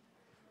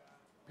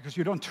 Because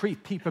you don't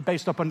treat people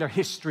based upon their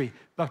history,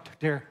 but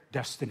their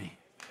destiny.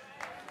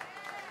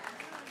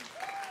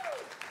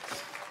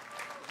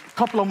 A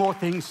couple of more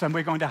things, and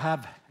we're going to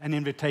have an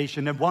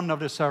invitation. And one of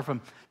the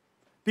seraphim,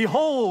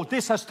 behold,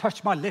 this has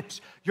touched my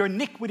lips. Your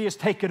iniquity is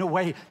taken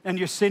away, and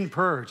your sin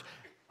purged.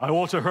 I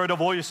also heard a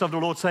voice of the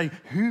Lord saying,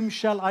 whom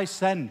shall I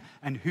send,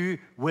 and who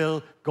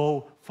will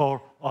go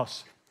for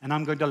us? And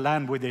I'm going to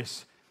land with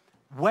this.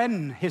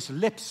 When his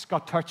lips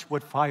got touched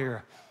with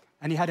fire,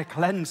 and he had a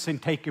cleansing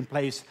taking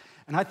place,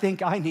 and I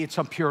think I need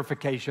some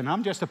purification.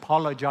 I'm just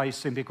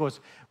apologizing because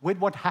with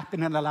what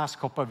happened in the last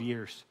couple of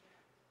years,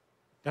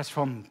 that's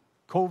from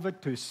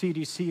COVID to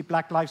CDC,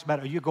 Black Lives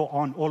Matter, you go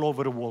on all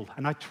over the world.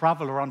 And I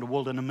travel around the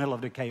world in the middle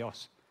of the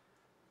chaos.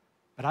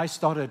 But I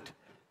started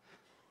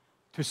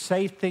to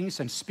say things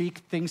and speak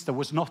things that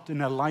was not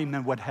in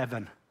alignment with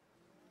heaven.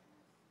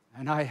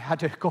 And I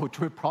had to go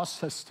through a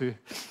process to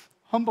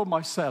humble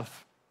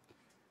myself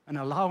and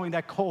allowing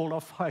that coal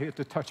of fire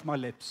to touch my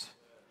lips.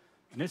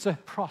 And it's a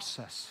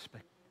process.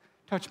 But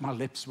touch my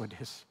lips with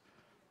this.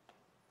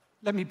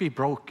 Let me be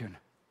broken.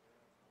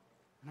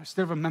 And I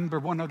still remember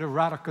one of the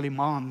radical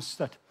imams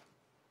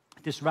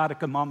this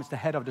radical imam is the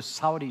head of the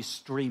Saudi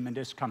stream in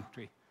this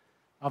country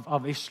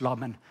of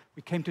Islam. And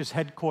we came to his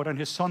headquarters and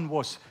his son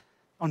was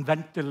on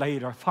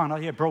ventilator, found out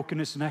he had broken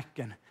his neck.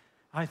 And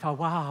I thought,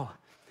 wow,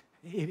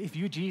 if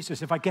you,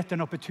 Jesus, if I get an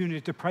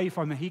opportunity to pray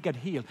for him and he get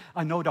healed,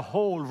 I know the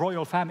whole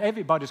royal family,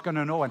 everybody's going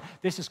to know, and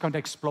this is going to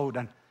explode.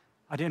 And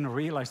I didn't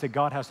realize that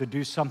God has to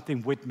do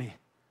something with me.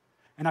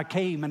 And I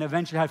came and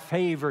eventually had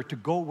favor to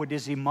go with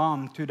this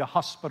imam to the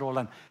hospital,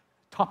 and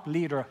top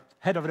leader,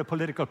 head of the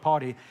political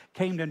party,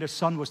 came and the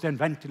son was then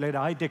ventilated.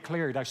 I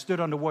declared, I stood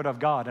on the word of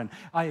God, and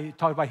I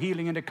talked about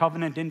healing in the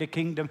covenant, in the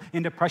kingdom,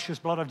 in the precious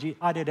blood of Jesus.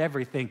 I did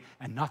everything,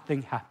 and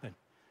nothing happened.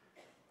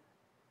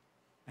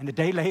 And a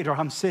day later,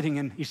 I'm sitting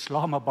in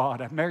Islamabad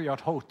at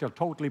Marriott Hotel,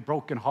 totally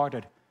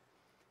brokenhearted.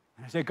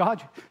 And I said,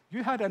 God,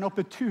 you had an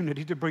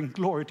opportunity to bring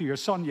glory to your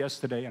son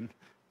yesterday, and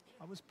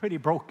I was pretty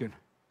broken.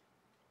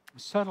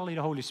 And suddenly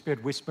the Holy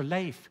Spirit whispered,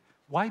 Leif,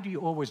 why do you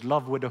always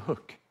love with a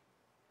hook?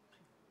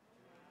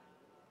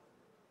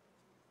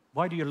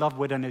 Why do you love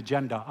with an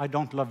agenda? I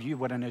don't love you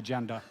with an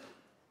agenda.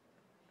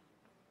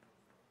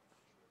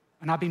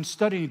 And I've been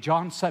studying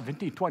John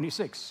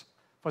 17:26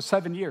 for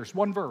 7 years.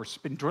 One verse,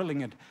 been drilling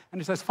it. And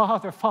it says,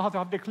 Father, Father,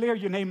 I've declared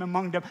your name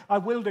among them. I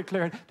will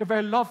declare it. The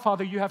very love,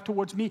 Father, you have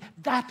towards me,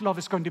 that love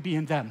is going to be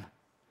in them.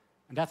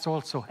 And that's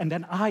also, and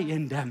then I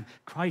in them,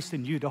 Christ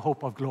in you, the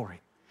hope of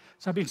glory.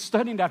 So I've been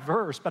studying that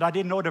verse, but I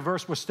didn't know the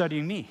verse was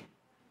studying me.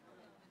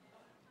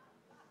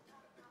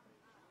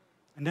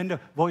 And then the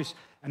voice,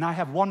 and I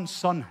have one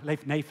son,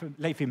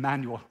 Leif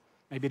Emmanuel.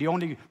 Maybe the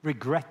only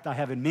regret I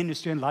have in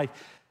ministry and life.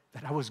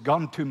 that I was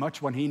gone too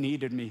much when he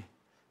needed me.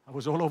 I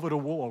was all over the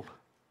wall.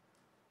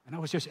 And I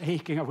was just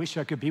aching. I wish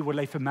I could be with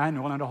Leif Hetland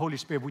and the Holy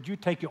Spirit. Would you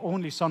take your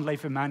only son,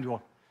 Leif Hetland?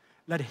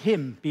 Let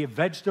him be a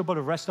vegetable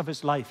the rest of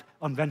his life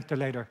on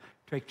ventilator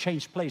to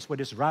exchange place with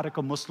this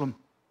radical Muslim.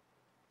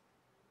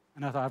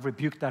 And I thought, I've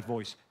rebuked that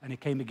voice. And it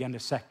came again the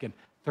second,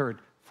 third,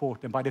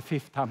 fourth. And by the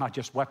fifth time, I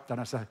just wept.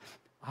 And I said,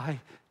 I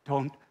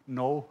don't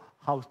know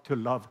how to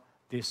love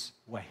this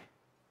way.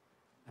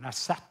 And I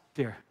sat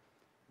there.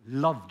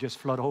 Love just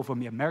flooded over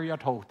me. A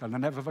Marriott hotel. I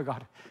never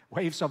forgot it.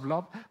 Waves of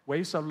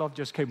love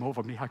just came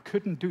over me. I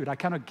couldn't do it. I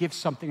cannot give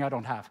something I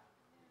don't have.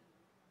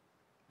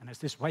 And as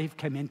this wave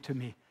came into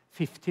me,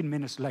 15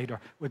 minutes later,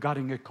 we're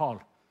getting a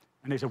call.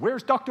 And they said,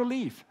 where's Dr.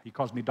 Leif? He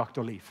calls me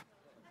Dr. Leif.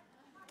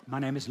 My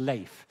name is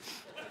Leif.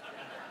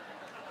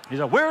 He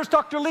said, where's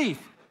Dr. Leif?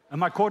 And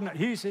my coordinator,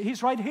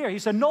 he's right here. He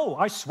said, no,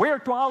 I swear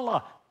to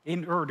Allah,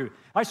 in Urdu.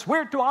 I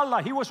swear to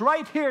Allah, he was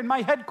right here in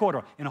my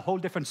headquarters in a whole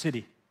different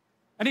city.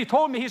 And he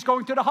told me he's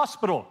going to the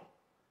hospital.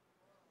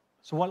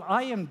 So while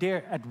I am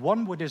there at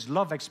one with his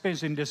love,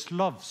 experiencing this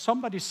love,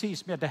 somebody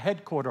sees me at the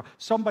headquarters.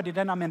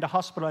 Then I'm in the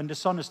hospital and the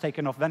son is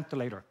taken off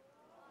ventilator.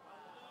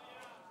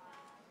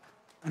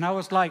 And I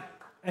was like,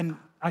 and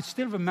I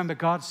still remember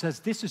God says,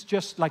 this is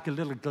just like a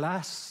little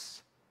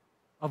glass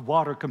of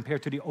water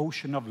compared to the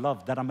ocean of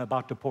love that I'm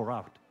about to pour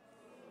out.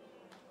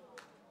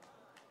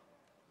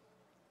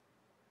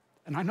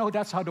 And I know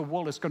that's how the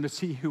world is going to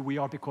see who we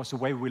are, because of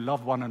the way we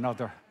love one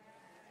another.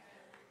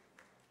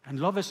 And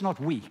love is not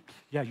weak.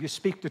 Yeah, you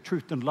speak the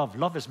truth in love.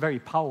 Love is very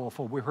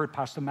powerful. We heard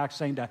Pastor Max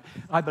saying that.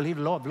 I believe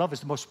love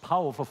is the most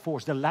powerful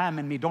force. The Lamb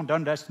in me, don't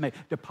underestimate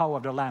the power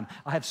of the Lamb.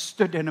 I have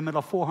stood in the middle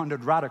of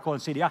 400 radicals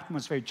and see the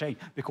atmosphere change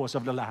because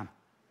of the Lamb.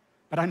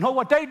 But I know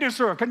what they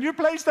deserve. Can you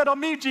place that on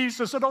me,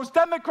 Jesus, so those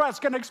Democrats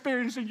can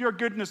experience your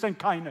goodness and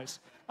kindness?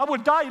 I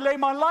would die, lay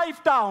my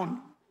life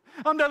down.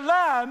 I'm the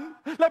Lamb.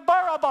 Let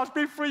Barabbas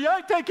be free.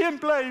 I take him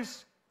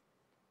place.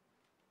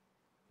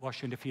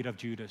 Washing the feet of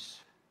Judas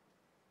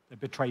that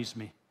betrays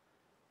me.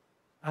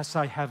 As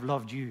I have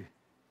loved you,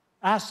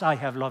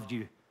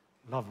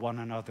 love one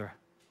another.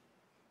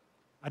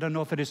 I don't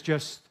know if it is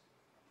just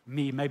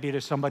me. Maybe it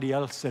is somebody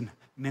else in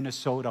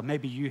Minnesota.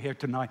 Maybe you here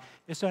tonight.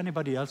 Is there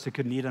anybody else that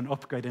could need an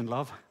upgrade in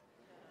love?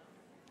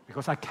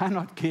 Because I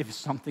cannot give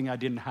something I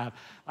didn't have.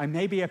 I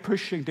may be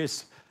pushing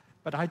this,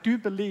 but I do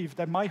believe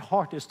that my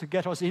heart is to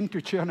get us into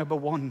chair number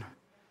 1.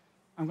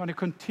 I'm going to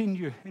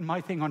continue in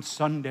my thing on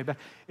Sunday, but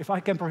if I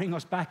can bring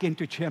us back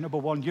into chair number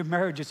 1, your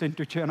marriages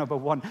into chair number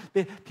 1,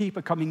 the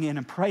people coming in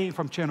and praying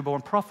from chair number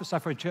 1, prophesy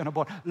from chair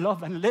number 1,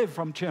 love and live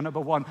from chair number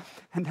 1,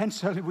 and then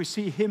suddenly we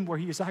see him where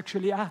he is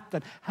actually at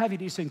and having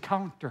this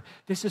encounter.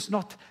 This is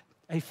not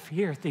a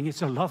fear thing,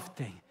 it's a love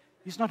thing.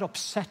 He's not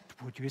upset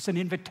with you. It's an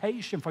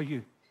invitation for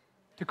you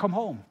to come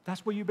home.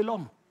 That's where you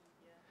belong.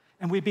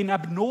 And we've been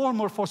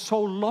abnormal for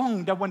so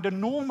long that when the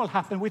normal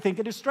happens, we think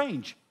it is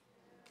strange.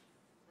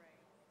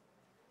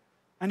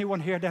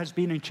 Anyone here that has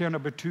been in chair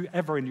number 2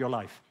 ever in your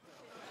life?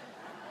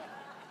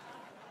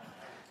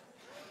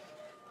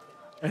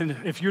 And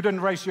if you didn't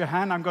raise your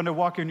hand, I'm going to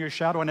walk in your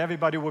shadow and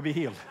everybody will be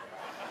healed.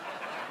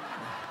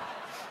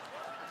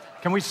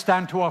 Can we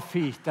stand to our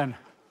feet? And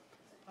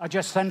I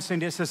just sensing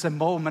this as a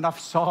moment of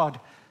sod.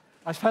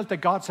 I felt that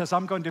God says,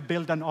 I'm going to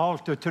build an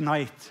altar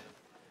tonight.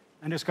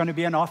 And there's going to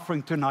be an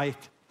offering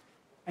tonight.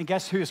 And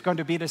guess who is going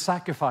to be the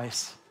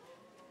sacrifice?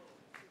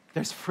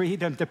 There's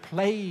freedom. The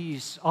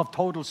place of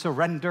total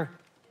surrender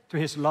to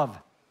his love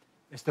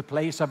is the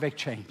place of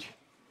exchange.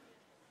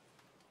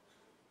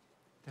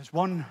 There's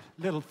one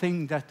little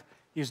thing that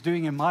he's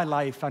doing in my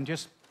life, and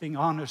just being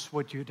honest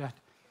with you, that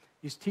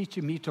he's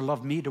teaching me to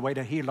love me the way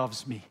that he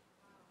loves me.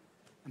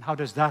 And how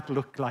does that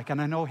look like? And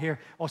I know here,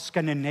 us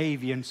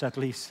Scandinavians at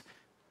least,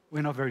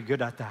 we're not very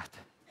good at that.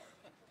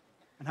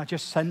 And I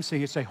just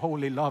sensing it's a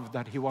holy love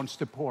that he wants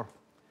to pour.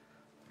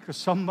 Because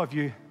some of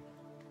you,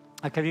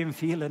 I can even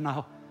feel it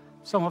now,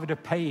 some of the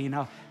pain.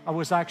 I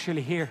was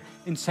actually here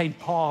in St.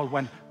 Paul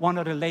when one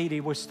of the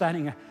ladies was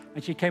standing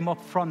and she came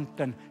up front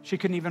and she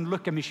couldn't even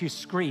look at me. She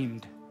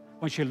screamed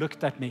when she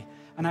looked at me.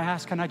 And I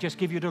asked, can I just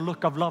give you the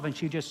look of love? And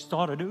she just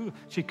started,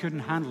 she couldn't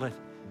handle it.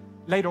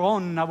 Later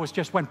on, I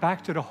went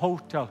back to the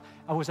hotel.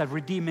 I was at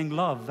Redeeming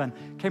Love and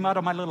came out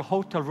of my little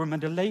hotel room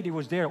and the lady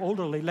was there,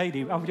 elderly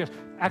lady. I just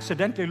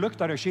accidentally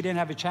looked at her. She didn't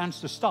have a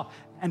chance to stop.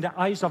 And the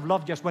eyes of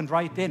love just went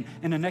right in.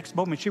 And the next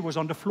moment, she was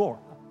on the floor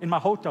in my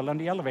hotel on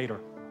the elevator.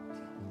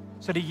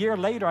 So the year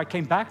later, I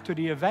came back to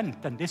the event,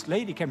 and this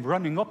lady came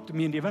running up to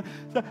me in the event,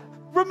 said,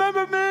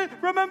 remember me,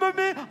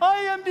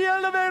 I am the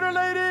elevator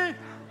lady.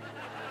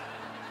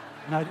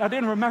 And I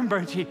didn't remember,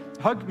 and she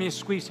hugged me and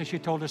squeezed, and she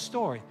told a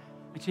story.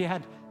 And she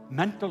had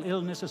mental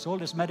illnesses, all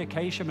this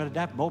medication, but at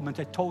that moment,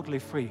 they're totally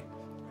free.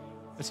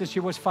 But since she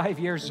was 5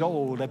 years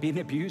old, had been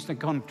abused and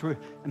gone through,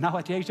 and now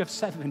at the age of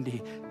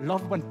 70,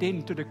 love went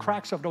into the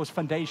cracks of those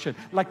foundations,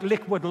 like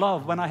liquid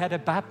love, when I had a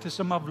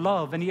baptism of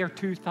love in the year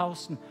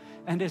 2000.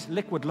 And this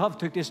liquid love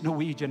took this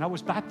Norwegian. I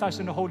was baptized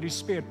in the Holy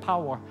Spirit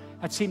power.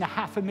 I'd seen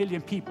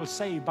 500,000 people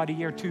saved by the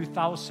year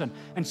 2000.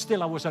 And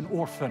still I was an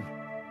orphan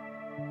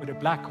with a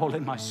black hole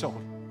in my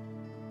soul.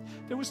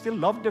 There was still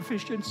love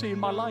deficiency in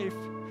my life.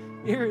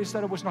 Areas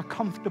that I was not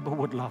comfortable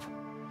with love.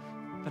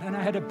 But then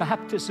I had a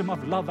baptism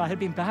of love. I had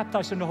been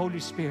baptized in the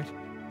Holy Spirit.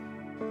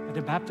 And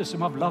the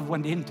baptism of love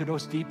went into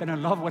those deep,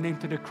 and love went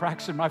into the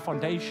cracks in my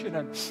foundation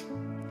and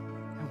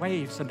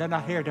waves. And then I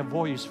heard a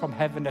voice from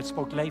heaven that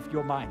spoke, Leif,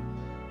 you're mine.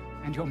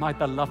 And you're my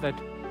beloved.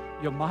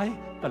 You're my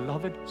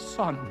beloved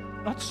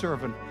son. Not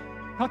servant,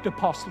 not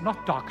apostle,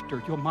 not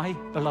doctor. You're my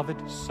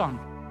beloved son.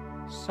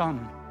 Son,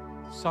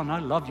 I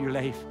love you,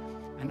 Leif.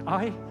 And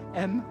I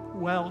am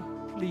well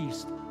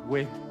pleased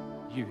with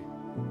you.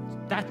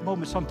 That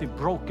moment, something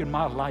broke in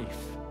my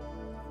life.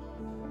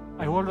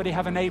 I already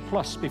have an A+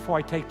 before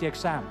I take the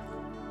exam.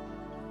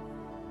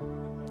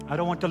 I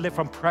don't want to live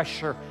from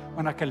pressure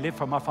when I can live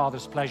from my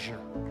Father's pleasure.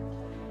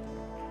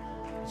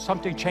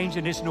 Something changed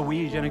in this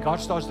Norwegian, and God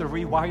starts to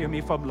rewire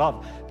me from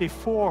love.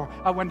 Before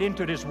I went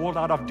into this world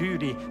out of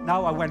duty,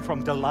 now I went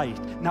from delight.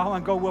 Now I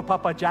go with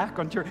Papa Jack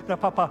on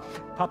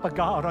Papa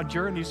God on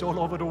journeys all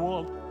over the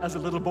world as a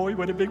little boy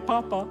with a big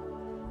papa.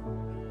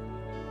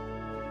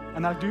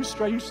 And I do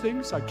strange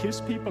things. I kiss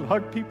people,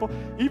 hug people,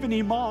 even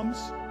imams,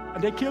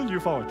 and they kill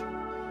you for it.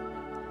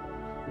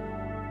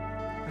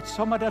 But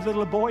some of that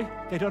little boy,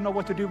 they don't know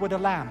what to do with a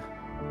lamb.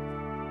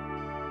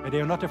 But they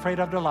are not afraid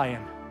of the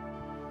lion.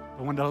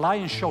 But when the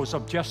lion shows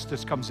up,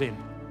 justice comes in.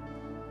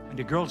 And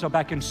the girls are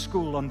back in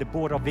school on the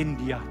border of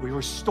India. We're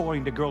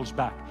restoring the girls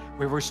back.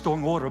 We're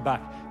restoring order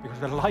back. Because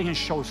the lion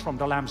shows from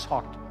the lamb's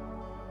heart.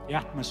 The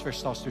atmosphere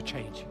starts to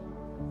change.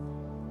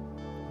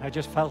 I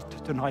just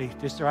felt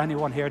tonight, is there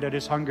anyone here that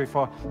is hungry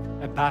for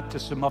a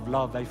baptism of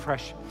love, a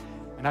fresh?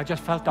 And I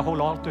just felt the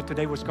whole altar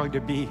today was going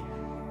to be,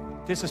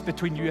 this is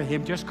between you and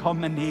him, just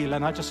come and kneel.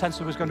 And I just sensed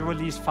it was going to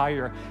release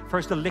fire.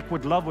 First the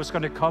liquid love was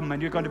going to come,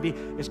 and it's going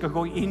to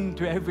go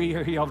into every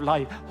area of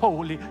life.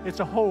 Holy, it's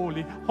a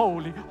holy,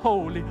 holy,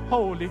 holy,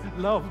 holy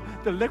love.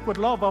 The liquid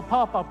love of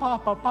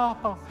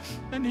Papa.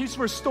 And he's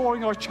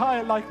restoring our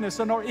childlikeness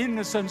and our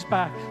innocence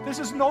back. This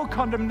is no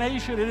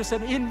condemnation, it is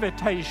an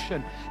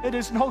invitation. It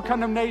is no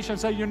condemnation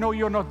saying, you know,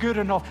 you're not good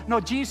enough.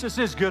 No, Jesus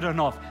is good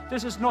enough.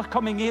 This is not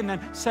coming in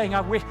and saying,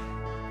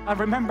 I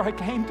remember I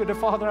came to the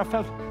Father, I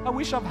felt, I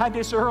wish I've had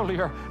this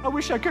earlier. I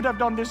wish I could have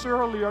done this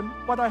earlier.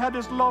 But I had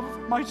His love,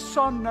 my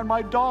son and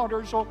my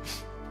daughter. So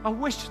I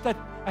wish that,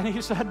 and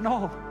He said,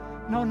 no,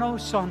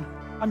 son.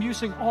 I'm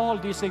using all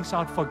these things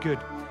out for good.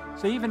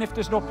 So even if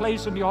there's no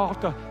place on the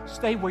altar,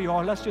 stay where you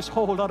are. Let's just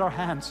hold out our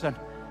hands. And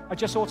I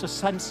just also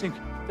sensing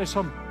there's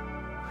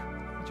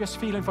just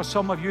feeling for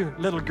some of you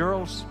little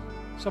girls,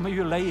 some of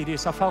you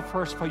ladies. I felt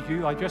first for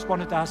you. I just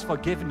wanted to ask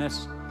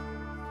forgiveness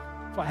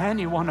for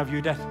any one of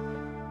you that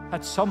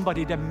had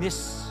somebody that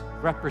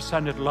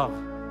misrepresented love.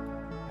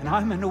 And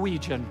I'm a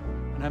Norwegian,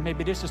 and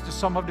maybe this is to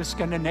some of the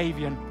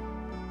Scandinavian,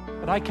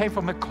 but I came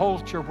from a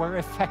culture where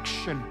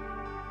affection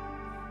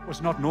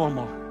was not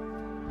normal.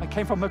 I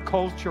came from a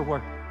culture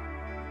where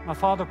my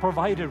father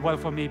provided well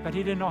for me, but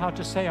he didn't know how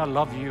to say I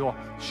love you or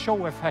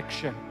show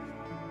affection.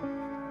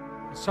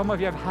 And some of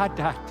you have had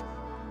that,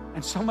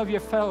 and some of you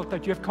felt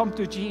that you have come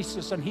to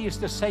Jesus and He is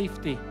the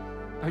safety.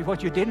 But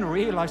what you didn't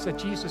realize that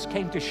Jesus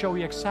came to show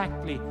you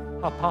exactly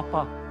how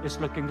Papa is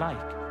looking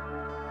like.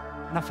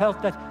 And I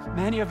felt that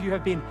many of you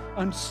have been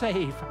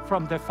unsafe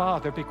from the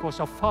Father because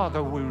of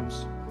father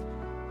wounds.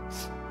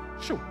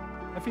 Sure,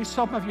 if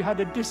some of you had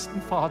a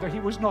distant father,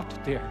 He was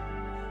not there.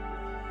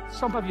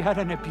 Some of you had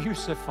an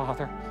abusive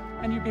father,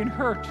 and you've been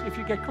hurt. If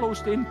you get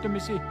close to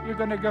intimacy, you're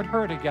going to get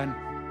hurt again.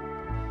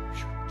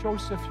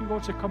 Joseph, you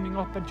also coming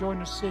up and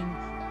join us sing.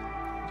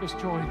 Just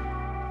join.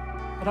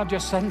 But I'm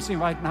just sensing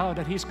right now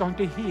that He's going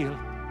to heal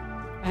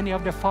any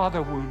of the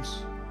father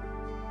wounds,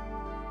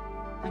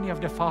 any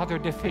of the father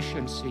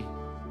deficiency.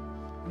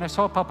 And I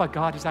saw Papa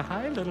God. He said,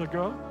 hi, little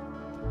girl.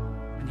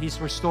 And He's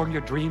restoring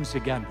your dreams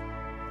again.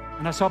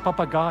 And I saw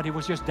Papa God. He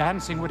was just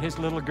dancing with his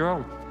little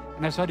girl.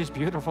 And I saw this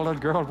beautiful little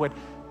girl with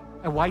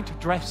a white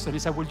dress. And He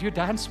said, will you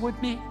dance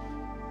with me?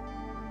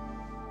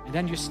 And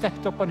then you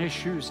stepped up on his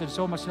shoes. And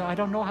so much, I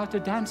don't know how to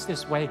dance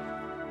this way.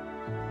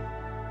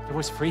 There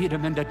was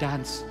freedom in the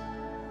dance.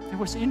 There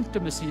was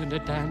intimacy in the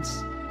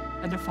dance.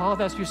 And the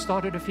Father, as you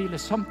started to feel it,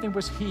 something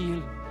was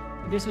healed.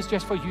 And this is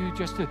just for you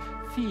just to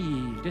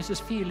feel. This is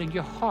feeling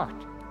your heart.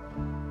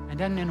 And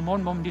then in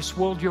one moment, He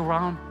swirled you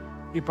around.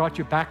 He brought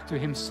you back to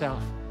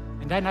Himself.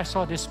 And then I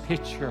saw this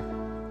picture.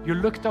 You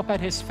looked up at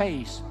His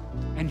face,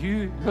 and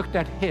you looked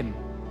at Him.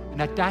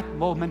 And at that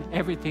moment,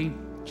 everything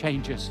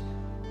changes.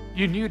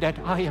 You knew that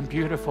I am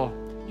beautiful.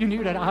 You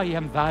knew that I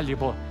am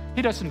valuable.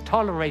 He doesn't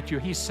tolerate you,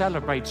 He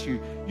celebrates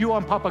you. You are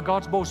on Papa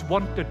God's most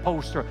wanted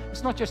poster.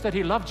 It's not just that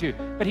He loves you,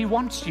 but He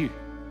wants you.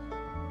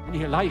 And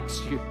He likes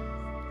you.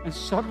 And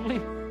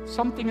suddenly,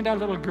 something in that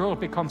little girl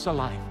becomes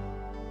alive.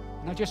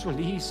 And I'm just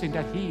releasing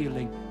that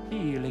healing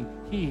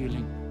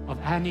of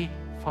any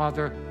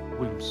father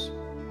wounds.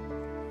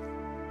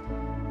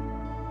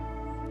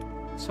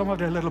 Some of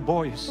the little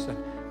boys,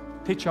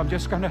 picture, I'm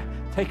just going to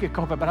take a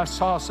couple, but I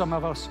saw some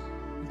of us,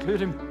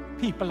 including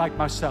people like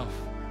myself.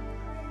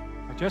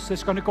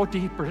 It's going to go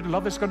deeper, and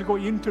love is going to go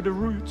into the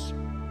roots.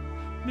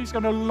 And He's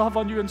going to love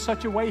on you in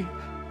such a way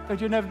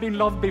that you've never been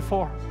loved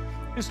before.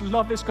 His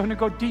love is going to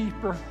go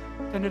deeper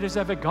than it has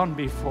ever gone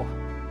before.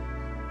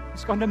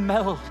 It's going to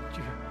melt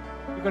you.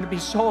 You're going to be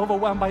so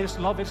overwhelmed by His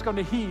love. It's going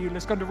to heal.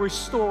 It's going to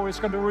restore. It's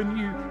going to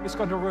renew. It's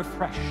going to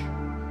refresh.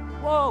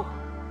 Whoa!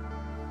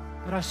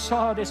 But I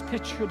saw this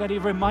picture that He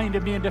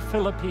reminded me in the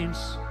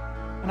Philippines.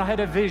 And I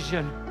had a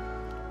vision.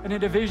 And in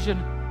the vision,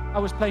 I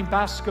was playing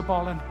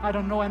basketball. And I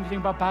don't know anything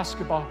about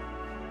basketball.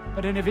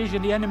 But in a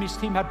vision, the enemy's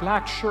team had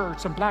black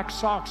shirts and black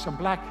socks and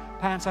black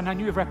pants. And I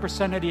knew it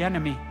represented the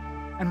enemy.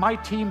 And my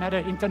team had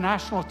an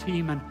international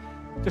team. And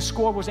the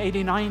score was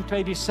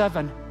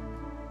 89-87.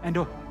 And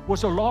there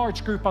was a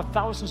large group of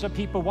thousands of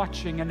people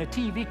watching, and the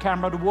TV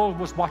camera, the world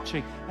was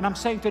watching. And I'm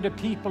saying to the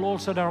people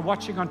also that are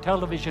watching on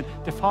television,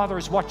 the Father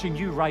is watching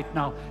you right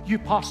now. You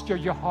posture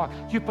your heart.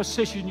 You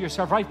position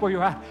yourself right where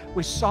you're at.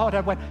 We saw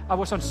that when I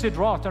was on Sid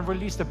Roth and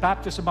released the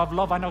baptism of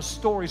love. I know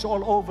stories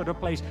all over the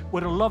place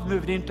where the love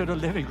moved into the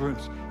living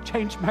rooms,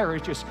 changed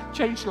marriages,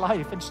 changed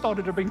life, and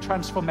started to bring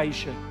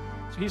transformation.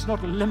 So He's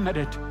not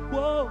limited.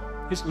 Whoa!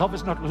 His love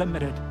is not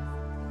limited.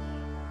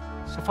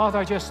 So Father,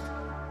 I just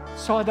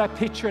saw that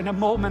picture. In a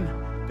moment,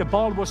 the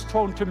ball was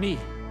thrown to me.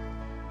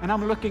 And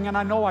I'm looking, and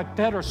I know I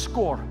better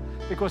score.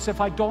 Because if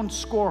I don't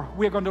score,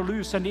 we're going to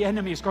lose, and the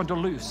enemy is going to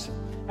lose.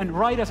 And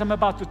right as I'm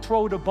about to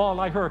throw the ball,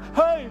 I heard,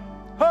 "Hey,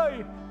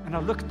 hey!" And I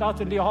looked out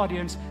in the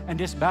audience, and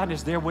this man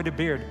is there with a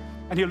beard.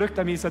 And he looked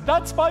at me and said,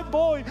 "That's my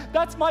boy.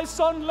 That's my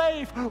son,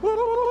 Leif.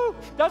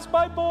 That's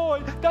my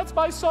boy. That's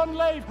my son,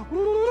 Leif."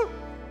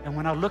 And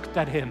when I looked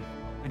at him,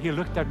 and he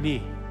looked at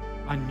me,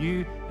 I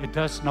knew it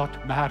does not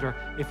matter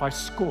if I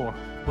score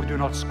or do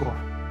not score.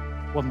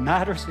 What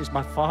matters is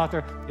my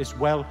Father is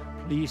well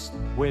pleased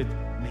with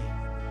me.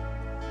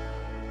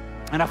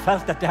 And I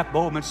felt at that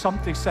moment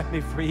something set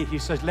me free. He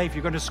says, "Leif,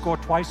 you're going to score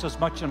twice as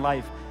much in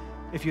life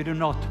if you do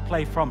not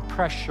play from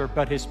pressure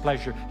but His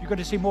pleasure. You're going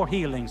to see more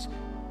healings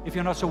if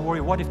you're not so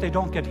worried. What if they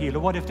don't get healed? Or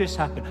what if this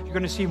happened? You're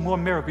going to see more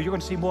miracles. You're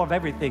going to see more of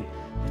everything."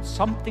 But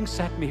something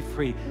set me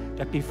free,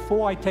 that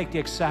before I take the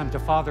exam, the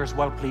Father is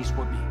well pleased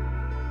with me.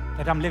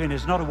 That I'm living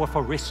is not a word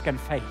for risk and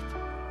faith.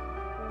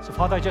 So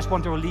Father, I just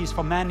want to release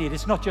for many.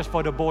 It's not just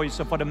for the boys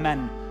or for the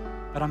men,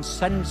 but I'm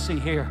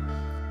sensing here,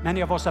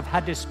 many of us have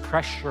had this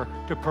pressure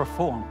to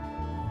perform,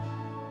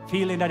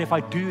 feeling that if I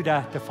do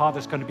that, the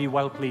Father's going to be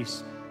well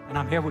pleased. And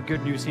I'm here with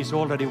good news. He's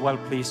already well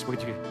pleased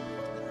with you.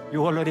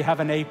 You already have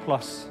an A+.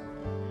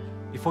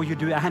 Before you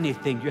do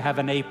anything, you have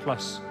an A+.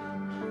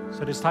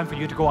 So it's time for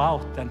you to go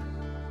out and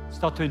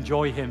start to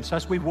enjoy Him. So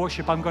as we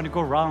worship, I'm going to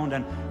go around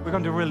and we're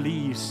going to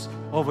release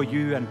over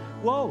you. And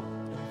whoa,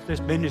 this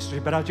ministry,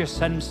 but I'm just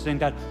sensing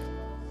that,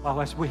 wow,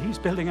 as He's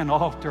building an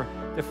altar,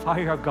 the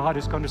fire of God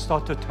is going to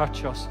start to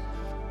touch us.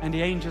 And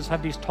the angels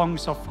have these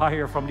tongues of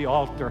fire from the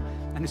altar,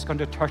 and it's going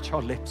to touch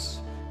our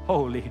lips.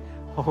 Holy,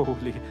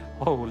 holy,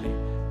 holy,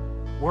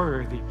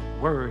 worthy,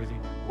 worthy,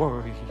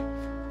 worthy.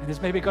 And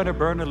it's maybe going to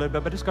burn a little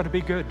bit, but it's going to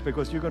be good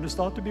because you're going to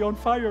start to be on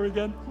fire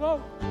again.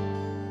 Wow.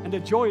 And the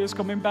joy is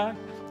coming back.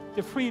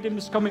 The freedom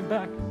is coming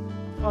back.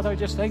 Father, I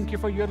just thank you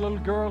for your little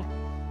girl.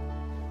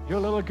 Your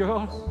little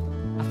girl.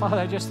 Father,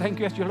 I just thank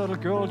you as your little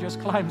girl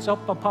just climbs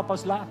up on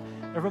Papa's lap.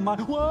 It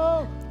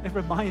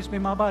reminds me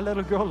of my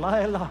little girl,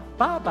 Lila.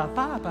 Baba,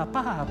 Baba,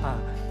 Baba.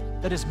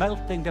 That is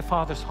melting the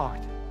Father's heart.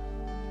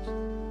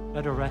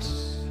 Let her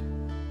rest.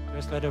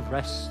 Just let her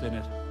rest in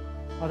it.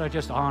 Father, I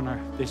just honor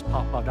this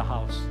Papa of the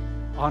house.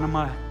 Honor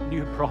my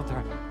new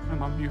brother and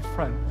my new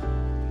friend.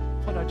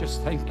 Father, I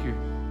just thank you.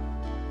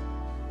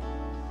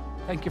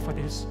 Thank you for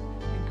this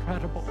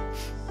incredible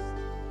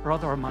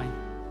brother of mine.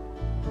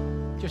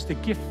 Just the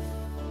gift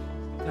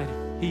that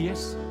he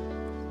is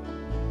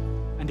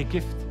and the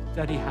gift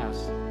that he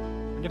has.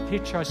 And the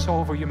picture I saw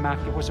over you, Mac,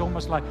 it was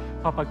almost like,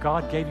 Papa,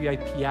 God gave you a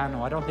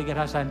piano. I don't think it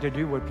has anything to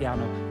do with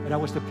piano, but that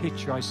was the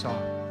picture I saw.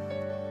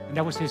 And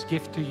that was His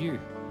gift to you.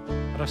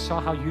 But I saw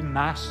how you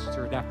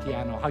mastered that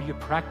piano, how you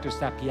practiced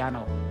that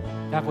piano.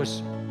 That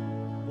was,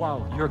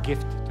 wow, your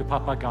gift to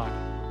Papa God.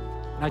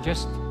 And I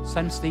just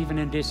sensed even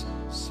in this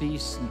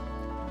season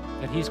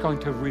that He's going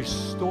to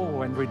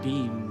restore and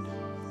redeem.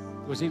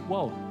 Was it?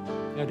 Whoa,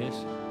 there it is.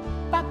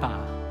 Papa.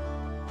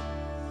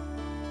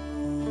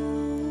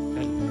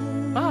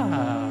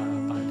 Papa.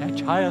 That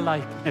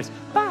childlikeness.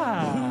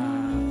 Papa.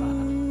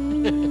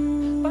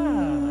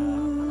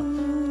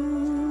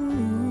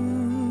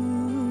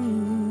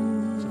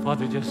 So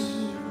Father, just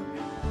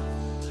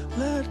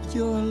let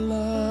your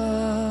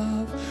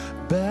love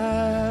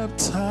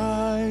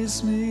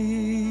baptize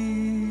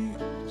me.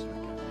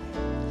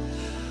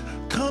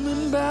 Come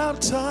and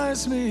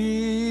baptize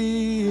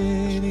me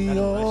in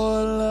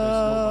your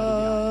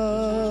love.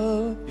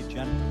 be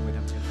gentle with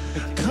Him.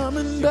 Come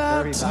and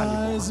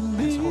baptize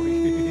me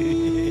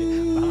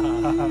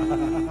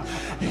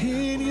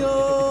in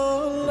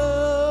your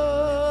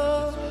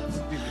love.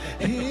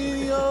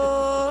 In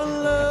your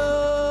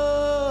love.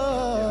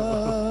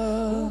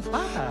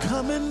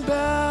 Come and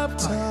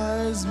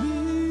baptize me.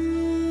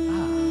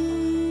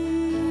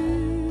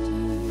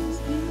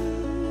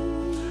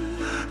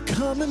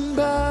 Come and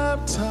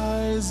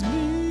baptize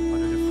me.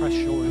 What a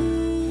fresh oil.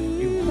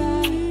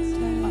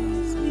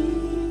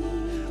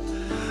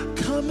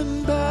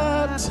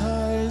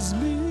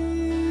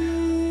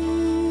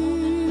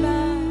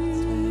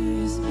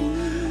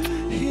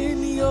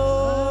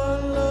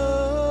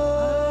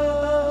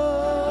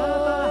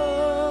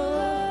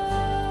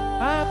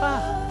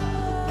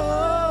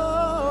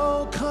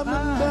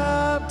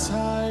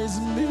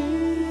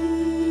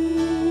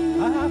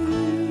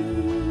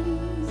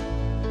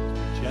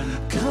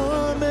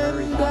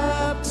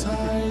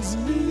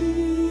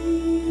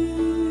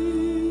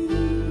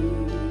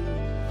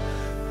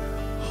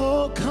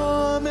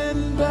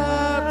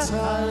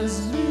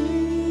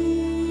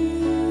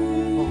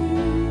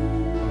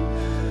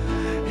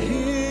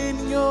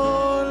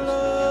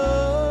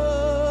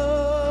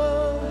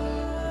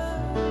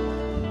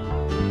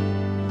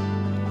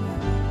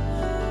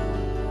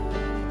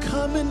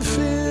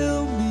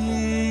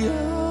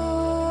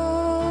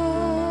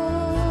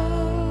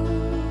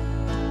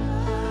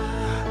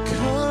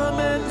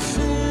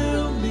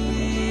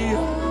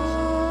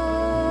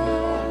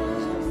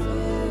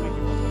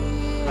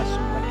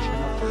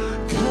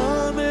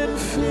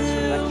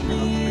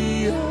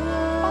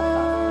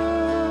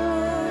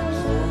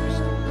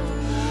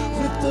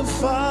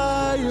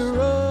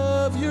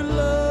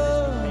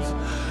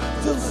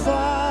 with the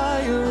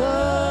fire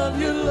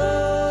of your love.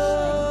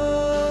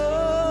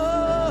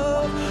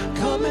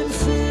 Come and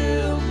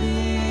fill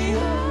me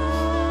up.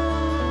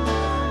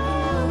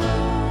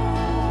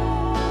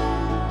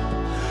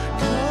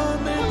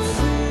 Come and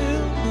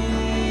fill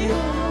me up.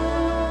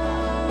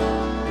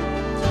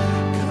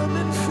 Come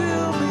and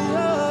fill me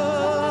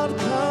up.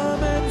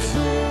 Come and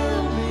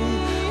fill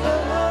me up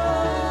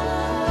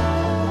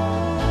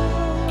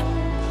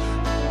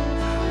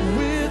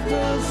with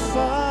the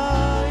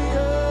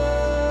fire,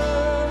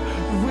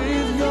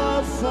 with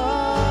your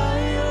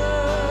fire.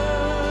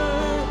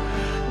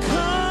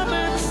 Come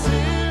and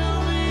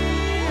fill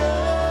me up.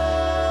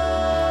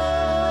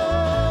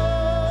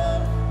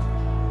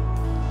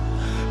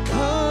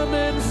 Come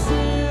and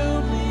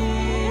fill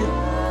me up.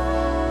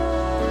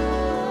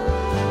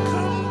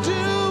 Come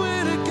do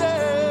it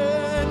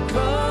again.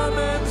 Come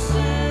and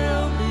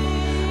fill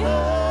me up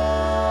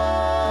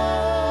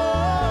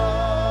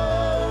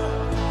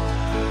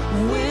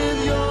with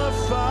your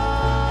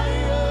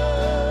fire,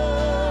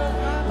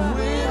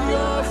 with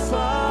your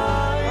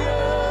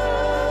fire.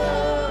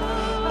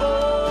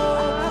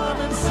 Oh, come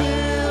and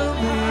fill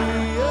me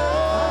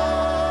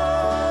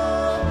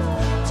up.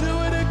 Do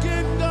it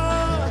again,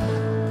 God.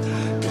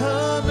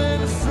 Come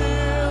and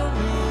fill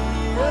me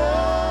up.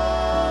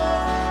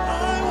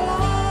 I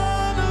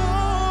want to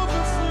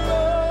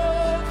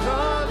overflow.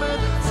 Come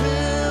and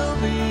fill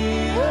me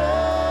up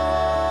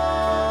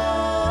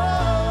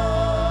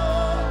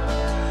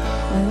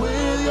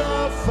with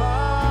your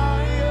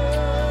fire,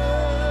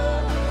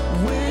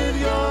 with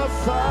your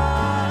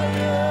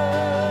fire,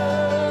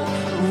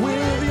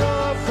 with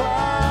your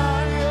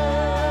fire,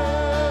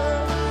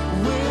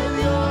 with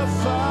your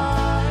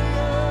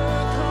fire.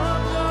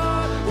 Come,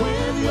 God,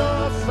 with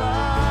your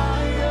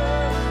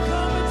fire.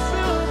 Come and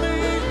fill me,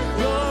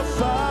 your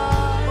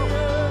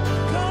fire.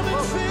 Come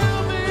and fill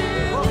me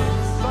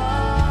with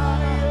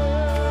fire.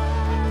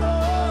 Oh,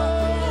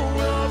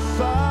 your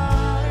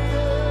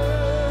fire,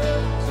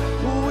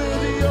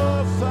 with your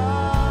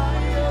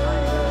fire,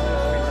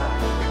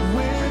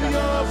 with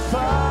your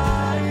fire.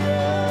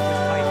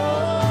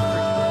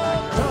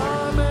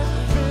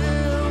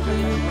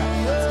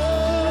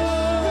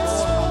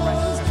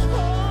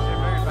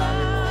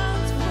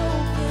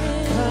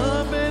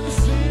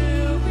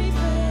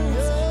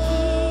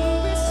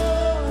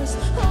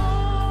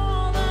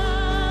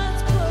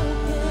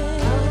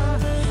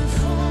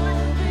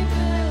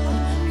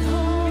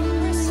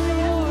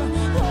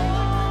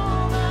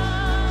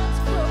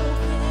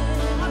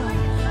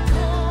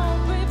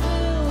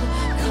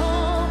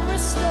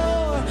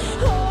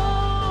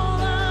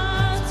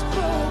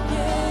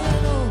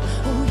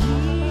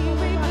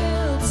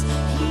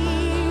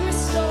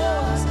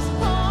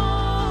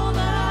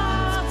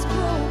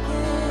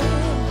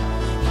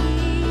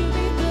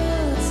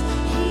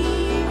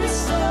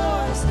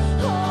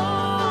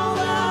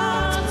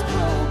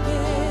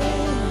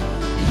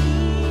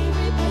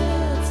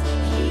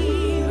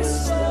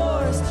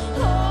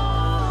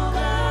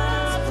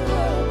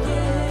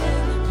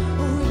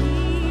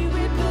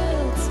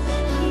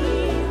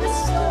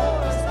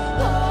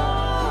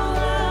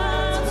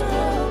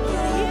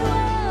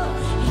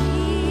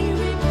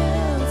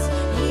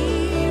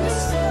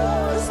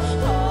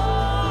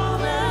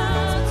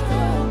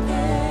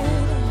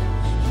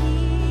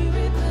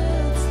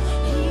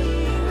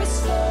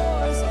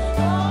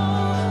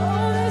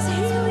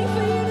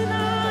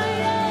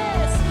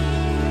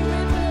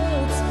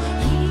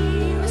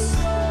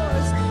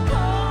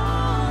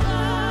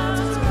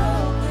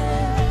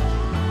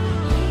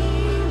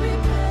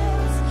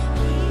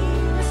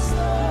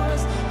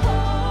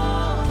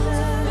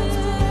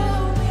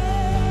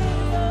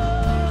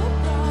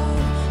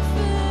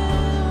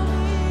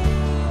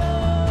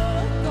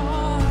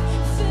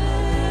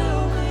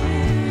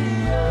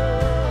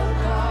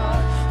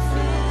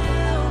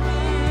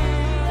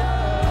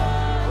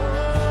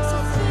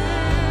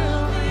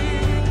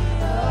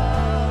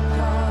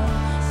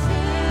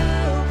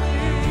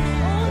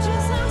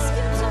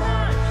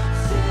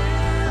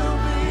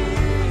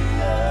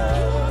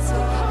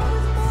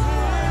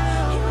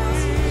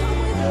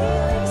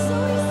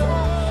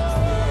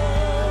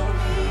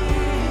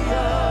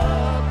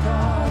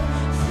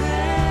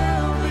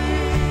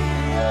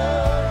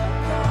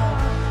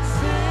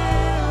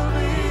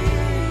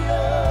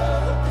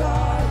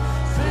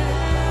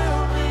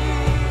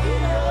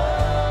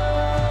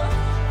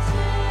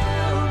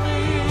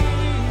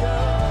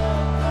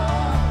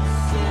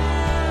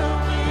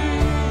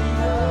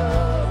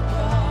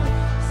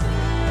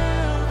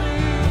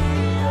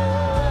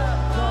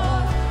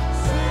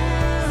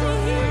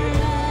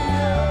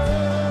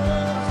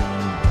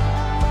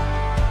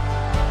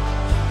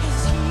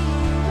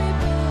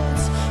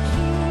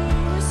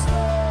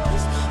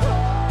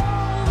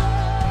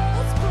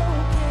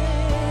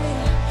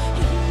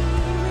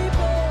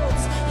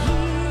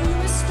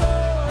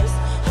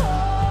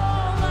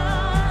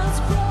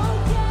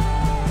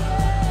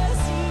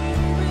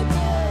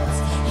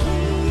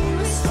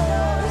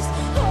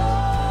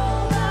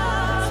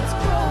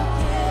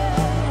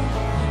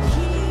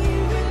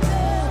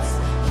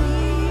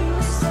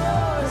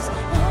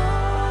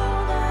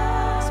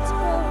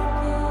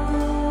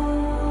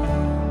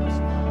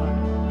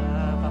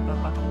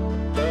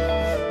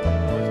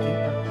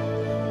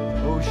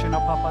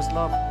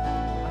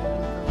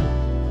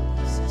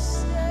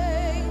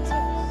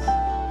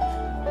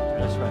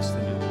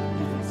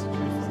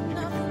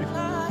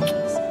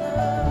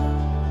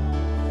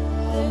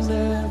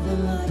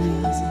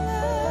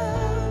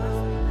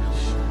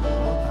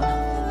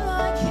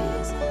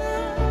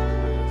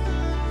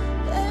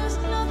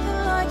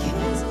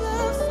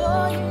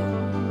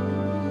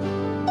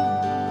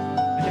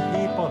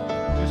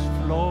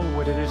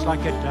 Just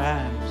like a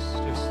dance,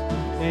 just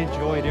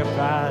enjoy the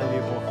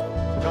valuable.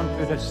 So don't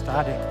do the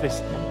static.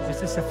 This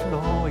is a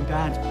flowing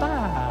dance.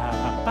 Ba,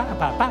 ba,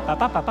 ba, ba, ba,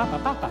 ba, ba, ba,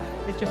 ba, ba.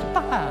 It's just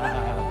ba,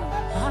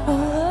 ba, ba.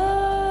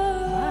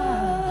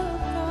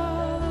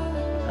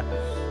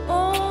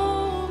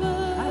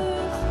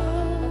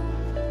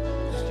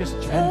 It's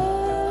just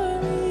gentle.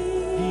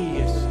 He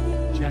is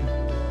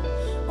gentle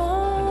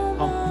and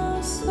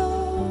humble,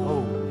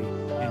 lowly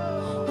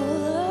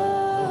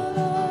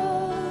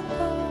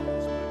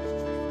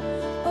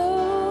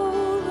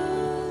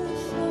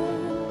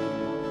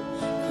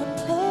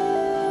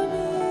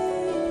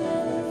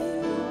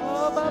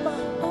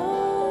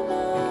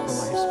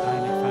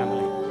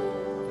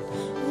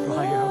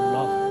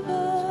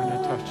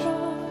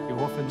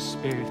in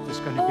spirit is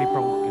going to be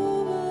broken.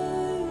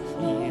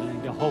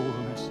 Healing the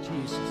wholeness,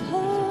 Jesus. Is the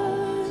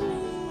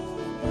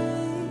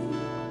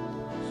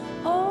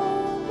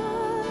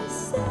wholeness.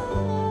 Send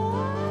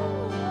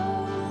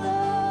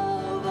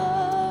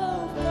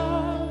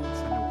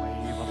a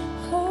wave of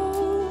deep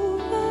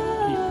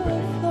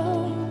wave.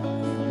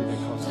 You that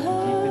cause it to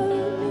deep in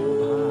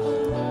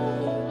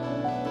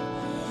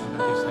I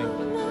just think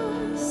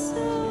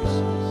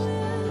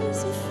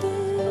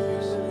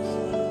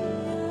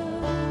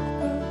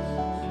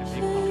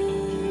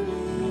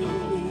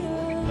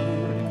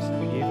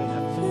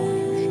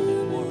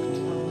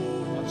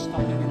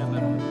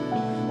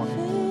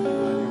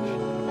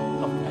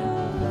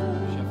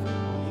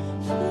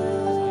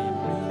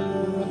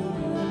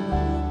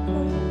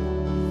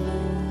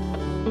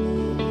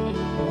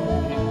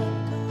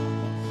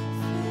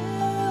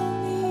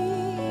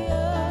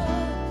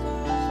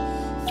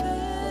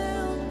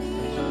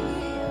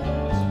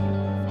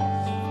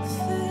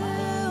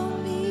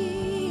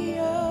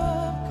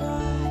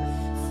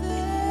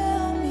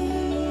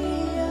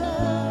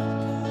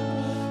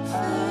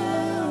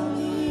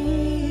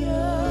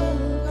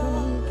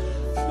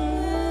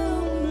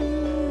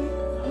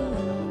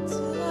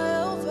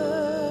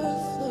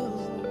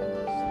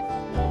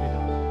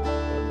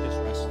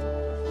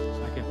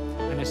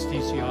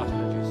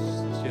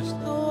anesthesiologist. It's just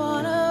more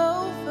increase.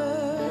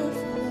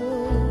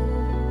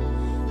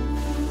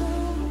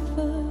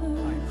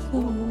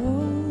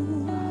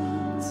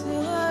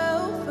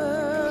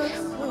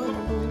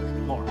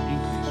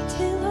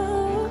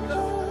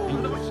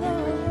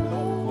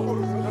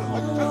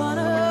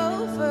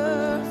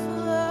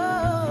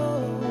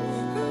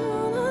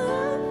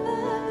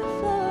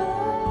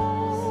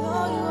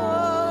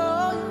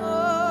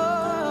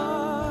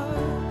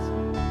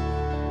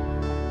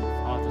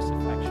 Father's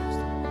affections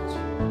towards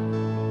you.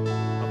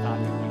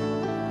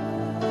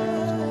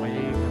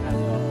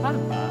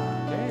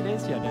 There it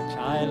is, yeah, the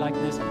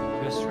childlikeness.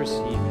 Just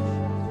receive it.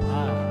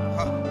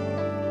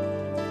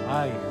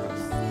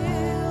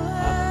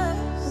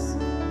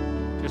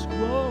 Just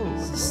whoa.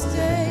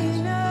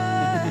 Sustain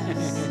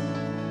us.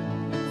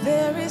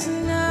 There is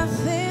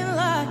nothing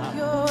like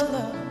your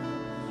love.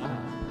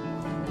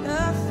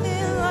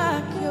 Nothing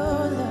like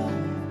your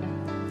love.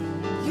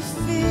 You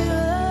feel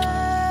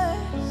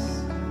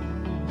us.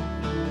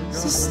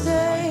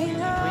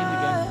 Sustain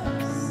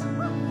us.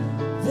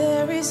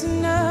 There is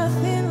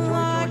nothing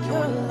like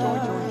your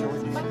love.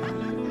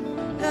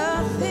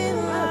 Nothing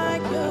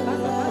like your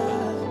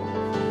love.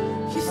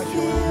 You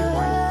feel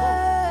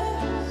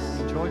us.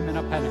 Enjoyment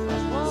of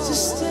Pentecost.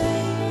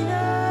 Sustain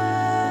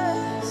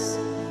us.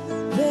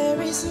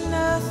 There is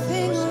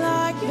nothing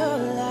like your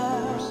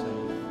love.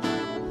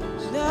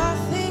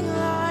 Nothing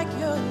like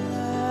your love.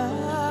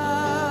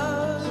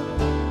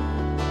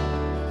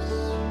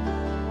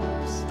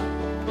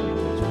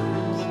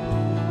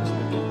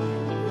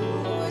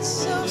 Oh, it's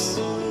so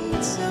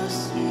sweet, so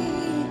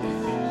sweet.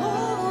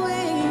 Oh,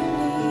 we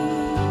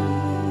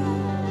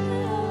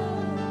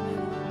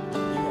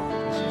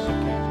This is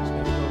okay. Just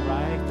let it go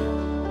right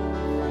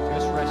there.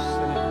 Just rest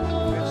in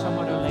it. Get some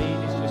of the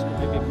ladies, just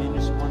maybe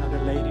minister one of the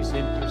ladies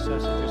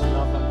intercessor. Just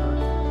love on her.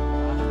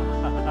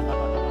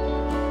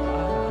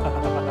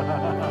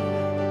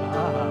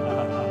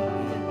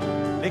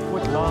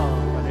 Liquid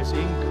love, and it's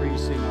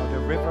increasing of the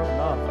river of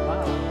love.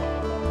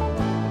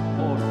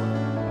 Oh, Lord.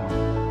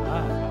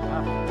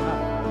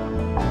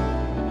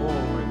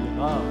 Oh,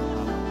 love.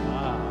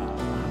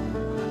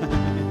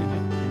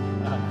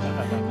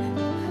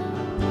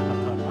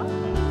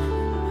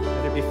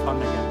 Let it be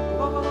fun again.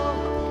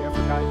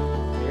 Careful, guys.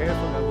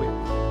 Careful. Now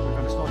we're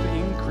going to start to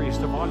increase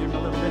the volume a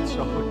little bit,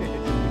 so we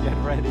get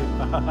ready.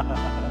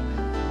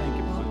 Thank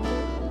you, Paul.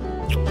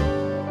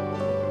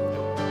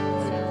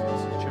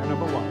 Chair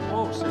number one.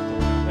 Oh, sit there.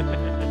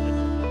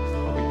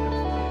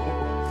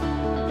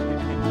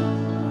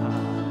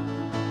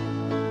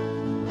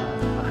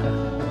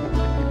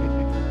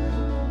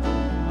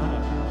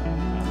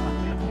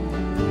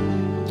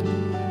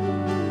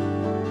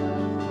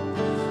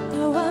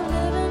 No, I've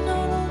never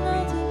known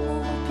nothing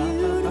more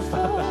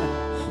beautiful.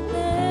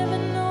 Never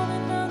known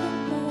another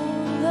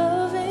more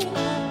loving.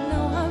 No,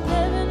 I've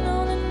never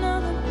known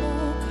another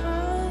more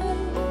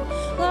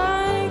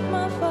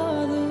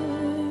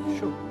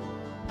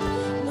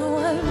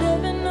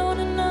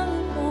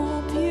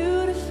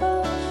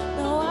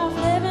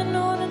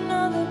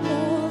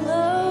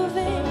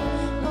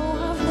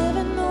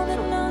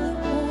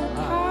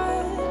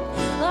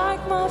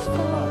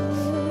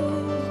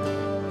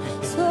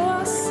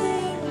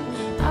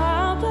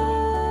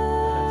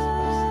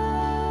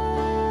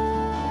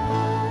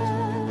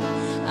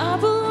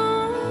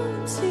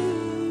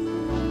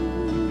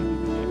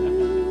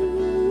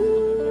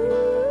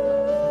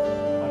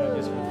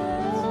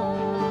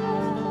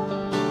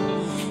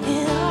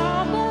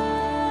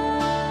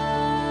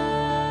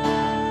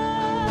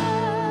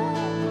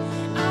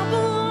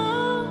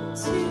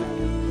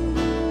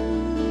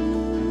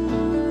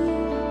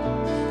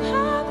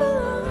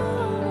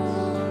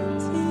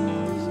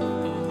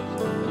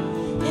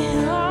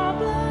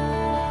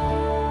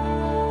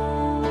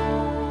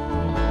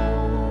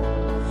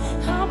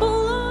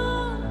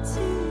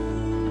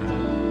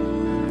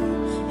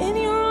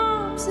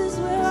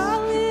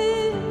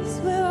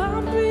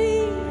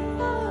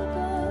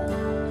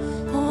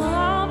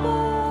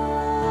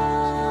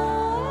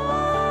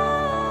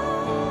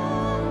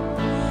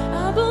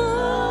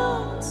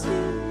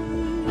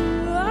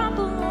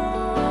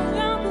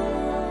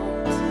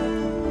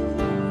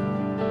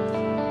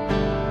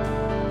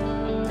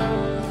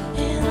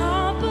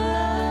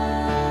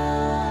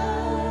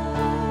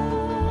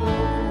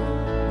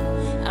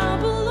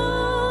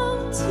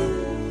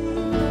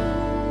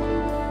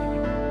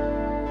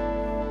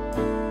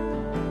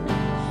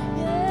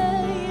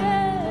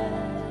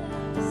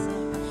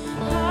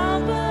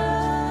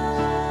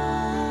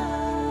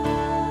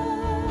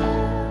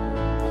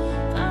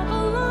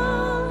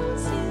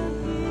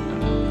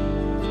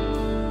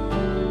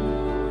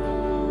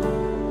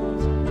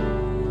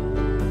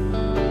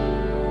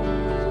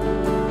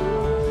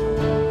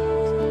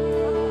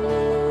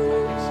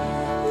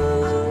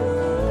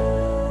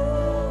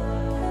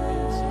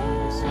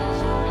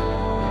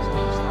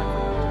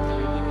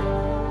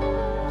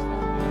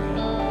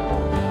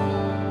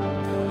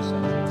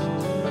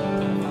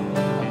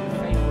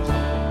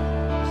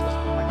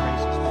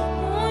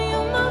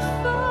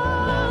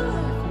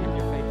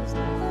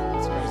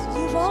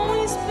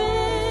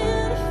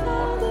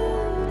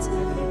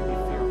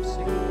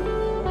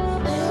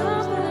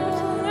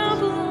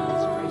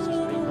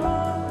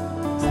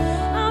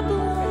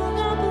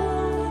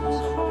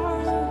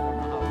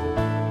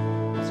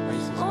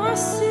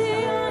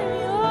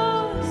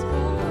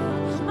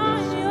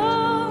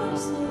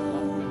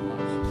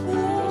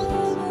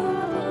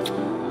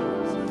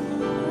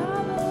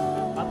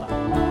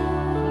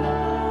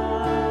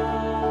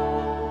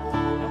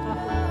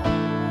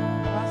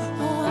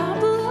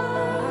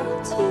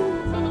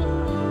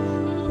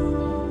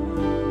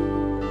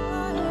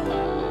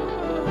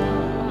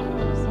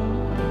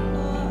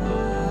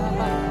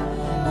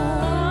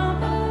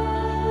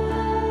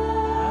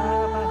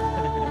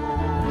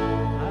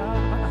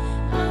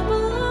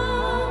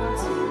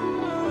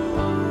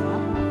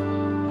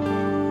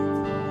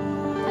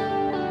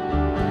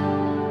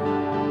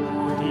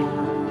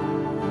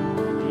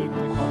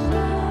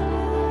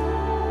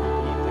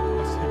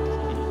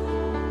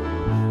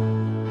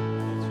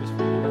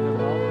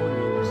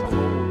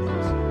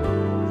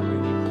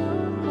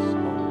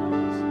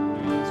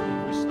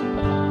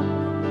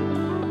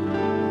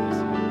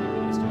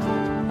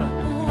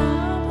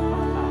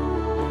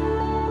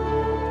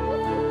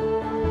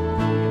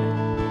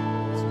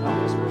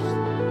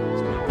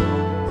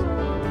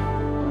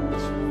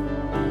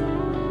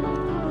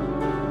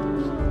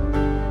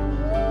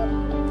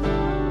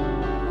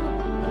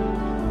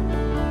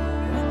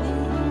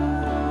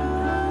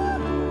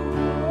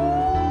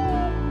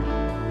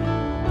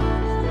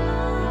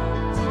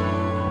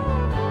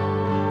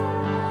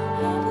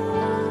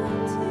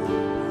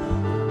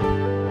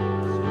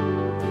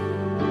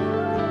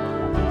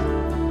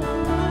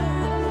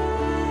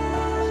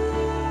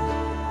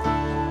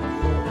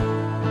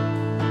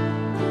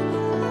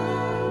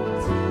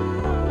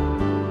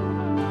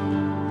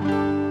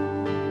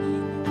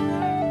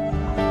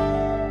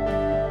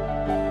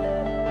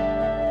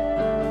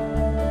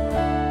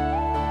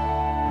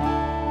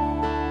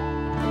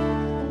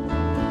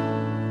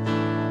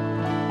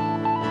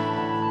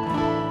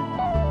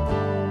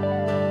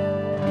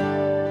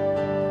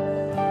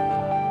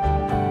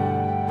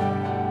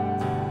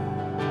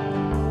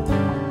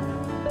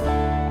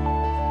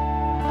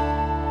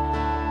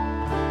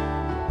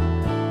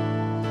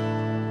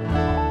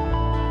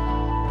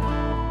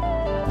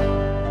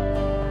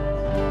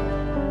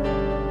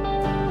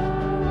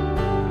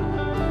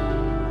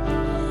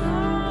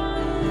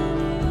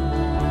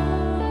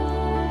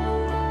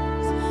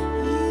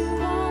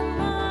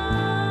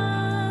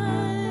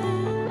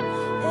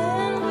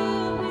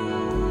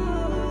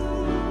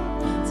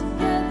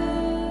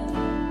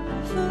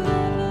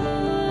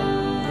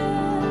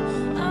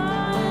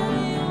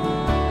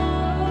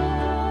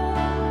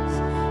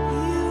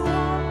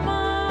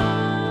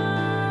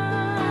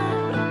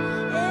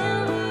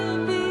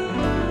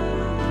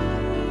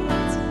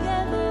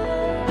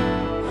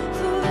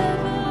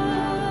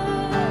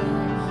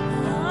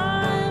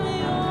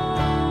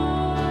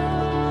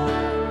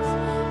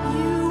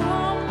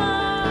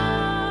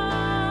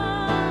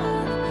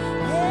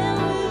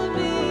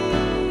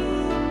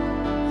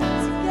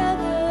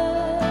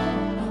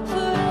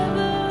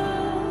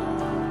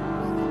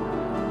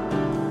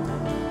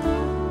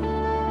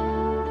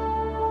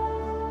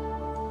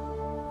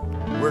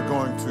we're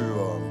going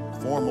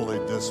to formally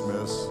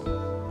dismiss.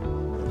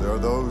 There are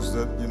those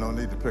that,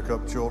 need to pick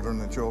up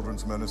children in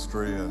children's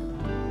ministry and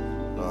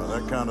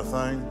that kind of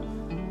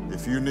thing.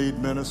 If you need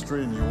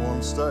ministry and you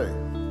want to stay,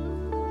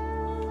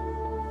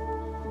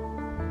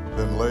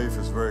 then Leif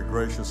has very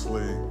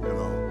graciously,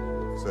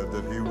 said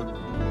that he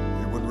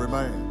would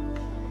remain.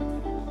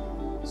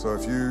 So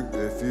if you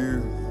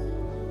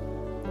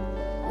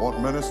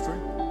want ministry,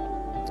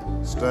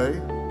 stay.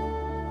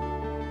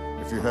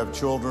 If you have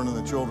children in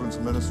the children's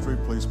ministry,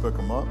 please pick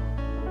them up.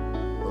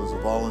 Those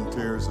are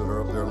volunteers that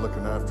are up there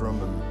looking after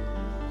them,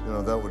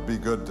 and that would be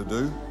good to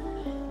do.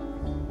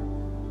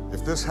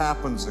 If this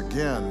happens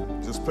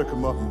again, just pick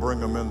them up and bring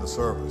them into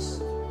service.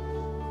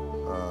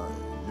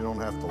 You don't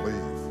have to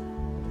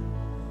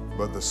leave.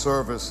 But the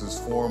service is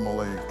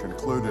formally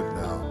concluded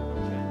now.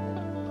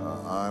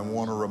 I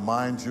want to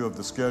remind you of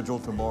the schedule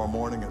tomorrow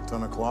morning at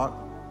 10 o'clock,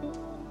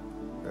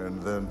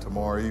 and then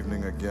tomorrow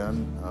evening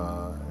again,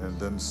 and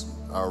then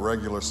our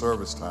regular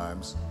service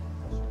times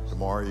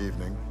tomorrow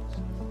evening,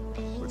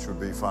 which would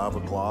be 5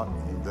 o'clock,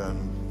 and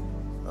then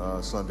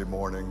Sunday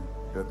morning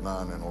at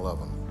 9 and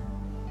 11.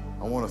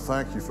 I want to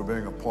thank you for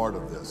being a part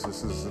of this.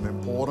 This is an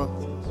important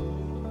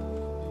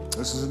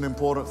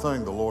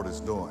thing the Lord is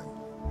doing.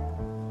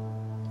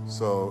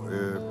 So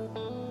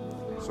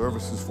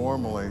service is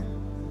formally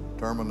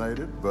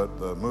terminated, but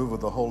the move of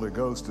the Holy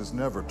Ghost is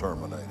never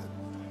terminated.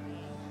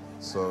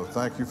 So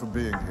thank you for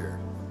being here,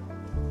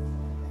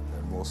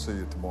 and we'll see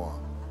you tomorrow.